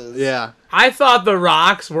universes. Yeah. I thought the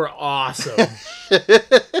Rocks were awesome.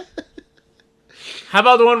 How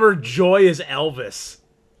about the one where Joy is Elvis?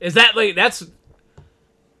 Is that like... That's...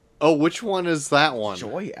 Oh, which one is that one?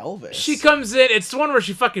 Joy Elvis. She comes in... It's the one where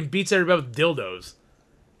she fucking beats everybody with dildos.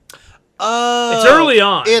 Oh, It's early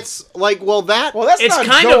on. It's like, well, that. Well, that's It's not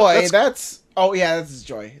kind of- Joy. that's- That's oh yeah, that's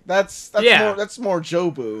Joy. That's Yeah. more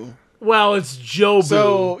Jobu. Well, it's Jobu.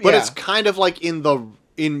 So but yeah. it's kind of like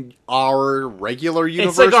in our regular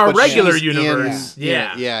universe. like our but regular she's universe. in-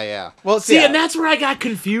 Yeah. Yeah. well, See, yeah. and that's where I got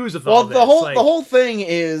confused with all well, this. the whole like, the whole thing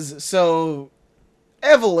is so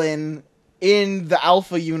Evelyn in the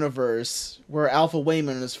Alpha universe where Alpha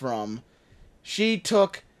Wayman is from, she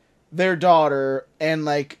took their daughter and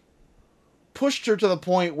like pushed her to the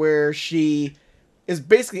point where she is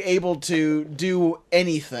basically able to do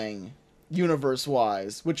anything universe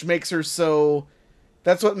wise, which makes her so.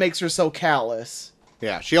 That's what makes her so callous.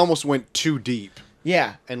 Yeah, she almost went too deep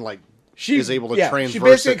Yeah. and like She is able to she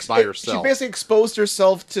transverse basically it by herself. She basically exposed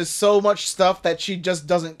herself to so much stuff that she just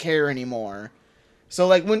doesn't care anymore. So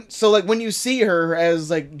when you see her as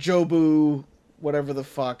like Jobu, whatever the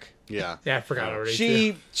fuck, Yeah. Yeah, I forgot already.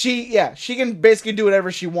 too. she can basically do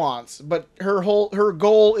whatever she wants. But her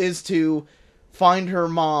goal is to find her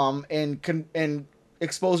mom and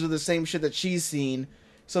expose her to the same shit that she's seen,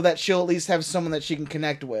 so that she'll at least have someone that she can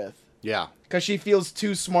connect with. Yeah. Because she feels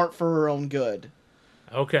too smart for her own good.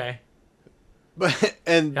 Okay. But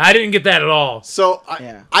and I didn't get that at all. so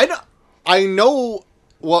Yeah. I know.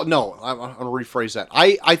 Well, no, I'm gonna rephrase that.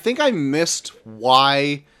 I think I missed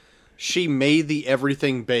why she made the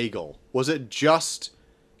everything bagel. Was it just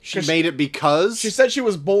she 'Cause made it because? She said she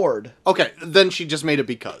was bored. Okay, then she just made it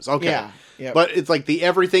because. Okay. Yeah, yep. But it's like the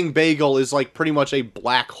everything bagel is like pretty much a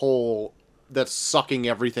black hole that's sucking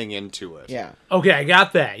everything into it. Yeah. Okay, I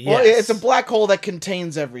got that. Yes. Well, it's a black hole that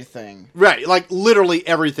contains everything. Right, like literally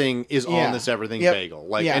everything is Yeah. on this everything Yep. bagel.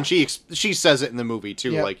 Like, Yeah. and she says it in the movie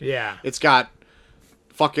too. Yep. Like, Yeah. it's got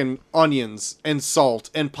fucking onions and salt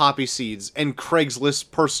and poppy seeds and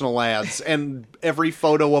Craigslist personal ads and every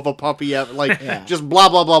photo of a puppy, like Yeah. just blah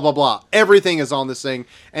blah blah blah blah. Everything is on this thing,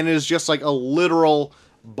 and it is just like a literal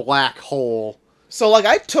black hole. So, like,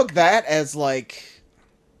 I took that as, like,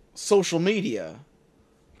 social media.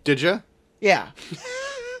 Did you? Yeah.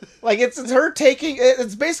 Like, it's her taking...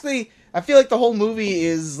 It's basically... I feel like the whole movie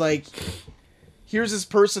is, like... Here's this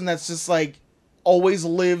person that's just, like, always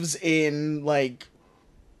lives in, like,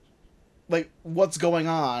 what's going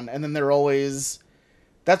on. And then they're always...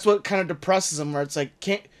 That's what kind of depresses them, where it's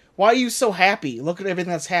like, why are you so happy? Look at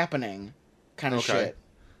everything that's happening. Kind of Okay. shit.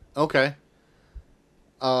 Okay.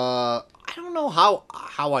 I don't know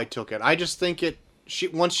how I took it. I just think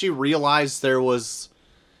once she realized there was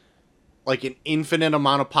like an infinite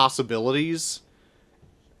amount of possibilities,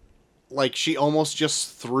 like she almost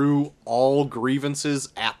just threw all grievances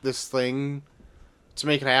at this thing to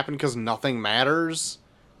make it happen because nothing matters.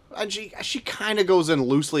 And she kind of goes in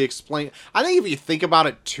loosely explain. I think if you think about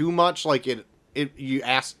it too much, like you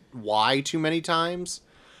ask why too many times.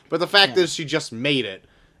 But the fact is she just made it,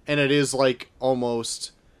 and it is like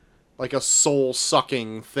almost like a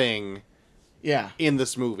soul-sucking thing Yeah. in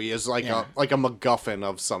this movie is like Yeah. a MacGuffin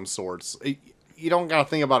of some sorts. You don't gotta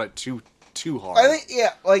think about it too hard.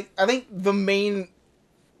 I think the main,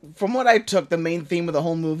 from what I took, the main theme of the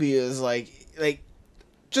whole movie is like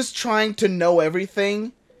just trying to know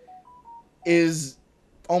everything is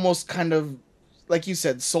almost kind of, like you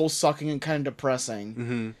said, soul sucking and kind of depressing.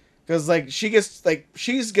 Mm-hmm. Because like she gets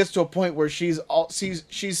to a point where she's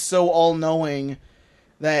so all knowing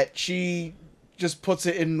that she just puts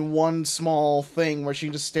it in one small thing where she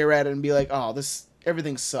can just stare at it and be like, oh,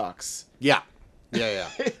 everything sucks. Yeah. Yeah.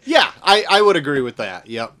 I would agree with that.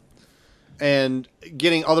 Yep. and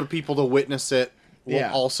getting other people to witness it will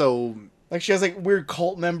Yeah. also. Like she has like weird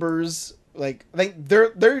cult members. Like I think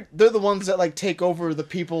they're the ones that like take over the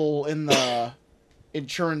people in the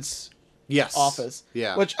insurance Yes. office.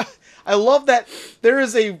 Yeah. Which I love that there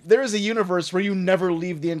is a universe where you never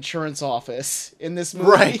leave the insurance office in this movie.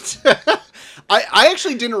 Right. I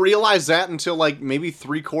actually didn't realize that until like maybe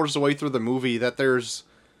 3/4 of the way through the movie that there's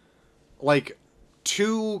like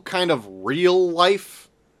two kind of real life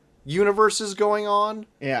universes going on.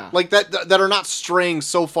 Yeah. Like that are not straying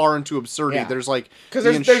so far into absurdity. Yeah. There's like 'Cause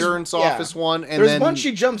the there's- insurance yeah. office one, and There's then one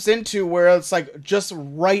she jumps into where it's like just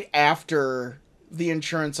right after the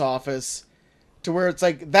insurance office, to where it's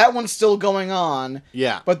like that one's still going on.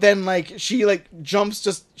 yeah, But then like she like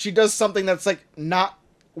she does something that's like not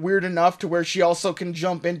weird enough to where she also can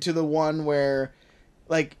jump into the one where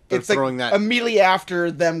like They're it's like throwing that- immediately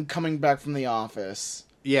after them coming back from the office.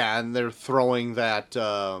 yeah, and they're throwing that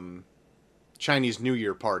Chinese New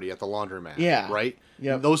Year party at the laundromat. Yeah. right.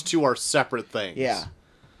 Yep. Those two are separate things. Yeah.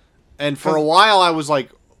 And for a while, I was like,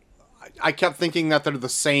 I kept thinking that they're the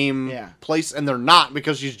same Yeah. place, and they're not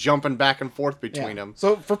because she's jumping back and forth between Yeah. them.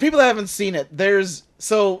 So for people that haven't seen it,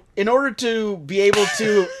 in order to be able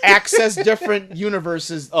to access different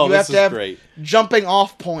universes, Oh, you this have to is have great. jumping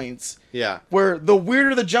off points. Yeah. Where the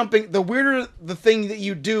weirder the thing that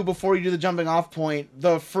you do before you do the jumping off point,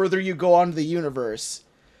 the further you go onto the universe.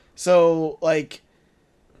 So, like,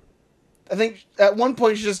 I think at one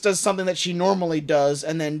point she just does something that she normally does,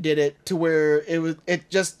 and then did it to where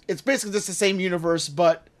it's basically just the same universe,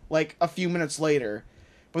 but like a few minutes later.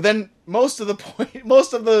 But then most of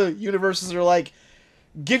the universes are like,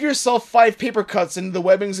 give yourself 5 paper cuts into the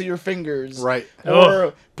webbings of your fingers, Right.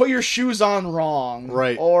 Or put your shoes on wrong,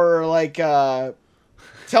 Right. Or like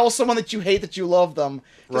tell someone that you hate that you love them.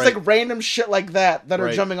 Just Right. like random shit like that are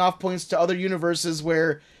Right. jumping off points to other universes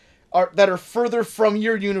that are further from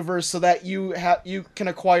your universe, so that you can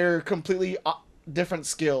acquire completely different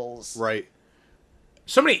skills. Right.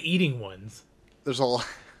 So many eating ones. There's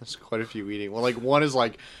quite a few eating. Well, like one is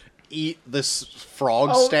like eat this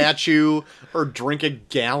frog Oh. statue or drink a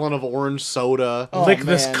gallon of orange soda. Oh, Lick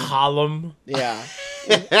this man. column. Yeah.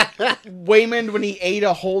 Waymond when he ate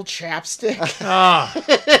a whole chapstick. Ah.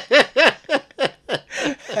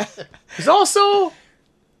 There's also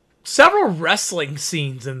several wrestling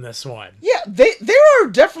scenes in this one. Yeah, there are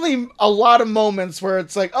definitely a lot of moments where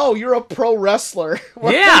it's like, oh, you're a pro wrestler.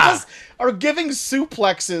 Where Yeah. they just are giving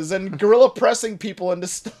suplexes and gorilla pressing people into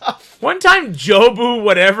stuff. One time, Jobu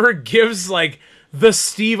whatever gives like the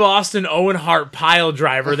Steve Austin Owen Hart pile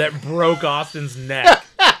driver that broke Austin's neck.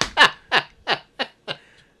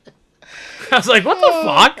 I was like, what the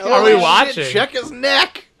fuck are we Holy shit, watching? Check his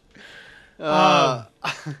neck.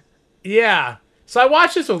 Yeah. So I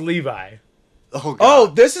watched this with Levi. Oh, God. Oh,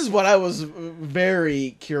 this is what I was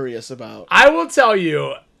very curious about. I will tell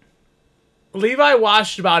you, Levi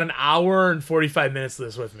watched about an hour and 45 minutes of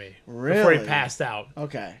this with me before he Really? passed out.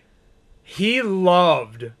 Okay. He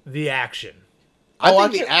loved the action. I Oh,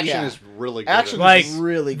 think the action yeah. is really good. Action- Like,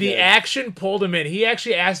 really the good. action pulled him in. He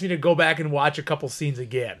actually asked me to go back and watch a couple scenes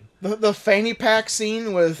again. The fanny pack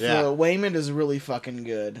scene with Yeah. Waymond is really fucking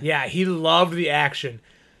good. Yeah, he loved the action.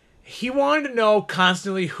 He wanted to know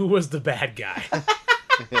constantly who was the bad guy.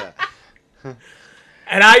 Yeah.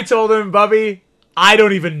 And I told him, Bubby, I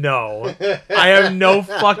don't even know. I have no I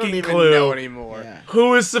fucking don't even clue know anymore. Yeah.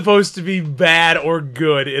 who is supposed to be bad or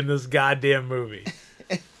good in this goddamn movie.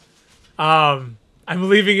 I'm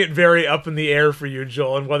leaving it very up in the air for you,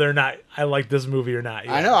 Joel, and whether or not I like this movie or not.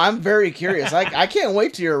 I know, I'm very curious. I can't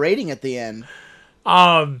wait to your rating at the end.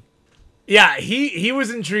 Yeah, he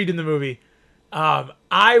was intrigued in the movie.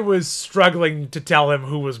 I was struggling to tell him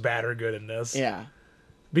who was bad or good in this. Yeah.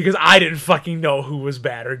 Because I didn't fucking know who was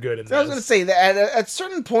bad or good in this. I was gonna say that at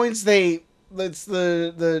certain points the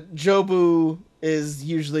Jobu is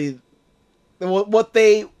usually what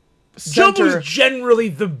they center Jobu's generally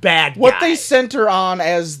the bad guy. what they center on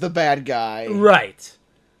as the bad guy. Right.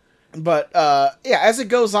 But yeah, as it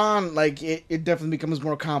goes on, like it definitely becomes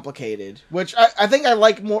more complicated. Which I think I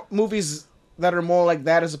like more movies that are more like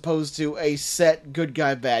that as opposed to a set good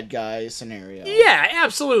guy bad guy scenario. Yeah,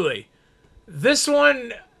 absolutely. This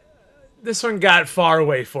one got far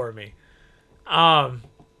away for me. I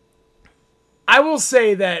will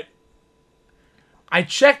say that I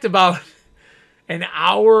checked about an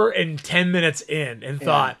hour and 10 minutes in and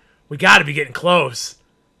thought, we got to be getting close.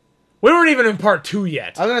 We weren't even in part 2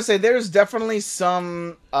 yet. I was gonna say there's definitely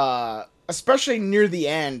some, especially near the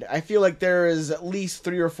end. I feel like there is at least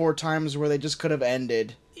 3 or 4 times where they just could have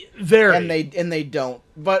ended, Very. and they don't.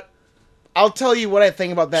 But I'll tell you what I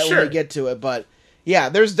think about that Sure. when we get to it. But yeah,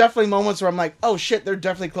 there's definitely moments where I'm like, oh shit, they're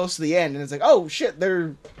definitely close to the end, and it's like, oh shit,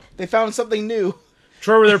 they found something new.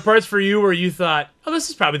 Troy, were there parts for you where you thought, oh, this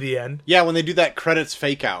is probably the end? Yeah, when they do that credits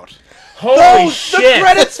fake out. Holy Oh, shit! the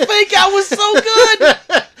credits fake out was so good.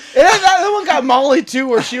 And that one got Molly too,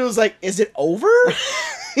 where she was like, "Is it over?"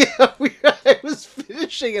 Yeah, I was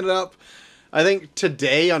finishing it up, I think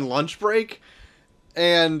today on lunch break,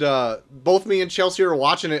 and both me and Chelsea were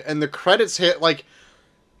watching it, and the credits hit. Like,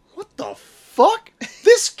 what the fuck?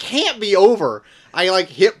 This can't be over. I like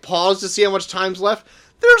hit pause to see how much time's left.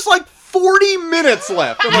 There's like 40 minutes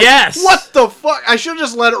left. I'm like, Yes! What the fuck? I should have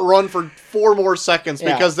just let it run for 4 more seconds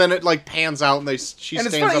Yeah. because then it like pans out and she And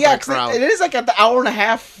stands it's funny, up yeah, in the 'cause crowd. it is like at the hour and a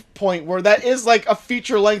half point where that is like a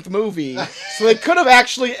feature length movie, so they could have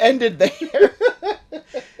actually ended there.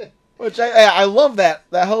 Which I love that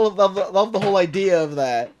love the whole idea of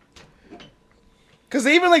that. Because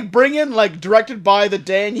they even like bring in like directed by the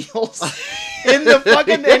Daniels in the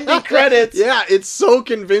fucking ending credits Yeah, it's so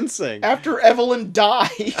convincing. after Evelyn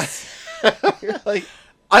dies. You're like,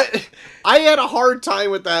 I had a hard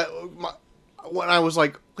time with that when I was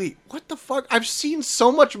like, wait, what the fuck? I've seen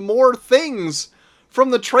so much more things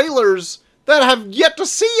from the trailers that I have yet to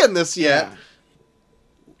see in this yet. Yeah.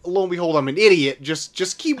 Lo and behold, I'm an idiot.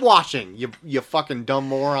 Just keep watching, you fucking dumb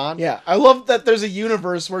moron. yeah, I love that there's a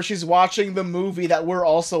universe where she's watching the movie that we're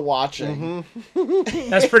also watching.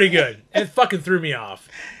 That's pretty good. It fucking threw me off.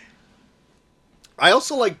 I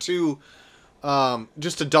also like to,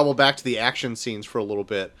 just to double back to the action scenes for a little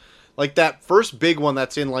bit, like that first big one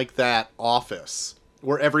that's in like that office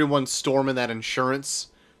where everyone's storming that insurance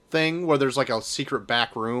thing where there's like a secret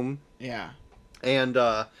back room Yeah. and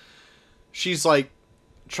she's like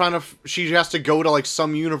trying to she has to go to like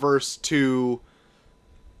some universe to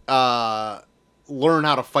learn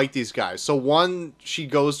how to fight these guys. So one, she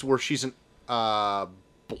goes to where she's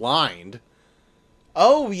blind.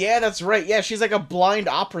 Oh, yeah, that's right. Yeah, she's like a blind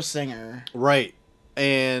opera singer. Right.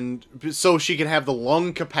 And so she can have the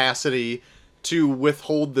lung capacity to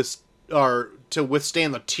withhold this, or to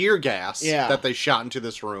withstand the tear gas Yeah. that they shot into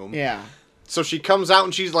this room. Yeah. So she comes out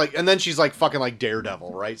and she's like, and then she's like fucking like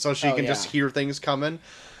Daredevil, right? So she Oh, can yeah. just hear things coming.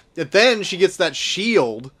 But then she gets that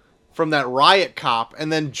shield from that riot cop and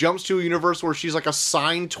then jumps to a universe where she's like a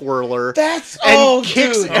sign twirler. That's and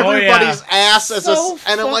kicks dude. everybody's ass as So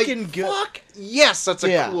and I'm like, fucking good. fuck, yes, that's a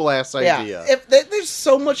Yeah. cool ass Yeah. idea. There's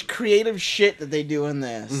so much creative shit that they do in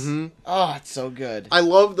this. Mm-hmm. Oh, it's so good. I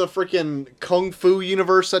love the freaking kung fu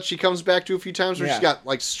universe that she comes back to a few times where Yeah. she's got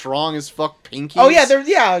like strong as fuck pinkies. Oh yeah,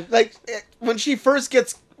 when she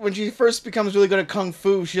first becomes really good at kung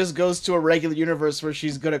fu, she just goes to a regular universe where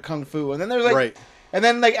she's good at kung fu, and then there's like, Right. and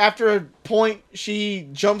then like after a point she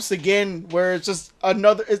jumps again where it's just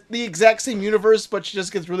it's the exact same universe, but she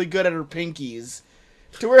just gets really good at her pinkies,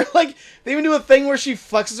 to where like they even do a thing where she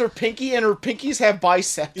flexes her pinky and her pinkies have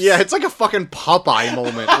biceps. Yeah, it's like a fucking Popeye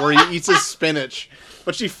moment where he eats his spinach,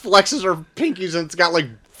 but she flexes her pinkies and it's got like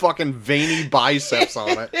fucking veiny biceps on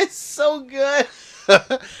it. It's so good.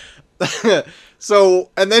 So,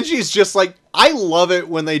 and then she's just like, I love it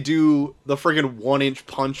when they do the freaking 1-inch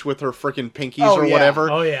punch with her freaking pinkies Oh, or yeah. whatever.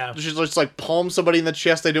 Oh, yeah. She's just like palm somebody in the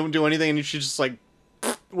chest, they don't do anything, and she's just like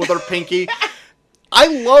with her pinky. I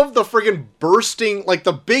love the freaking bursting, like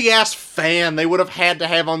the big ass fan they would have had to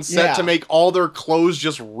have on set Yeah. to make all their clothes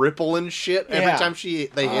just ripple and shit every Yeah. time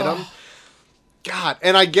they hit them. God,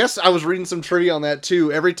 and I guess I was reading some trivia on that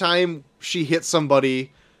too. Every time she hits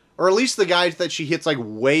somebody, or at least the guys that she hits like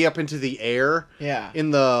way up into the air Yeah.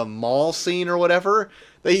 in the mall scene or whatever,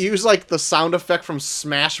 they use like the sound effect from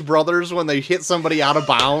Smash Brothers when they hit somebody out of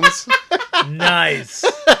bounds. Nice.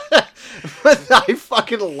 But I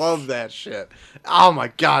fucking love that shit. Oh my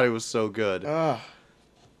god, it was so good. Ugh.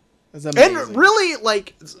 That's amazing. And really,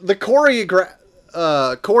 like, the choreography,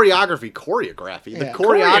 the Yeah.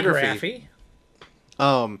 choreography,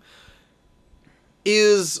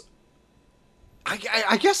 is,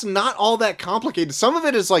 I guess, not all that complicated. Some of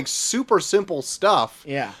it is, like, super simple stuff,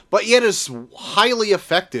 Yeah. but yet is highly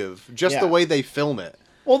effective, just the Yeah. way they film it.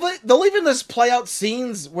 Well, they'll even just play out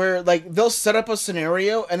scenes where, like, they'll set up a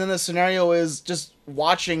scenario, and then the scenario is just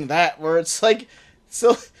watching that, where it's like,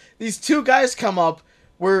 so these two guys come up,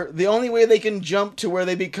 where the only way they can jump to where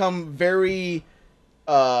they become very,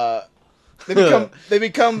 they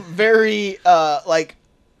become very,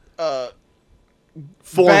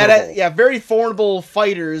 Formidable. very formidable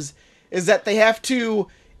fighters, is that they have to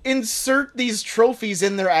insert these trophies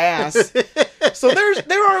in their ass. So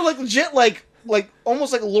there are like legit like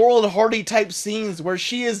almost like Laurel and Hardy type scenes where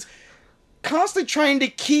she is constantly trying to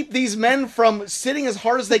keep these men from sitting as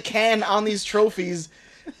hard as they can on these trophies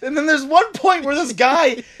And then there's one point where this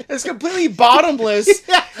guy is completely bottomless,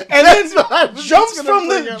 Yeah, and that's what I then was just gonna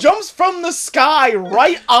bring up. jumps from the sky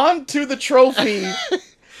right onto the trophy, and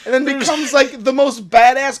then becomes like the most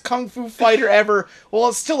badass kung fu fighter ever, while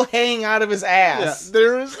it's still hanging out of his Yeah, ass.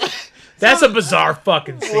 there's That's a bizarre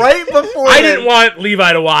fucking scene. right before I that, didn't want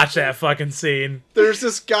Levi to watch that fucking scene. there's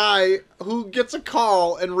this guy who gets a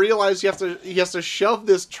call and realizes he has to shove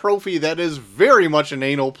this trophy that is very much an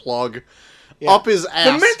anal plug up his ass.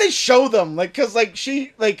 The minute they show them,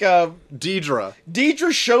 Deidre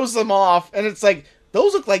shows them off, and it's like,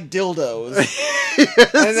 those look like dildos.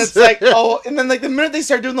 And it's like, oh, and then like the minute they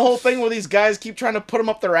start doing the whole thing where these guys keep trying to put them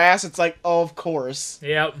up their ass, it's like, oh, of course.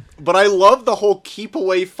 Yep. But I love the whole keep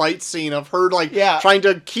away fight scene of her trying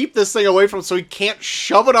to keep this thing away from him so he can't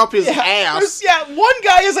shove it up his ass. Yeah, one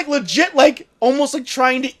guy is like legit, like almost like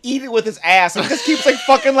trying to eat it with his ass, and just keeps like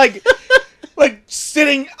fucking like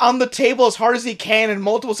sitting on the table as hard as he can in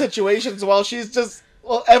multiple situations while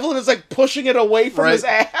Evelyn is like pushing it away from his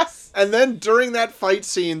ass. And then during that fight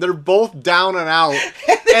scene, they're both down and out.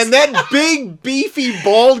 And that big, beefy,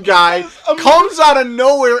 bald guy comes out of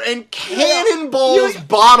nowhere and cannonballs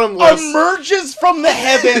Bottomless. Emerges from the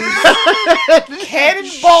heavens.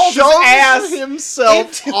 Cannonballs his Shoves ass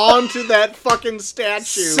himself onto that fucking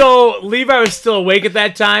statue. So Levi was still awake at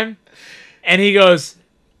that time, and he goes,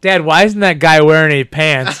 "Dad, why isn't that guy wearing any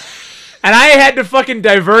pants?" And I had to fucking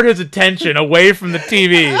divert his attention away from the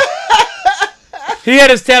TV. He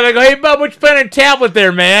had his tablet. I go, "Hey, bub, what you playing on your tablet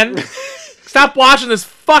there, man? Stop watching this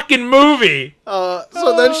fucking movie."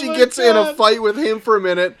 So then she gets in a fight with him for a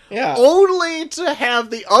minute, only to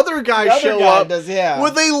have the other guy show up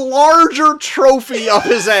with a larger trophy up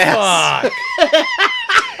his ass. Fuck.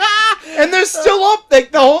 And they're still up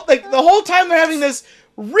like the whole time they're having this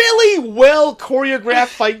really well choreographed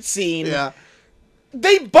fight scene. Yeah.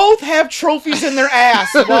 They both have trophies in their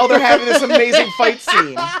ass while they're having this amazing fight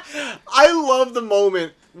scene. I love the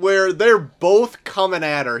moment where they're both coming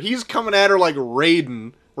at her. He's coming at her like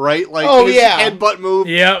Raiden, right? Like his headbutt move.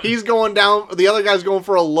 Yep. He's going down. The other guy's going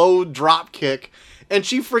for a low drop kick. And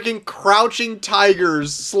she freaking crouching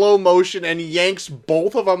tigers slow motion and yanks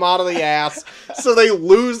both of them out of the ass. So they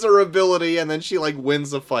lose their ability and then she like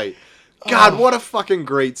wins the fight. God, what a fucking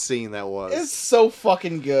great scene that was. It's so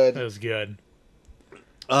fucking good. That was good.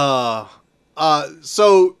 So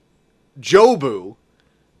Jobu.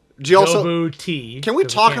 Jobu T. Can we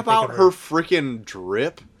talk about her freaking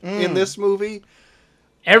drip in this movie?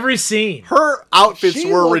 Every scene. Her outfits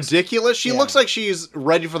were ridiculous. She looks like she's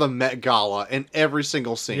ready for the Met Gala in every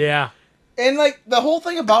single scene. Yeah. And like the whole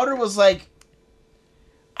thing about her was like,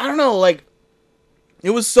 I don't know, like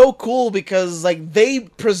it was so cool because like they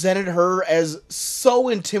presented her as so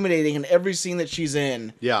intimidating in every scene that she's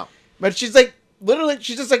in. Yeah. But she's like literally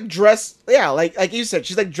she's just like dressed like you said,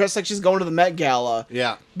 she's like dressed like she's going to the Met Gala.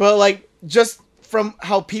 Yeah. But like just from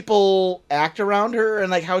how people act around her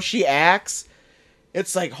and like how she acts,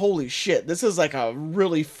 it's like holy shit, this is like a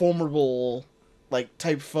really formidable like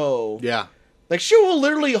type foe. Yeah. Like she will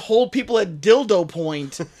literally hold people at dildo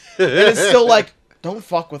point and it's still like, don't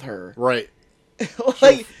fuck with her. Right.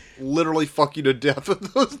 Like literally fuck you to death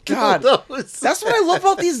with those God, dildos. that's what I love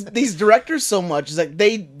about these directors so much. Is like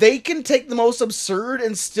they can take the most absurd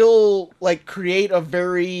and still like create a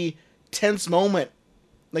very tense moment,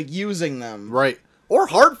 like using them. Right. Or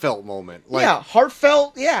heartfelt moment. Like, yeah,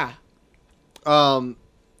 heartfelt. Yeah. So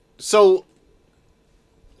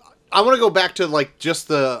I want to go back to like just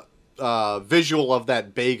the visual of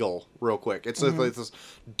that bagel real quick. It's like this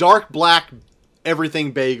dark black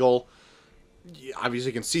everything bagel. Obviously,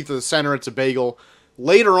 you can see through the center. It's a bagel.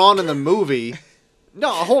 Later on in the movie, no,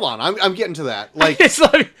 hold on. I'm getting to that. Like It's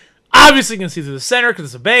like, obviously you can see through the center because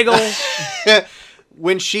it's a bagel.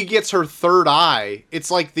 when she gets her third eye,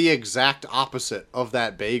 it's like the exact opposite of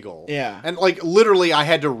that bagel. Yeah. And like literally, I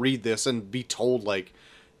had to read this and be told like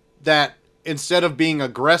that instead of being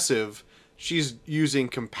aggressive, she's using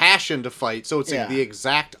compassion to fight. So it's like the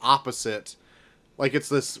exact opposite. Like it's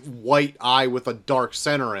this white eye with a dark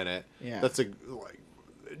center in it. Yeah. That's like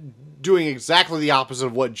doing exactly the opposite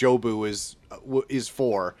of what Jobu is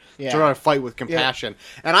for. Yeah. Trying to fight with compassion.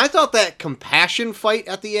 Yeah. And I thought that compassion fight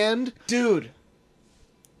at the end, Dude,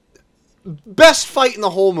 best fight in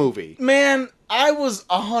the whole movie. man, I was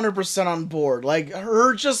 100% on board. Like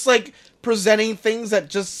her just like presenting things that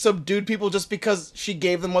just subdued people just because she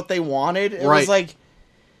gave them what they wanted. It was like,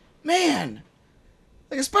 man.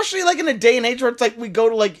 Like, especially, like, in a day and age where it's, like, we go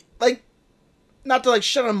to, like, not to, like,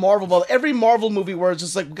 shut on Marvel, but every Marvel movie where it's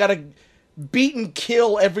just, like, we gotta beat and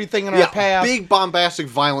kill everything in our path. Big, bombastic,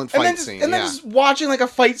 violent fight scene. And then just watching, like, a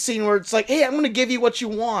fight scene where it's like, hey, I'm gonna give you what you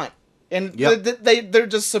want. and Yep. they're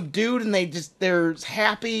just subdued and they're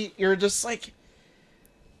happy. You're just like,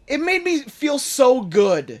 it made me feel so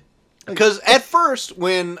good. Because at first,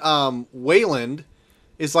 when Wayland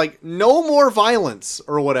is like, no more violence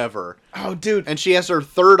or whatever, Oh, dude. and she has her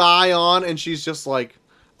third eye on, and she's just like,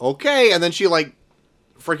 okay, and then she like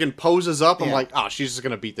freaking poses up. I'm Yeah. like, oh, she's just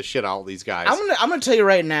gonna beat the shit out of these guys. I'm gonna tell you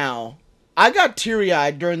right now, I got teary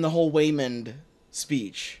eyed during the whole Waymond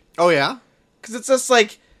speech. Oh yeah. Because it's just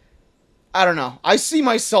like, I don't know. I see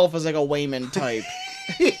myself as like a Waymond type.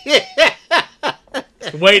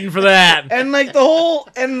 Waiting for that. And like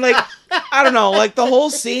I don't know, like the whole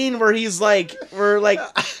scene where he's like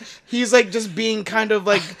just being kind of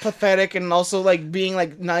like pathetic and also like being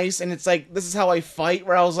like nice, and it's like, this is how I fight,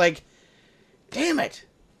 where I was like, damn it.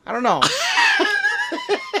 I don't know.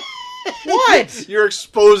 What? You're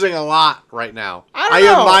exposing a lot right now. I don't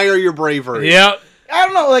know. admire your bravery. Yep. I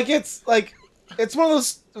don't know, like it's one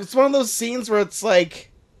of those scenes where it's like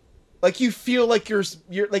you feel like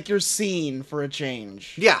you're seen for a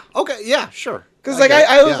change. Yeah. Okay. Yeah. Sure. Because Okay, like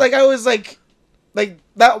I was yeah. like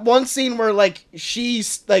that one scene where like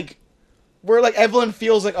she's like, where like Evelyn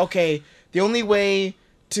feels like, okay, the only way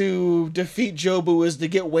to defeat Jobu is to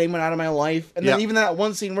get Waymond out of my life, and then Yeah. even that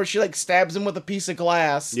one scene where she like stabs him with a piece of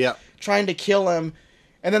glass, Yeah. trying to kill him,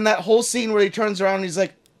 and then that whole scene where he turns around and he's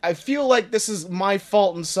like, I feel like this is my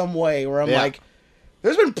fault in some way, where I'm Yeah. like,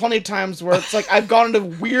 there's been plenty of times where it's like I've gone into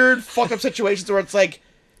weird fucked up situations where it's like,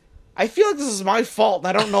 I feel like this is my fault and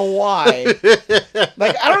I don't know why.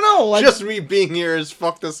 Like, I don't know, like, Just me being here has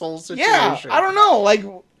fucked this whole situation. yeah, I don't know, like,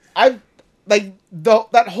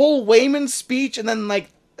 that whole Waymond speech, and then like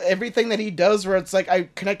everything that he does, where it's like I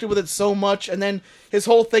connected with it so much, and then his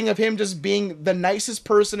whole thing of him just being the nicest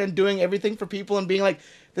person and doing everything for people and being like,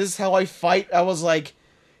 this is how I fight. I was like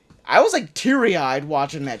teary-eyed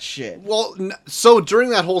watching that shit. Well, so during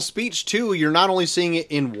that whole speech too, you're not only seeing it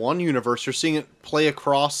in one universe, you're seeing it play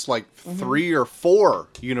across like 3 or 4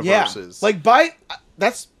 universes. Yeah, like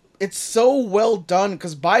it's so well done,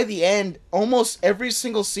 because by the end, almost every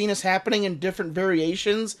single scene is happening in different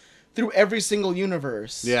variations through every single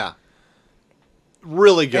universe. yeah,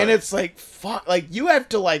 really good. And it's like, fuck, like you have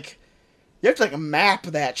to map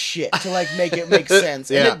that shit to like make it make sense.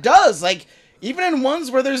 Yeah. And it does. Like, even in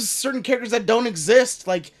ones where there's certain characters that don't exist,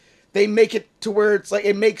 like they make it to where it's like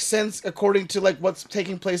it makes sense according to like what's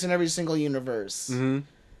taking place in every single universe. Mhm.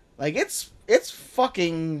 Like it's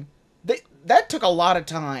fucking, that took a lot of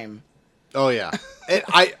time. Oh yeah, and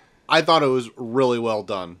I thought it was really well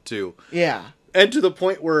done too. Yeah. And to the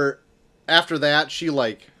point where after that she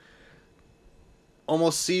like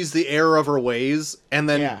almost sees the error of her ways, and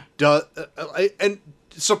then Yeah. and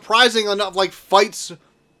surprising enough, like fights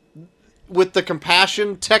with the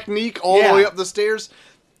compassion technique all the way up the stairs.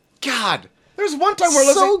 God, There's one time where it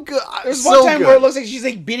looks so like, good. There's So one time good. where it looks like she's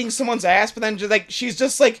like beating someone's ass, but then just like she's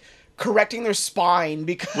just like correcting their spine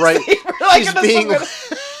because Right. they were, like, She's into being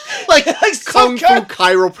some like some kung fu kind-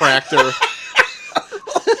 chiropractor.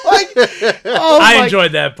 like, oh I my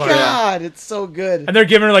enjoyed that part. God, it's so good. And they're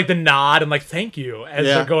giving her like the nod and like thank you as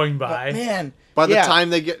Yeah. they're going by. Man, By the yeah.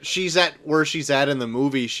 time she's at where she's at in the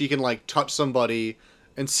movie, she can like touch somebody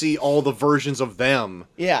and see all the versions of them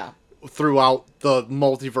Yeah. throughout the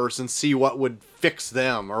multiverse and see what would fix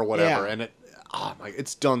them or whatever. Yeah. And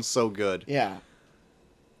it's done so good. Yeah.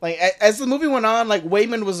 Like as the movie went on, like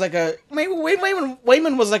Waymond was like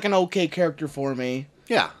Waymond was like an okay character for me.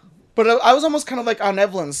 Yeah. But I was almost kind of like on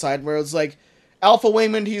Evelyn's side, where it's like Alpha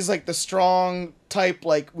Waymond, he's like the strong type,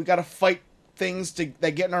 like we gotta fight things that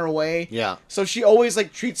get in our way. Yeah. So she always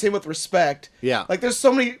like treats him with respect. Yeah. Like there's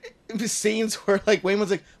so many scenes where like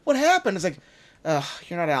Waymond's like, "What happened?" It's like, "Ugh,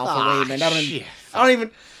 you're not Alpha Waymond.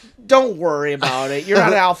 shit. Don't worry about it. You're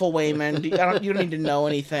not Alpha Waymond. You don't need to know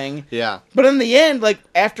anything." Yeah. But in the end, like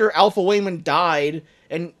after Alpha Waymond died,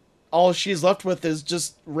 and all she's left with is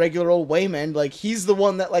just regular old Waymond, like he's the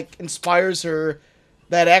one that like inspires her,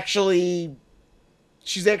 that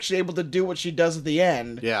she's actually able to do what she does at the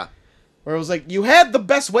end. Yeah. Where it was like, you had the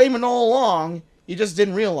best Waymond all along, you just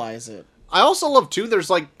didn't realize it. I also love too, there's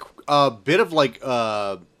like a bit of like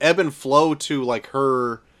ebb and flow to like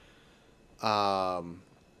her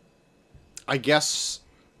I guess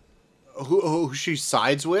who she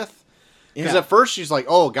sides with. Because Yeah. at first she's like,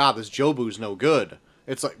 oh god, this Jobu's no good.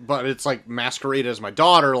 But it's like masqueraded as my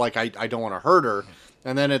daughter, like I don't want to hurt her.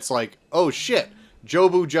 And then it's like, oh shit,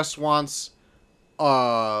 Jobu just wants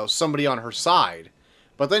somebody on her side.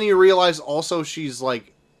 But then you realize also she's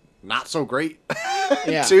like not so great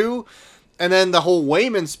Yeah. too. And then the whole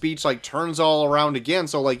Waymond speech like turns all around again.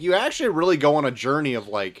 So like you actually really go on a journey of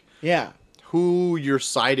like, Yeah. who you're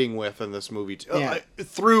siding with in this movie Yeah.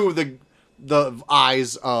 through the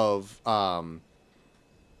eyes of our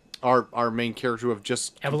main character who have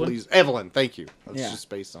just Evelyn? Evelyn, thank you. That's Yeah. just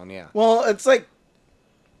based on Well, it's like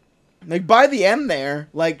by the end there,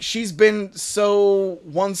 like she's been so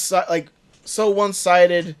one-sided,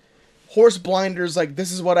 horse blinders. Like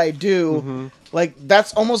this is what I do. Like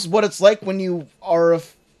that's almost what it's like when you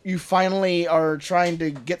finally are trying to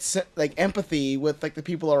get like empathy with like the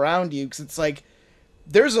people around you, because it's like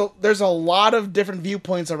there's a lot of different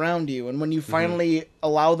viewpoints around you, and when you finally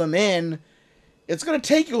allow them in, it's going to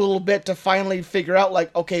take you a little bit to finally figure out,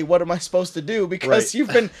 like, okay, what am I supposed to do? Because Right.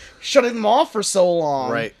 you've been shutting them off for so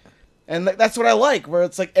long. Right. And that's what I like, where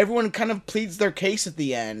it's like everyone kind of pleads their case at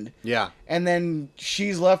the end. Yeah. And then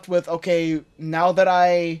she's left with, okay, now that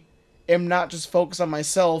I am not just focused on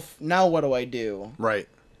myself, now what do I do? Right.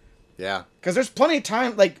 Yeah. Because there's plenty of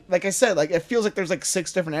time, like I said, like it feels like there's like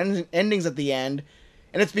 6 different endings at the end.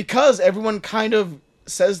 And it's because everyone kind of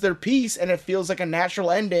says their piece, and it feels like a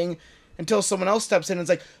natural ending until someone else steps in and is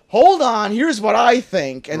like, hold on, here's what I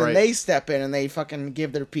think. And Right. then they step in and they fucking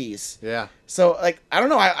give their piece. Yeah. So, like, I don't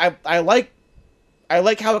know, I like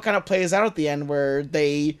how it kind of plays out at the end, where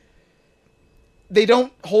they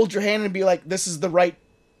don't hold your hand and be like, this is the right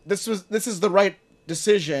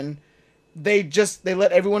decision. They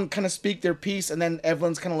let everyone kind of speak their piece, and then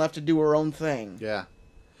Evelyn's kind of left to do her own thing. Yeah.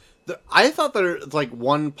 I thought there's like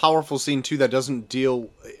one powerful scene too that doesn't deals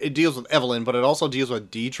with Evelyn, but it also deals with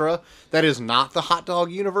Deidre. That is not the hot dog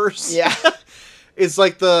universe. Yeah. It's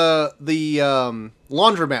like the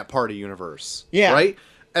laundromat party universe. Yeah. Right?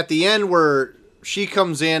 At the end where she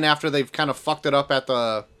comes in after they've kind of fucked it up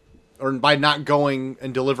or by not going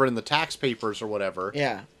and delivering the tax papers or whatever.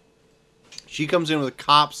 Yeah. She comes in with the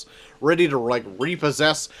cops ready to like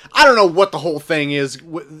repossess. I don't know what the whole thing is,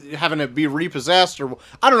 having it be repossessed, or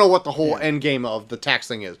I don't know what the whole end game of the tax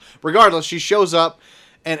thing is. Regardless, she shows up,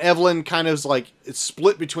 and Evelyn kind of is like, it's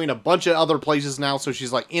split between a bunch of other places now, so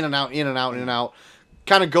she's like in and out, in and out, in and out.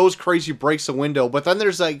 Kind of goes crazy, breaks a window, but then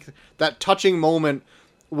there's like that touching moment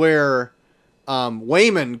where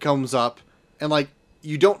Wayman comes up, and like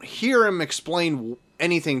you don't hear him explain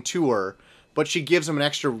anything to her, but she gives him an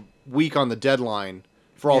extra week on the deadline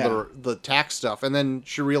for all the tax stuff, and then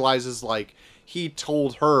she realizes like he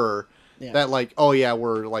told her that like, oh yeah,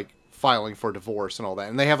 we're like filing for divorce and all that,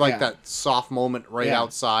 and they have like that soft moment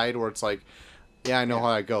outside where it's like, yeah, I know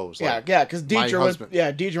how that goes. Like, because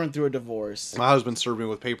Deidre went through a divorce. my husband served me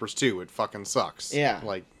with papers too. It fucking sucks. Yeah.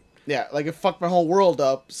 Like, Yeah, like it fucked my whole world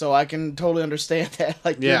up, so I can totally understand that.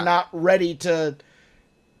 Like you're not ready to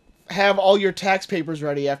have all your tax papers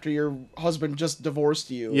ready after your husband just divorced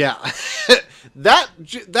you. yeah. that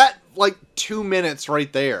like 2 minutes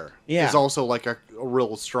right there is also like a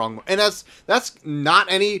real strong, and that's not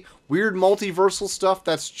any weird multiversal stuff.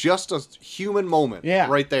 That's just a human moment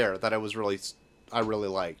right there that I really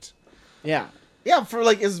liked. Yeah. Yeah, for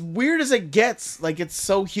like as weird as it gets, like it's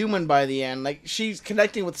so human by the end. Like she's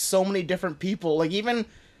connecting with so many different people, like even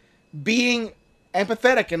being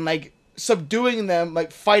empathetic and like subduing them,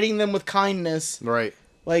 like fighting them with kindness. Right.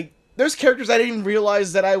 Like there's characters I didn't even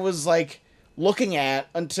realize that I was like looking at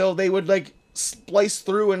until they would like splice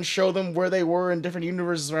through and show them where they were in different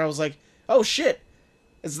universes, where I was like, oh shit,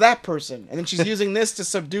 it's that person. And then she's using this to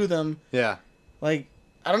subdue them. Yeah. Like,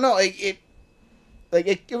 I don't know, it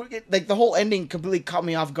the whole ending completely caught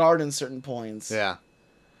me off guard in certain points. Yeah.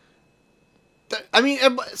 I mean,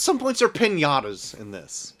 at some points there are pinatas in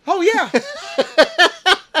this. Oh yeah.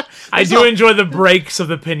 I do enjoy the breaks of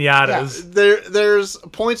the pinatas. There's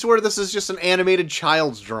points where this is just an animated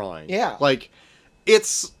child's drawing. Yeah. Like,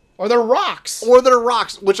 it's... Or they're rocks. Or they're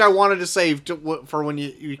rocks, which I wanted to save for when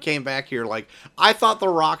you came back here. Like, I thought the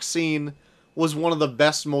rock scene was one of the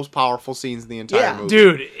best, most powerful scenes in the entire movie.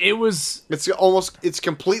 Dude, it was... It's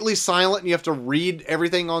completely silent, and you have to read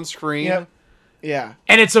everything on screen. Yep. Yeah.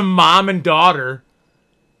 And it's a mom and daughter,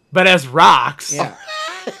 but as rocks. Yeah.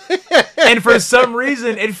 And for some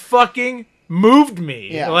reason, it fucking moved me.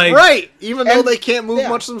 Yeah. Like, Right! Even though And- they can't move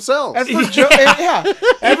much themselves. And for and even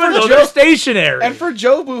for though they're stationary. And for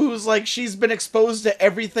Jobu, who's like, she's been exposed to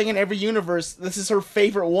everything in every universe, this is her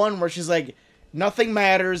favorite one, where she's like, nothing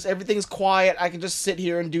matters, everything's quiet, I can just sit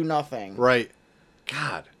here and do nothing. Right.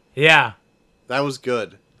 God. Yeah. That was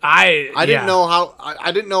good. I didn't know how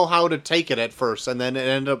I didn't know how to take it at first, and then it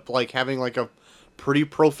ended up like having like a pretty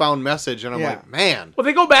profound message, and I'm like, man. Well,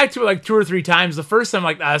 they go back to it like 2 or 3 times. The first time,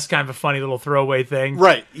 like, that's kind of a funny little throwaway thing.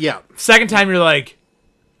 Right, yeah. Second time, you're like,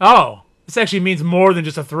 oh, this actually means more than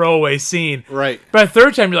just a throwaway scene. Right. But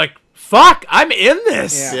third time, you're like, fuck, I'm in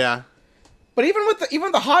this. Yeah. Yeah. But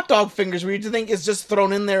even the hot dog fingers, where you think is just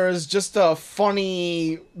thrown in there as just a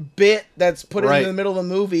funny bit that's put Right. in the middle of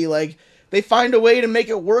the movie, like they find a way to make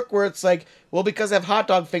it work where it's like, well, because they have hot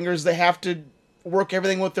dog fingers, they have to work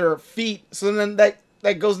everything with their feet. So then that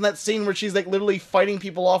goes in that scene where she's like literally fighting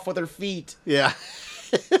people off with her feet, Yeah.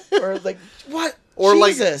 or like what? Or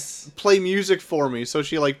Jesus. like play music for me. So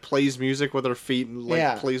she like plays music with her feet and like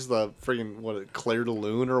Yeah. plays the freaking Claire de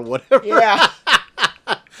Lune or whatever. Yeah.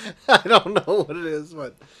 I don't know what it is,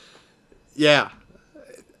 but yeah.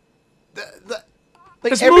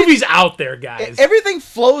 Like This movie's out there, guys. everything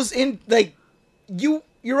flows in, like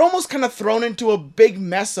you're almost kind of thrown into a big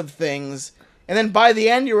mess of things, and then by the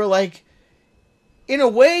end you were like, in a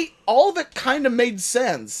way, all of it kind of made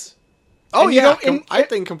sense. Oh And you yeah, don't- I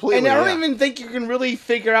think completely. And I don't yeah. even think you can really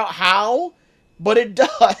figure out how, but it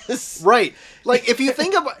does. Right. Like if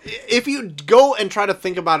you go and try to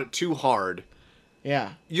think about it too hard,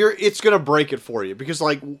 Yeah. it's gonna break it for you, because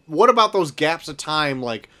like what about those gaps of time?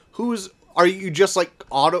 Like are you just like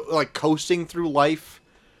coasting through life,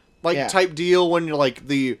 like Yeah. type deal, when you're like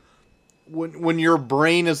when your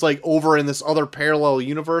brain is like over in this other parallel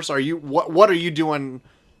universe? Are you what are you doing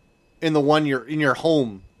in the one you're in your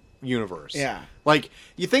home universe? Yeah. Like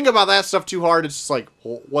you think about that stuff too hard, it's just like,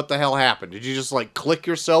 well, what the hell happened? Did you just like click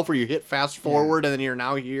yourself, or you hit fast forward and then you're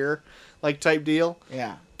now here, like type deal?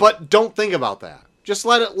 Yeah. But don't think about that. Just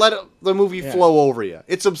let the movie Yeah. flow over you.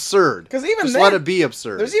 It's absurd. 'Cause even just then, let it be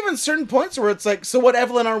absurd. There's even certain points where it's like, so what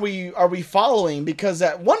Evelyn are we following? Because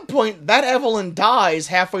at one point that Evelyn dies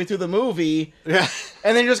halfway through the movie, yeah.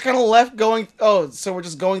 and then you're just kind of left going, oh, so we're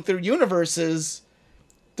just going through universes.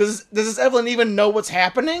 Does this Evelyn even know what's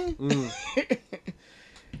happening?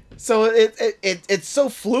 So it's so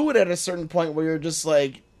fluid at a certain point where you're just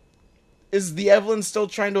like, is the Evelyn still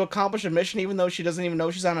trying to accomplish a mission even though she doesn't even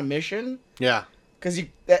know she's on a mission? Yeah. Because you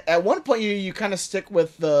at one point you kind of stick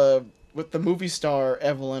with the movie star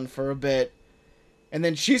Evelyn for a bit, and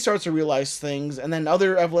then she starts to realize things, and then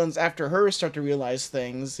other Evelyns after her start to realize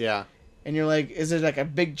things. Yeah. And you're like, is it like a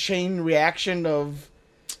big chain reaction of,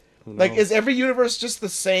 Who like, knows? is every universe just the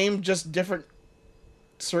same, just different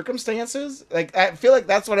circumstances? Like, I feel like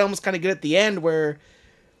that's what I almost kind of get at the end, where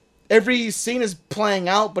every scene is playing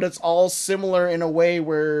out, but it's all similar in a way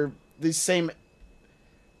where these same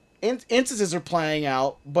instances are playing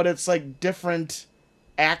out, but it's like different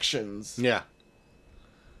actions. Yeah.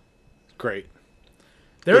 Great.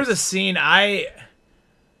 There was a scene I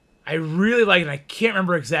really like, and I can't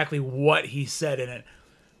remember exactly what he said in it,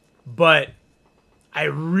 but I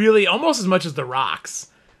really, almost as much as The Rocks,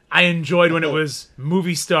 I enjoyed when it was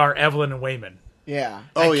movie star Evelyn and Wayman. Yeah.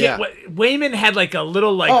 Oh yeah. Wayman had like a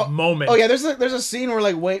little moment. Oh yeah, there's a scene where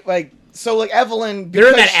like Evelyn, They're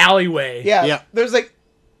in because that alleyway. Yeah, Yeah. there's like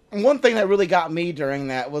one thing that really got me during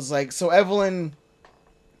that was like, so Evelyn,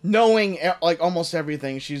 knowing like almost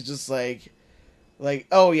everything, she's just like,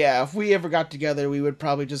 oh yeah, if we ever got together, we would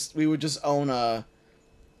just own a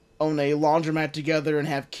laundromat together and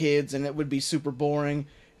have kids, and it would be super boring.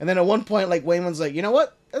 And then at one point, like Wayman's like, you know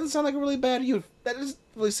what? That doesn't sound like a really bad youth. That doesn't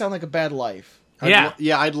really sound like a bad life. Yeah.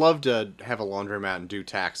 I'd love to have a laundromat and do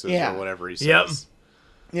taxes Yeah. or whatever he says. Yep.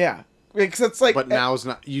 Yeah, because it's like, But now's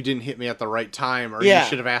not. You didn't hit me at the right time, or Yeah. you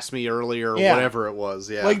should have asked me earlier, or Yeah. whatever it was.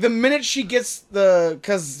 Yeah. like the minute she gets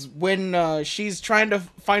because when she's trying to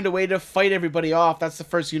find a way to fight everybody off, that's the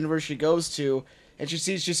first universe she goes to, and she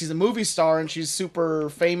sees a movie star and she's super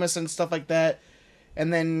famous and stuff like that,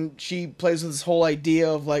 and then she plays with this whole idea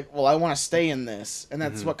of like, well, I want to stay in this, and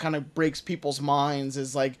that's what kind of breaks people's minds,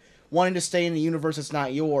 is like wanting to stay in a universe that's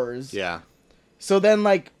not yours. yeah. So then,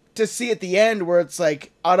 like, to see at the end where it's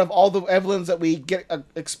like, out of all the Evelyns that we get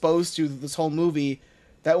exposed to this whole movie,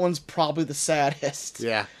 that one's probably the saddest.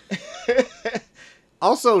 Yeah.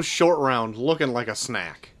 Also, Short Round looking like a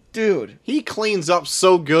snack. Dude, He cleans up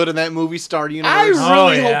so good in that movie star I universe. really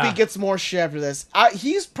Oh, yeah. hope he gets more shit after this.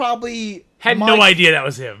 He's probably Had no idea that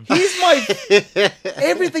was him. He's my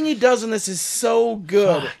everything he does in this is so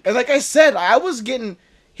good. And like I said, I was getting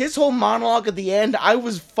his whole monologue at the end. I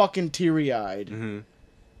was fucking teary eyed. Mm-hmm.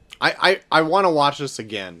 I want to watch this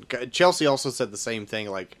again. Chelsea also said the same thing,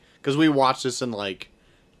 like, because we watched this in like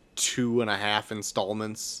 2.5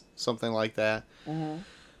 installments, something like that.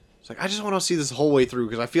 It's like, I just want to see this whole way through,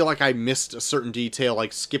 because I feel like I missed a certain detail,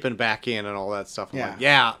 like skipping back in and all that stuff. I'm like,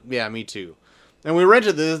 yeah, me too. And we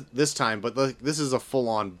rented this time, but this is a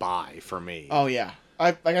full-on buy for me. Oh yeah.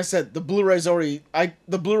 Like I said, the Blu-ray's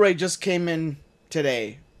the Blu-ray just came in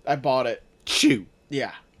today. I bought it. Shoot.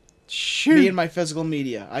 Yeah. Shoot. Me and my physical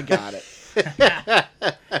media. I got it.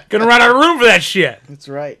 Gonna run out of room for that shit. That's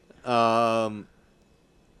right.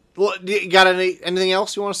 Well, you got anything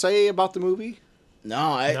else you want to say about the movie?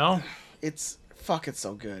 No. It's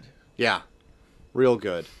so good. Yeah, real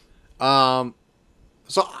good. So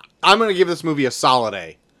I'm gonna give this movie a solid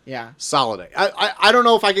A. Yeah. Solid A. I don't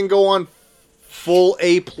know if I can go on full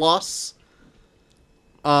A plus.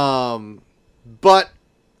 But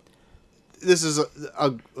this is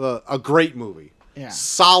a great movie. Yeah.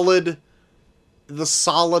 Solid. The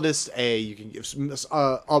solidest A you can give.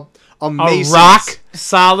 A A rock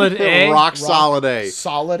solid A. Rock solid A.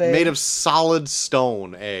 Solid A. Made of solid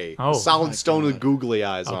stone A. Oh, solid my stone God. with googly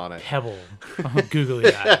eyes on it. Pebble.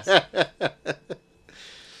 Googly eyes.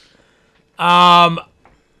 All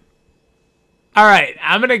right.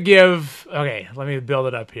 I'm going to give... Okay, let me build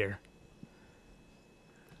it up here.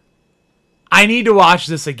 I need to watch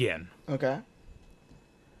this again. Okay.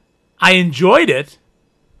 I enjoyed it.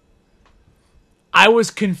 I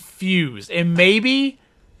was confused. And maybe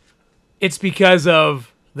it's because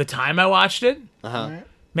of the time I watched it. Uh-huh. All right.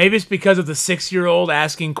 Maybe it's because of the 6-year-old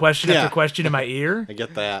asking question Yeah. after question in my ear. I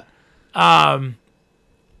get that. I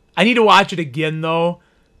need to watch it again, though,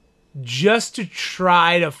 just to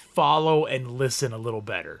try to follow and listen a little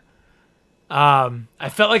better. I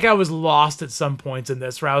felt like I was lost at some points in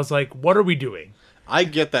this where I was like, what are we doing? I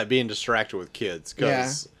get that being distracted with kids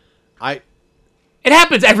because It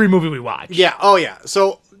happens every movie we watch. Yeah. Oh, yeah.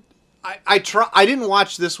 So I didn't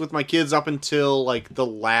watch this with my kids up until like the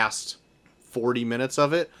last 40 minutes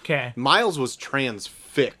of it. Okay. Miles was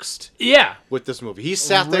transfixed Yeah, with this movie. He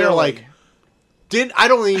sat there Really? like I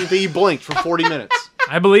don't even think he blinked for 40 minutes.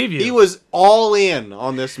 I believe you. He was all in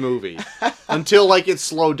on this movie until like it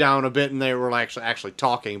slowed down a bit and they were actually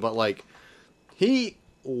talking. But like he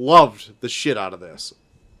loved the shit out of this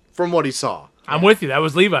from what he saw. I'm with you. That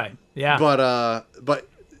was Levi. Yeah. But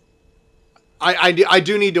I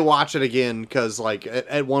do need to watch it again because like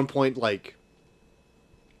at one point like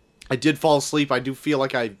I did fall asleep. I do feel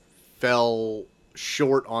like I fell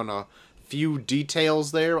short on a few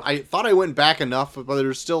details there. I thought I went back enough, but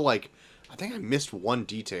there's still like I think I missed one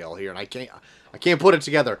detail here, and I can't put it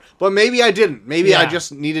together. But maybe I didn't. Maybe I Yeah.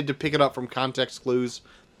 just needed to pick it up from context clues.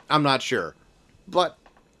 I'm not sure, but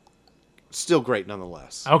still great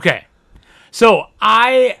nonetheless. Okay. So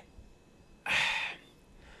I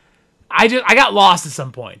got lost at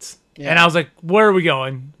some points. Yeah. And I was like, where are we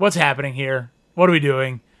going? What's happening here? What are we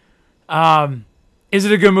doing? Is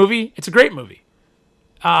it a good movie? It's a great movie.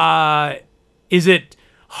 Is it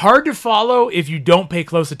hard to follow if you don't pay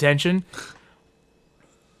close attention?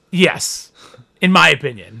 Yes, in my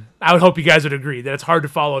opinion. I would hope you guys would agree that it's hard to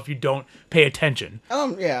follow if you don't pay attention.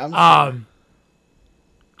 Yeah. I'm sure.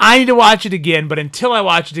 I need to watch it again, but until I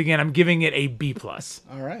watch it again, I'm giving it a B+. All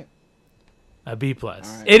right. A B+. right.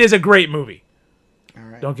 It is a great movie. All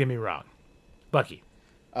right. Don't get me wrong. Bucky.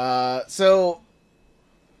 So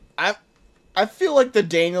I feel like the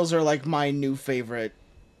Daniels are like my new favorite.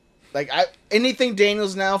 Like anything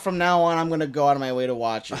Daniels now from now on, I'm gonna go out of my way to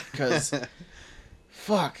watch it because,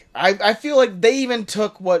 fuck, I feel like they even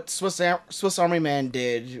took what Swiss Army Man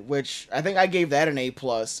did, which I think I gave that an A+,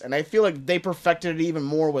 and I feel like they perfected it even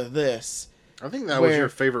more with this. I think that was Where- your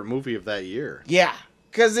favorite movie of that year. Yeah,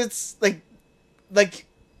 because it's like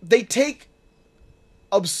they take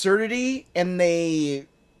absurdity and they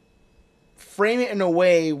frame it in a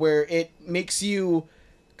way where it makes you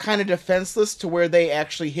kind of defenseless to where they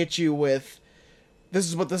actually hit you with, this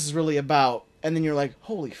is what this is really about, and then you're like,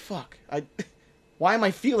 holy fuck, why am I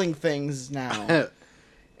feeling things now?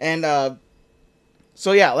 And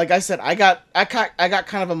so yeah, like I said, I got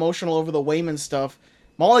kind of emotional over the Wayman stuff.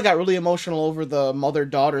 Molly got really emotional over the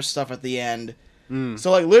mother-daughter stuff at the end.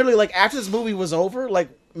 So like literally like after this movie was over, like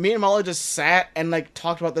me and Molly just sat and like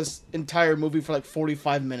talked about this entire movie for like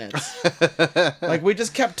 45 minutes. Like we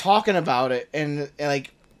just kept talking about it, and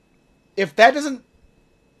like if that doesn't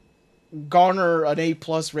garner an A+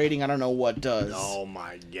 rating, I don't know what does. Oh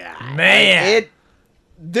my god. Man.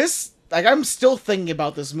 Like I'm still thinking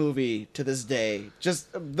about this movie to this day. Just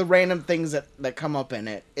the random things that come up in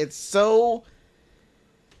it. It's so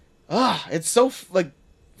like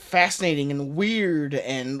fascinating and weird,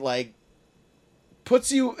 and like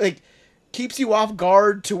puts you like keeps you off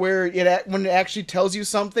guard to where when it actually tells you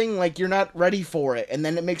something, like you're not ready for it, and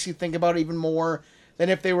then it makes you think about it even more than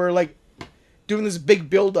if they were like doing this big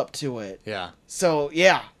build up to it. Yeah. So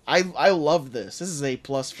yeah, I love this. This is A+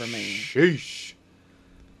 for me. Sheesh.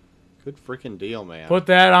 Good freaking deal, man. Put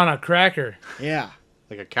that on a cracker. Yeah.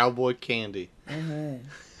 Like a cowboy candy.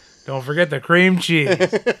 Don't forget the cream cheese.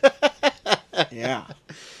 Yeah.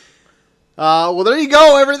 Well, there you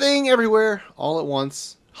go. Everything, everywhere, all at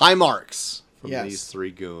once. High marks from Yes. these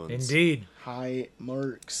three goons. Indeed. High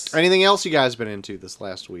marks. Anything else you guys been into this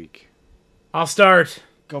last week? I'll start.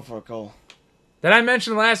 Go for it, Cole. Did I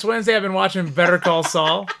mention last Wednesday I've been watching Better Call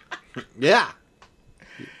Saul? Yeah.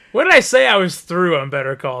 What did I say I was through on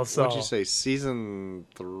Better Call Saul? What'd you say? Season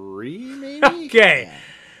 3, maybe? Okay.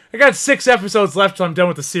 I got 6 episodes left till I'm done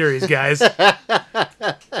with the series, guys.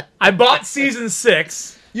 I bought season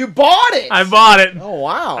 6. You bought it. I bought it. Oh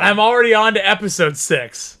wow. I'm already on to episode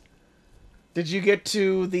 6. Did you get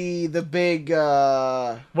to the big?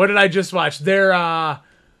 What did I just watch? They're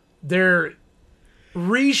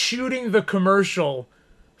reshooting the commercial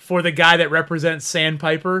for the guy that represents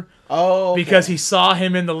Sandpiper Oh, okay. because he saw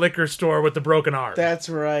him in the liquor store with the broken arm. That's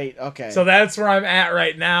right. Okay. So that's where I'm at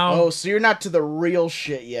right now. Oh, so you're not to the real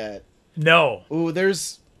shit yet. No. Ooh,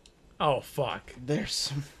 there's Fuck.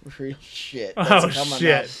 some real shit. Oh, that's coming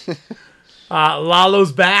shit.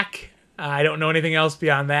 Lalo's back. I don't know anything else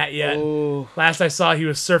beyond that up. yet. Ooh, Last I saw, he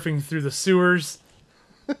was surfing through the sewers.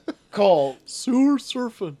 Cole, Sewer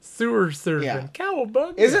surfing. Sewer surfing. Yeah.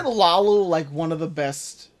 Cowabunga. isn't Lalo like one of the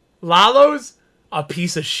best? Lalo's a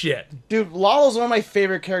piece of shit. Dude, Lalo's one of my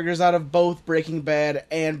favorite characters out of both Breaking Bad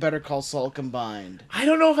and Better Call Saul combined. I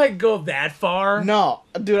don't know if I can go that far. No,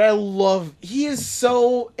 dude, I love. He is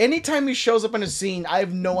so. Anytime he shows up in a scene, I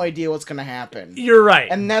have no idea what's gonna happen, You're right.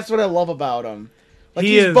 and that's what I love about him. Like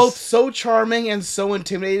He he's is- both so charming and so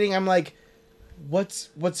intimidating. I'm like, what's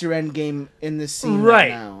your end game in this scene right Right.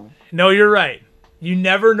 now? No, you're right. You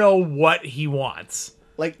never know what he wants.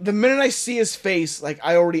 Like the minute I see his face, like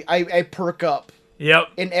I perk up Yep.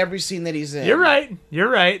 in every scene that he's in. You're right. You're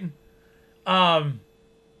right.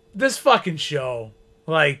 This fucking show,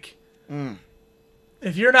 like,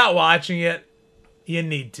 if you're not watching it, you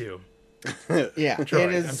need to. Yeah, Troy,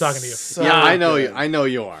 it is. I'm talking to you. so Yeah, I know good. you. I know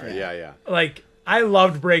you are. Yeah. Yeah. Like, I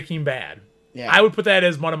loved Breaking Bad. Yeah. I would put that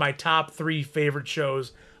as one of my top 3 favorite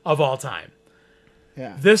shows of all time.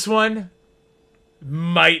 Yeah. This one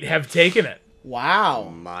might have taken it. Wow.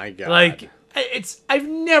 My God. Like, I've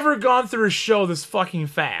never gone through a show this fucking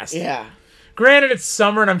fast. Yeah. Granted, it's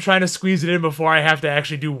summer and I'm trying to squeeze it in before I have to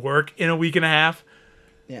actually do work in a week and a half,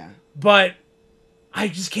 Yeah. but I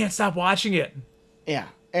just can't stop watching it. Yeah.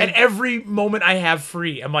 And And every moment I have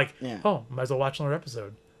free, I'm like, Yeah. oh, might as well watch another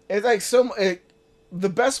episode. it's like the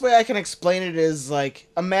best way I can explain it is like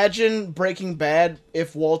imagine Breaking Bad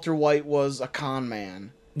if Walter White was a con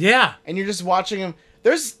man, Yeah. and you're just watching him.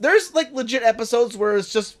 There's like legit episodes where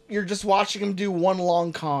it's just you're just watching him do one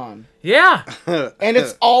long con, Yeah. and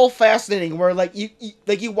it's all fascinating. Where like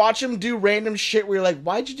you watch him do random shit where you're like,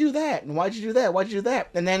 why'd you do that? And why'd you do that? Why'd you do that?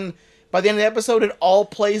 And then by the end of the episode, it all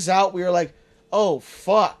plays out. We are like, oh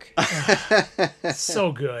fuck,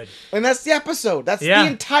 So good. and that's the episode. That's Yeah. the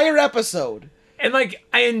entire episode. And like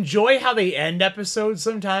I enjoy how they end episodes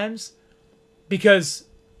sometimes because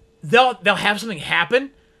they'll have something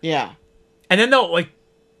happen Yeah. and then they'll like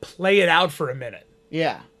play it out for a minute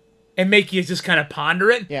Yeah. and make you just kind of ponder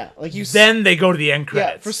it. Yeah. Like you. Then they go to the end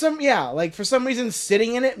Yeah. credits. For some reason,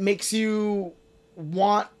 sitting in it makes you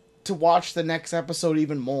want to watch the next episode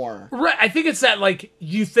even more. Right. I think it's that like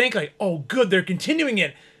you think like, oh good, they're continuing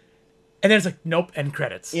it. And then it's like, nope, end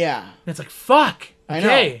credits. Yeah. And it's like, fuck. I know.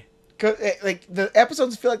 Okay. Like the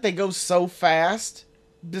episodes feel like they go so fast,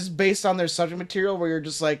 just based on their subject material, where you're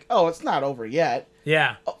just like, oh, it's not over yet.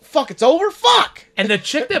 Yeah. Oh, fuck, it's over. Fuck, And the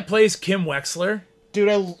chick that plays Kim Wexler,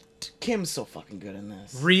 dude. Kim's so fucking good in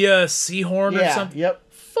this. Rhea Seahorn or Yeah. something, Yep.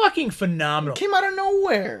 fucking phenomenal. Came out of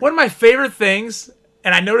nowhere. One of my favorite things,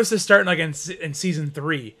 and I noticed this starting like in season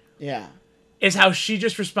 3, Yeah. is how she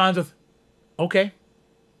just responds with, okay.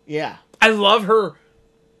 Yeah. I love her.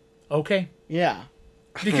 Okay. Yeah.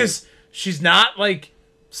 Because she's not like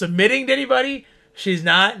submitting to anybody. She's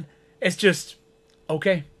not. It's just,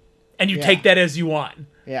 okay. And you Yeah. take that as you want.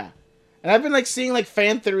 Yeah. And I've been like seeing like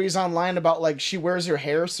fan theories online about like she wears her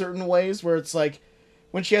hair certain ways where it's like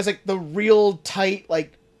when she has like the real tight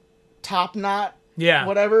like top knot, Yeah.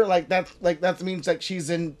 whatever, like that means like she's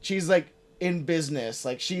like in business.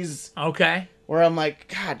 Like she's Okay. where I'm like,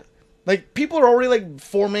 God, like people are already like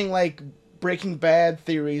forming like Breaking Bad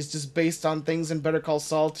theories just based on things in Better Call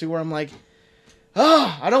Saul too, where I'm like,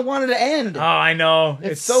 oh, I don't want it to end. Oh, I know.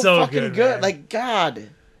 it's so fucking good. man. Like God.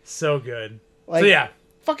 so good. Like So yeah.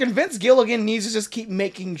 Fucking Vince Gilligan needs to just keep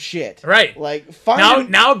making shit. Right. Like find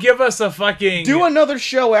Now give us a fucking do another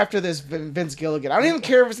show after this, Vince Gilligan. I don't even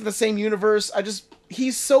care if it's in the same universe.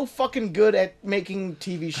 He's so fucking good at making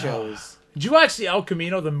TV shows. Did you watch the El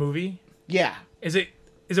Camino, the movie? Yeah. Is it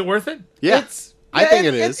worth it? Yeah. I think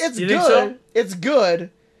it is. It's You good. think so? It's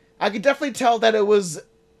good. I could definitely tell that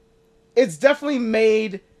it's definitely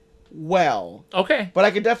made well. Okay. But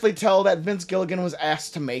I could definitely tell that Vince Gilligan was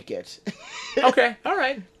asked to make it. Okay. All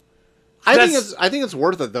right. I That's- think it's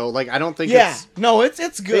worth it though. Like I don't think Yeah. it's No,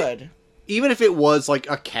 it's good. even if it was like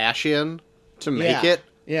a cash in to make Yeah. it.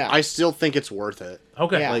 Yeah. I still think it's worth it.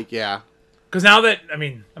 Okay. Yeah. Like yeah. Because now that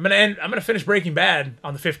I'm gonna finish Breaking Bad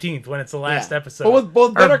on the 15th when it's the last Yeah. episode. But with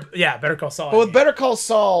both Better- Better Call Saul. But with I mean. Better Call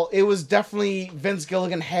Saul, it was definitely Vince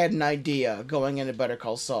Gilligan had an idea going into Better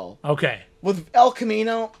Call Saul. Okay. With El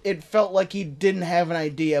Camino, it felt like he didn't have an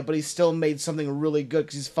idea, but he still made something really good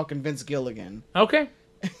because he's fucking Vince Gilligan. Okay.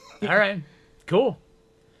 All right. Cool.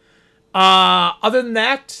 Other than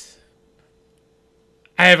that,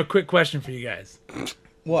 I have a quick question for you guys.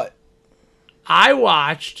 What? I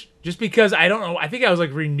watched, just because I don't know, I think I was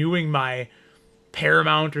like renewing my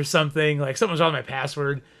Paramount or something, like something was on my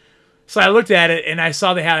password. So I looked at it and I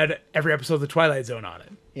saw they had every episode of The Twilight Zone on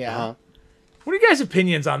it. Yeah. Uh-huh. What are you guys'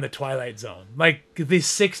 opinions on The Twilight Zone? Like the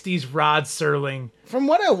 60s Rod Serling. From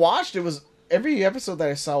what I watched, it was every episode that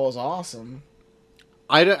I saw was awesome.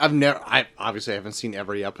 I obviously haven't seen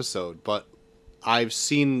every episode, but I've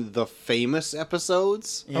seen the famous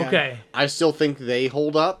episodes. Yeah. Okay. I still think they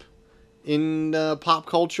hold up in pop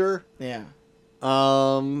culture. Yeah.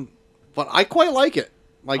 But I quite like it.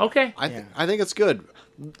 Like, Okay. I think it's good.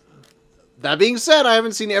 That being said, I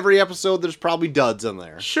haven't seen every episode. There's probably duds in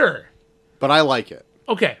there, Sure. but I like it.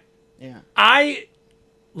 Okay. Yeah. I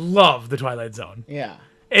love The Twilight Zone. Yeah.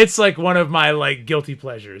 It's like one of my like guilty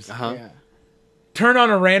pleasures. Huh? Yeah. Turned on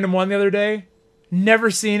a random one the other day. Never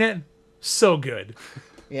seen it. So good.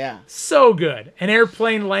 Yeah. So good. An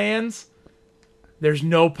airplane lands. There's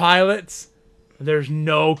no pilots. There's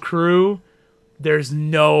no crew. There's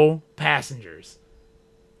no passengers.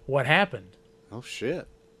 What happened? Oh shit!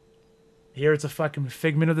 Here it's a fucking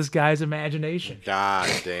figment of this guy's imagination. God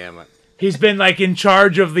damn it! He's been like in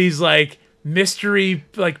charge of these like mystery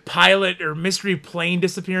like pilot or mystery plane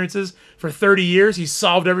disappearances for 30 years. He's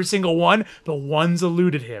solved every single one, but one's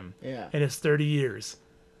eluded him Yeah. in his 30 years.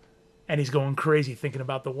 And he's going crazy thinking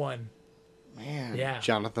about the one. Man. Yeah.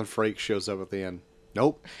 Jonathan Frakes shows up at the end.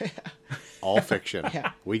 Nope. All fiction.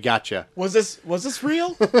 Yeah. We got you. Was this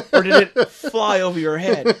real, or did it fly over your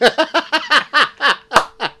head?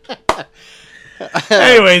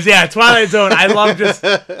 Anyways, yeah, Twilight Zone.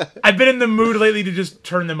 I've been in the mood lately to just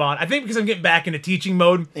turn them on. I think because I'm getting back into teaching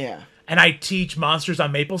mode. Yeah. And I teach Monsters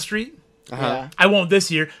on Maple Street. Yeah. I won't this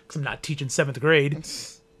year because I'm not teaching 7th grade.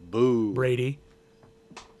 Boo. Brady,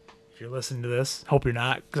 if you're listening to this, hope you're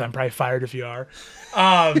not, because I'm probably fired if you are.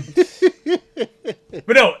 But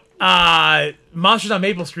no, Monsters on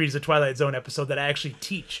Maple Street is a Twilight Zone episode that I actually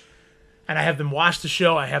teach, and I have them watch the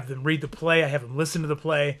show, I have them read the play, I have them listen to the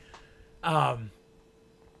play. But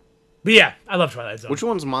yeah, I love Twilight Zone. Which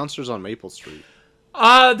one's Monsters on Maple Street?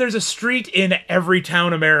 There's a street in every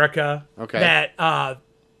town America Okay. that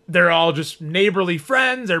they're all just neighborly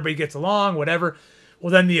friends, everybody gets along, whatever.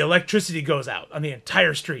 Well, then the electricity goes out on the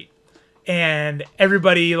entire street. And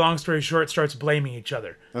everybody, long story short, starts blaming each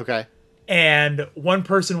other. Okay. And one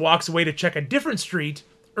person walks away to check a different street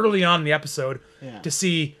early on in the episode Yeah. to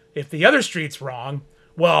see if the other street's wrong.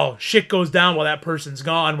 Well, shit goes down while that person's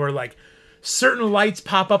gone, where like certain lights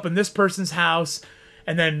pop up in this person's house.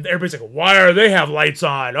 And then everybody's like, why are they have lights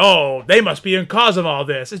on? Oh, they must be in cause of all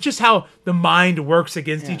this. It's just how the mind works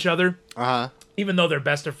against each other, Uh-huh. even though they're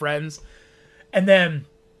best of friends. And then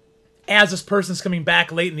as this person's coming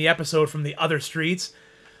back late in the episode from the other streets,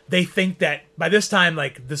 they think that by this time,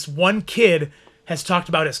 like, this one kid has talked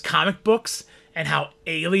about his comic books and how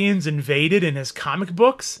aliens invaded in his comic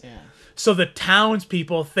books. Yeah. So the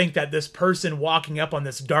townspeople think that this person walking up on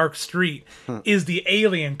this dark street is the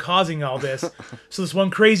alien causing all this. So this one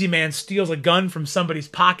crazy man steals a gun from somebody's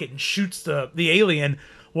pocket and shoots the alien.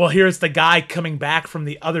 Well, here's the guy coming back from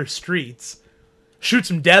the other streets.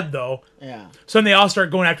 Shoots him dead, though. Yeah. So then they all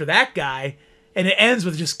start going after that guy, and it ends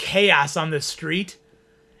with just chaos on this street.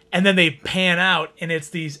 And then they pan out, and it's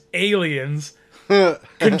these aliens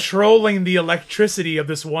controlling the electricity of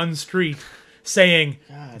this one street, saying,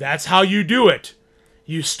 that's how you do it.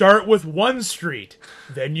 You start with one street,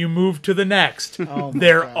 then you move to the next. Oh my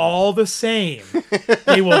They're God. all the same.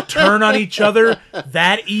 They will turn on each other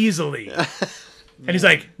that easily. And he's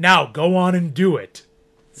like, now go on and do it.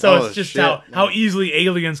 So Oh, it's just shit. how easily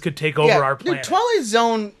aliens could take over our Dude, planet. Twilight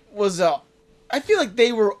Zone was I feel like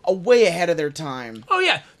they were way ahead of their time. Oh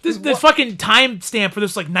yeah, the fucking timestamp for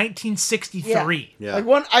this like 1963. Yeah.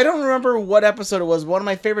 Like I don't remember what episode it was. One of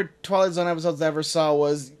my favorite Twilight Zone episodes I ever saw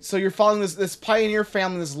was, so you're following this pioneer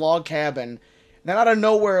family in this log cabin, and then out of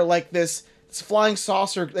nowhere, like this flying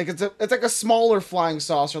saucer, like it's like a smaller flying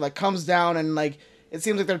saucer, like comes down and like it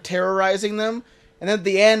seems like they're terrorizing them, And then at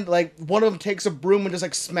the end, like, one of them takes a broom and just,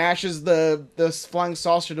 like, smashes the flying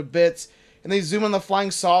saucer to bits. And they zoom on the flying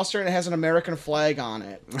saucer, and it has an American flag on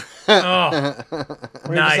it. Oh,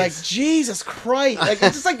 Where nice. It's like, Jesus Christ. Like,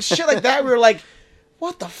 it's just like shit like that. We were like,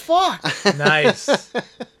 what the fuck? Nice.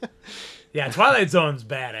 Yeah, Twilight Zone's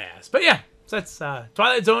badass. But yeah, so that's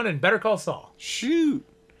Twilight Zone and Better Call Saul. Shoot.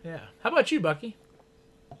 Yeah. How about you, Bucky?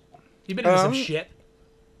 You been into some shit?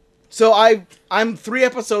 So I'm 3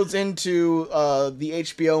 episodes into the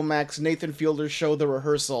HBO Max Nathan Fielder show, The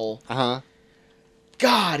Rehearsal. Uh-huh.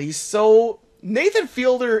 God, Nathan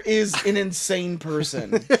Fielder is an insane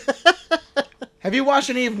person. Have you watched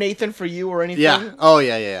any of Nathan For You or anything? Yeah. Oh,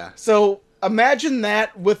 yeah. So imagine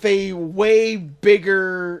that with a way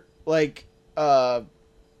bigger, like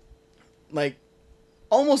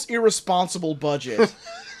almost irresponsible budget.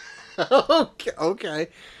 Okay.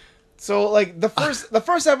 So like the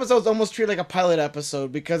first episode is almost treated like a pilot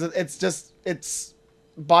episode because it's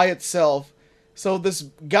by itself. So this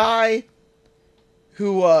guy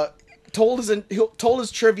who told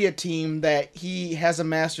his trivia team that he has a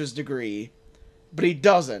master's degree, but he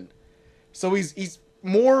doesn't. So he's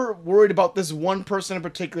more worried about this one person in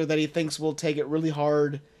particular that he thinks will take it really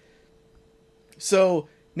hard. So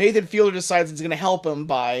Nathan Fielder decides he's going to help him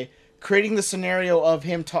by creating the scenario of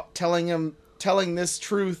him telling this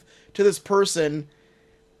truth to this person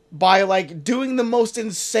by like doing the most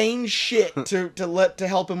insane shit to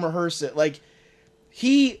help him rehearse it. Like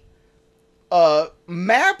he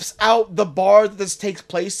maps out the bar that this takes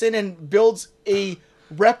place in and builds a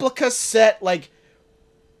replica set, like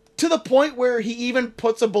to the point where he even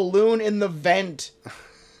puts a balloon in the vent.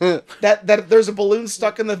 that there's a balloon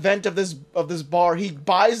stuck in the vent of this bar. He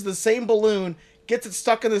buys the same balloon, gets it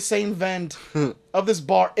stuck in the same vent of this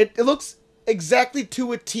bar. It looks exactly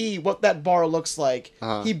to a T what that bar looks like.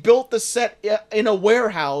 Uh-huh. He built the set in a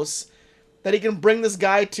warehouse that he can bring this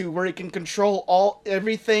guy to where he can control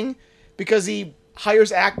everything because he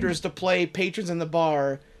hires actors to play patrons in the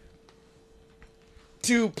bar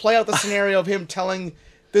to play out the scenario of him telling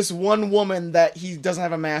this one woman that he doesn't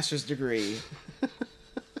have a master's degree.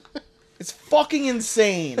 It's fucking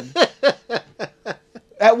insane.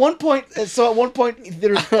 At one point, there's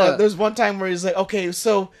one time where he's like, okay,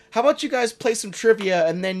 so how about you guys play some trivia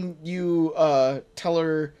and then you tell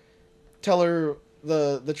her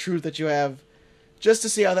the truth that you have, just to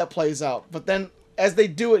see how that plays out. But then as they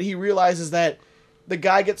do it, he realizes that the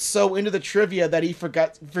guy gets so into the trivia that he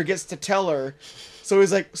forgets to tell her. So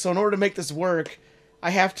he's like, so in order to make this work,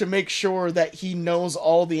 I have to make sure that he knows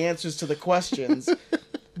all the answers to the questions.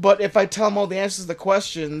 But if I tell him all the answers to the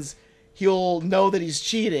questions, he'll know that he's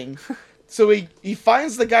cheating. So he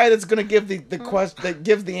finds the guy that's gonna give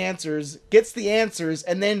the answers, gets the answers,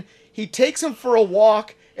 and then he takes him for a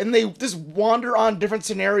walk, and they just wander on different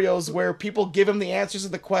scenarios where people give him the answers to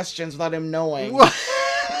the questions without him knowing. What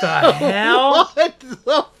the hell? What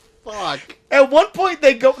the fuck? At one point,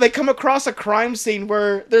 they come across a crime scene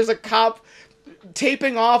where there's a cop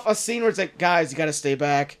taping off a scene where it's like, guys, you gotta stay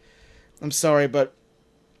back. I'm sorry, but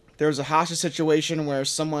there was a hostage situation where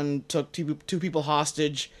someone took two people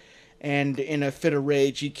hostage, and in a fit of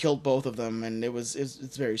rage, he killed both of them, and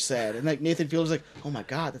it's very sad. And like Nathan Fielder's like, oh my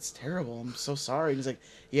god, that's terrible. I'm so sorry. And he's like,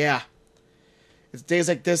 yeah, it's days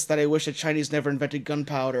like this that I wish the Chinese never invented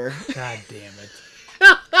gunpowder. God damn it.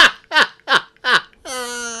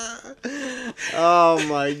 Oh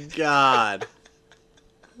my god.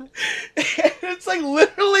 It's like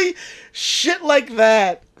literally shit like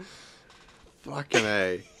that. Fucking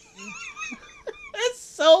A. It's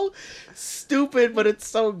so stupid, but it's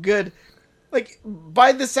so good. Like,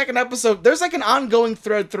 by the second episode, there's like an ongoing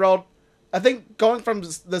thread throughout, I think, going from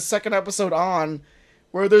the second episode on,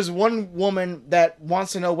 where there's one woman that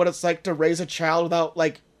wants to know what it's like to raise a child without,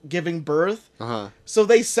 like, giving birth. Uh-huh. So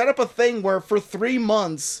they set up a thing where for 3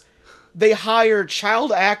 months, they hire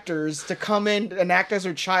child actors to come in and act as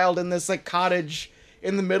her child in this, like, cottage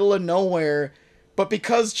in the middle of nowhere. But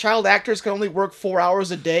because child actors can only work 4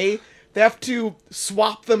 hours a day, they have to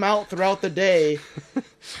swap them out throughout the day.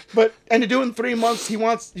 And to do it in 3 months, she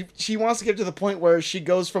wants to get to the point where she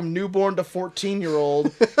goes from newborn to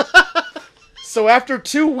 14-year-old. So after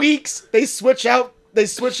 2 weeks, they switch out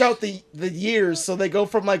the years, so they go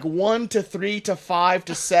from like 1 to 3 to 5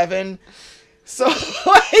 to 7. So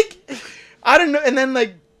like I don't know, and then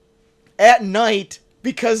like at night,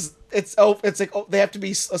 because it's like they have to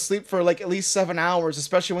be asleep for like at least 7 hours,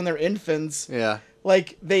 especially when they're infants. Yeah.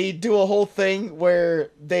 Like, they do a whole thing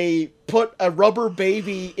where they put a rubber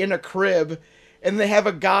baby in a crib, and they have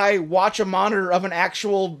a guy watch a monitor of an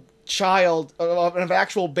actual child, of an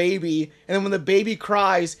actual baby, and then when the baby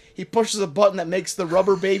cries, he pushes a button that makes the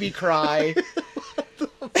rubber baby cry.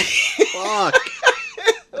 Fuck.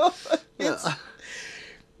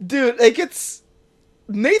 Dude, like it's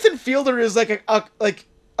Nathan Fielder is like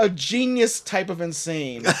a genius type of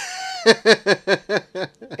insane.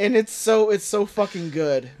 And it's so fucking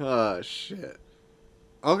good. Oh shit.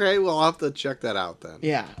 Okay, well I'll have to check that out then.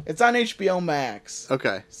 Yeah, it's on HBO Max.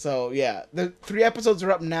 Okay. So yeah, the 3 episodes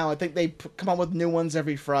are up now. I think they come out with new ones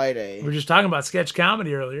every Friday. We were just talking about sketch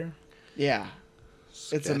comedy earlier. Yeah,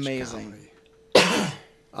 it's Sketch amazing.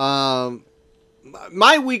 comedy.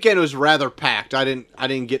 My weekend was rather packed. I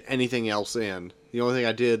didn't get anything else in. The only thing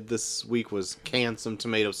I did this week was can some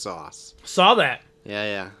tomato sauce. Saw that.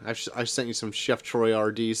 Yeah. I sent you some Chef Troy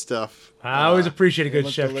RD stuff. I always appreciate a good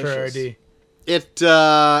looked Chef delicious. Troy RD.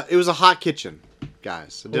 It was a hot kitchen,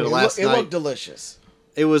 guys. I did it last It night. looked delicious.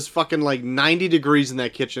 It was fucking like 90 degrees in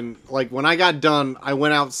that kitchen. Like when I got done, I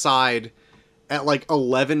went outside at like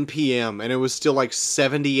 11 p.m. and it was still like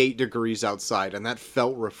 78 degrees outside, and that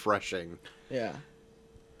felt refreshing. Yeah.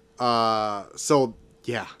 So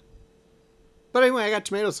yeah. But anyway, I got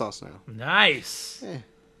tomato sauce now. Nice.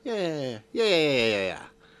 Yeah.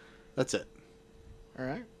 That's it. All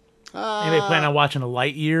right. Anybody plan on watching a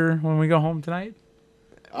Lightyear when we go home tonight?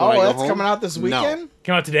 Oh, I go that's home? coming out this No. weekend?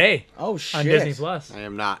 Came out today Oh shit. on Disney Plus. I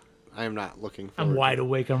am not looking forward. I'm wide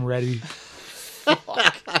awake. I'm ready.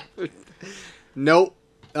 Nope.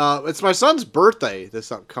 It's my son's birthday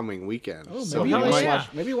this upcoming weekend. Oh, so maybe, hell yeah.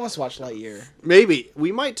 maybe he wants to watch Lightyear. maybe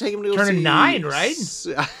we might take him to go Turning see 9, right?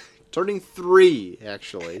 Turning 3,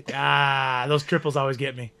 actually. Those triples always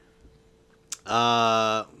get me.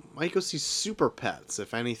 Might go see Super Pets,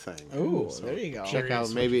 if anything. Ooh, there you go. Check Curious out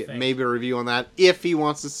what maybe you think. maybe a review on that if he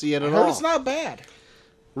wants to see it I at heard all. it's not bad.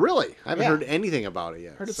 Really, I haven't Yeah. heard anything about it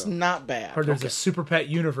yet. Heard it's so. not bad. Heard there's a Super Pet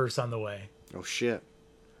universe on the way. Oh shit.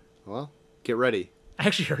 Well, get ready. I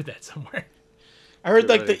actually heard that somewhere. I heard Get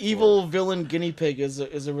like ready the for evil villain guinea pig is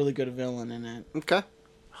a really good villain in it. Okay.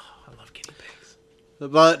 I love guinea pigs.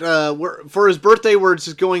 But for his birthday, we're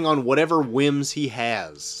just going on whatever whims he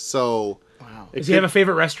has. So Wow. it Does he have a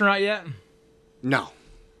favorite restaurant yet? no.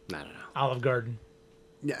 Olive Garden.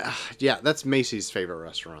 Yeah, that's Macy's favorite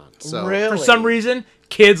restaurant. So Really? For some reason,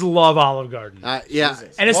 kids love Olive Garden. yeah,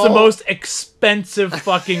 Jesus. And it's Well- the most expensive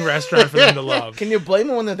fucking restaurant for them to love. Can you blame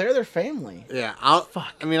them when they're there? They're family. yeah.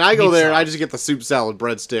 Fuck. I mean, I go Meat there. sauce. I just get the soup salad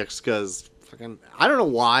breadsticks because fucking. I don't know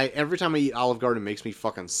why. Every time I eat Olive Garden, it makes me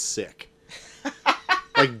fucking sick.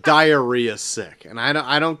 Like diarrhea sick, and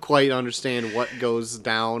I don't quite understand what goes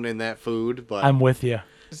down in that food, but I'm with you.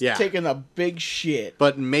 Just Yeah. taking a big shit.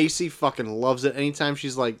 But Macy fucking loves it. Anytime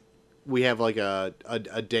she's like, we have like a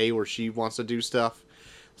day where she wants to do stuff.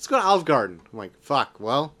 Let's go to Olive Garden. I'm like, fuck.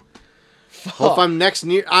 Well, hope I'm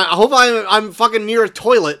I hope I'm fucking near a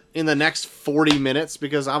toilet in the next 40 minutes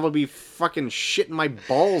because I'm gonna be fucking shitting my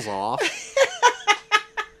balls off.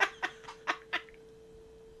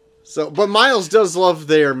 So, but Miles does love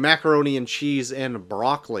their macaroni and cheese and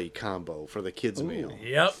broccoli combo for the kids' meal.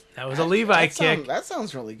 Yep. That was a Levi kick. That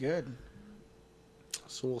sounds really good.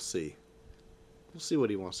 So we'll see. We'll see what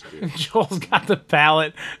he wants to do. Joel's got the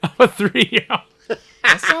palate of a 3-year-old.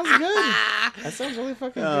 That sounds good. That sounds really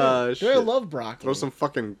fucking good. Dude, I shit. love broccoli. Throw some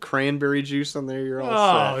fucking cranberry juice on there. You're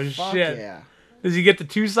all Oh, set. Fuck shit. yeah. Does he get the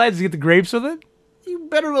 2 sides? Does he get the grapes with it? You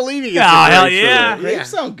better believe he Oh, gets hell the grapes yeah. with it. Grapes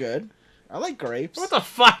sound good. I like grapes. What the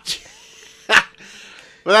fuck?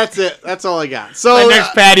 But that's it. That's all I got. So, My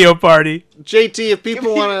next patio party. JT, if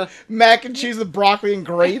people want Mac and cheese with broccoli and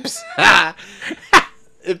grapes. to,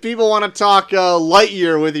 if people want to talk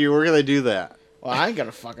Lightyear with you, we're gonna do that. Well, I ain't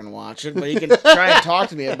gonna fucking watch it, but you can try and talk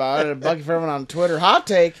to me about it. Bucky Fairman on Twitter. Hot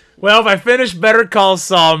take. Well, if I finish Better Call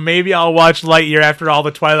Saul, maybe I'll watch Lightyear after all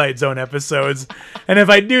the Twilight Zone episodes. And if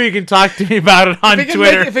I do, you can talk to me about it on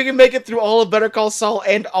Twitter. If he can make it through all of Better Call Saul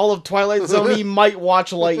and all of Twilight Zone, he might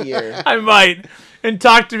watch Lightyear. I might. And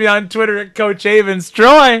talk to me on Twitter at Coach Avens.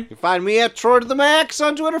 Troy. You can find me at Troy to the Max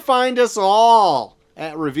on Twitter. Find us all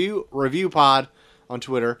at Review Pod on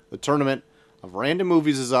Twitter. The tournament of random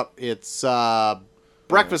movies is up. It's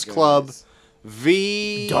Breakfast Club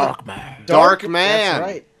v Darkman. Dark Man. That's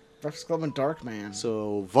right. Breakfast Club and Dark Man.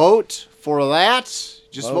 So vote for that.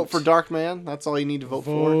 Just vote Vote. for Dark Man. That's all you need to vote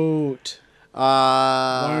Vote. for.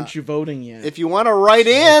 Why aren't you voting yet? If you want to write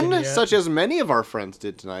in, yet. such as many of our friends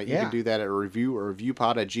did tonight, you Yeah. can do that at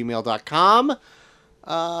reviewpod@gmail.com.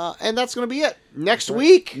 And that's going to be it. Next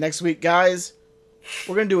week. Next week, guys,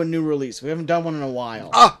 we're gonna do a new release. We haven't done one in a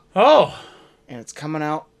while, Oh, and it's coming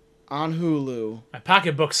out on Hulu. my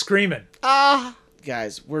pocketbook's screaming.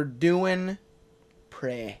 Guys, we're doing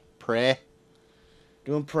Prey. Pray.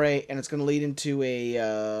 Doing Prey, and it's gonna lead into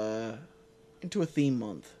a theme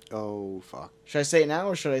month. Oh, fuck. Should I say it now,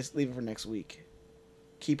 or should I leave it for next week?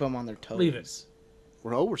 keep them on their toes. Leave it.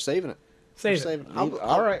 We're saving it. Save We're it. saving it. Leave it.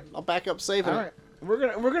 All right. I'll back up saving All it. right,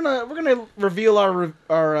 we're gonna reveal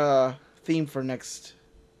our theme for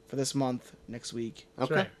this month next week. That's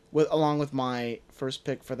Okay. right. Along with my first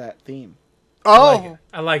pick for that theme. Oh,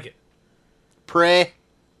 I like it. pray.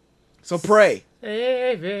 So pray.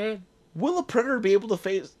 Save it. Will a predator be able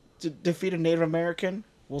to defeat a Native American?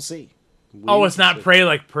 We'll see. Oh, it's not pray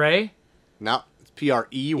like pray? No, it's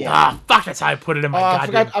PRE. Ah, fuck, that's how I put it in my I goddamn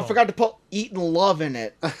forgot. phone. I forgot to put eat and love in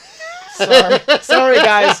it. Sorry,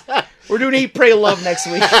 guys. We're doing eat, pray, love next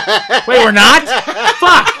week. Wait, we're not?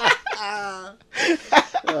 Fuck!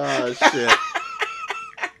 Oh shit.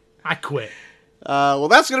 I quit. Well,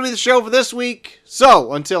 that's gonna be the show for this week.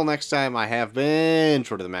 So until next time, I have been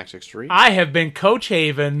Short of the Max X3. I have been Coach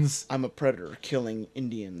Havens. I'm a predator killing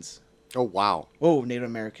Indians. Oh wow, Whoa, Native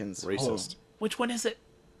Americans. racist. Which one is it?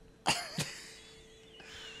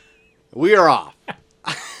 We are off.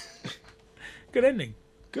 Good ending.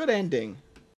 Good ending.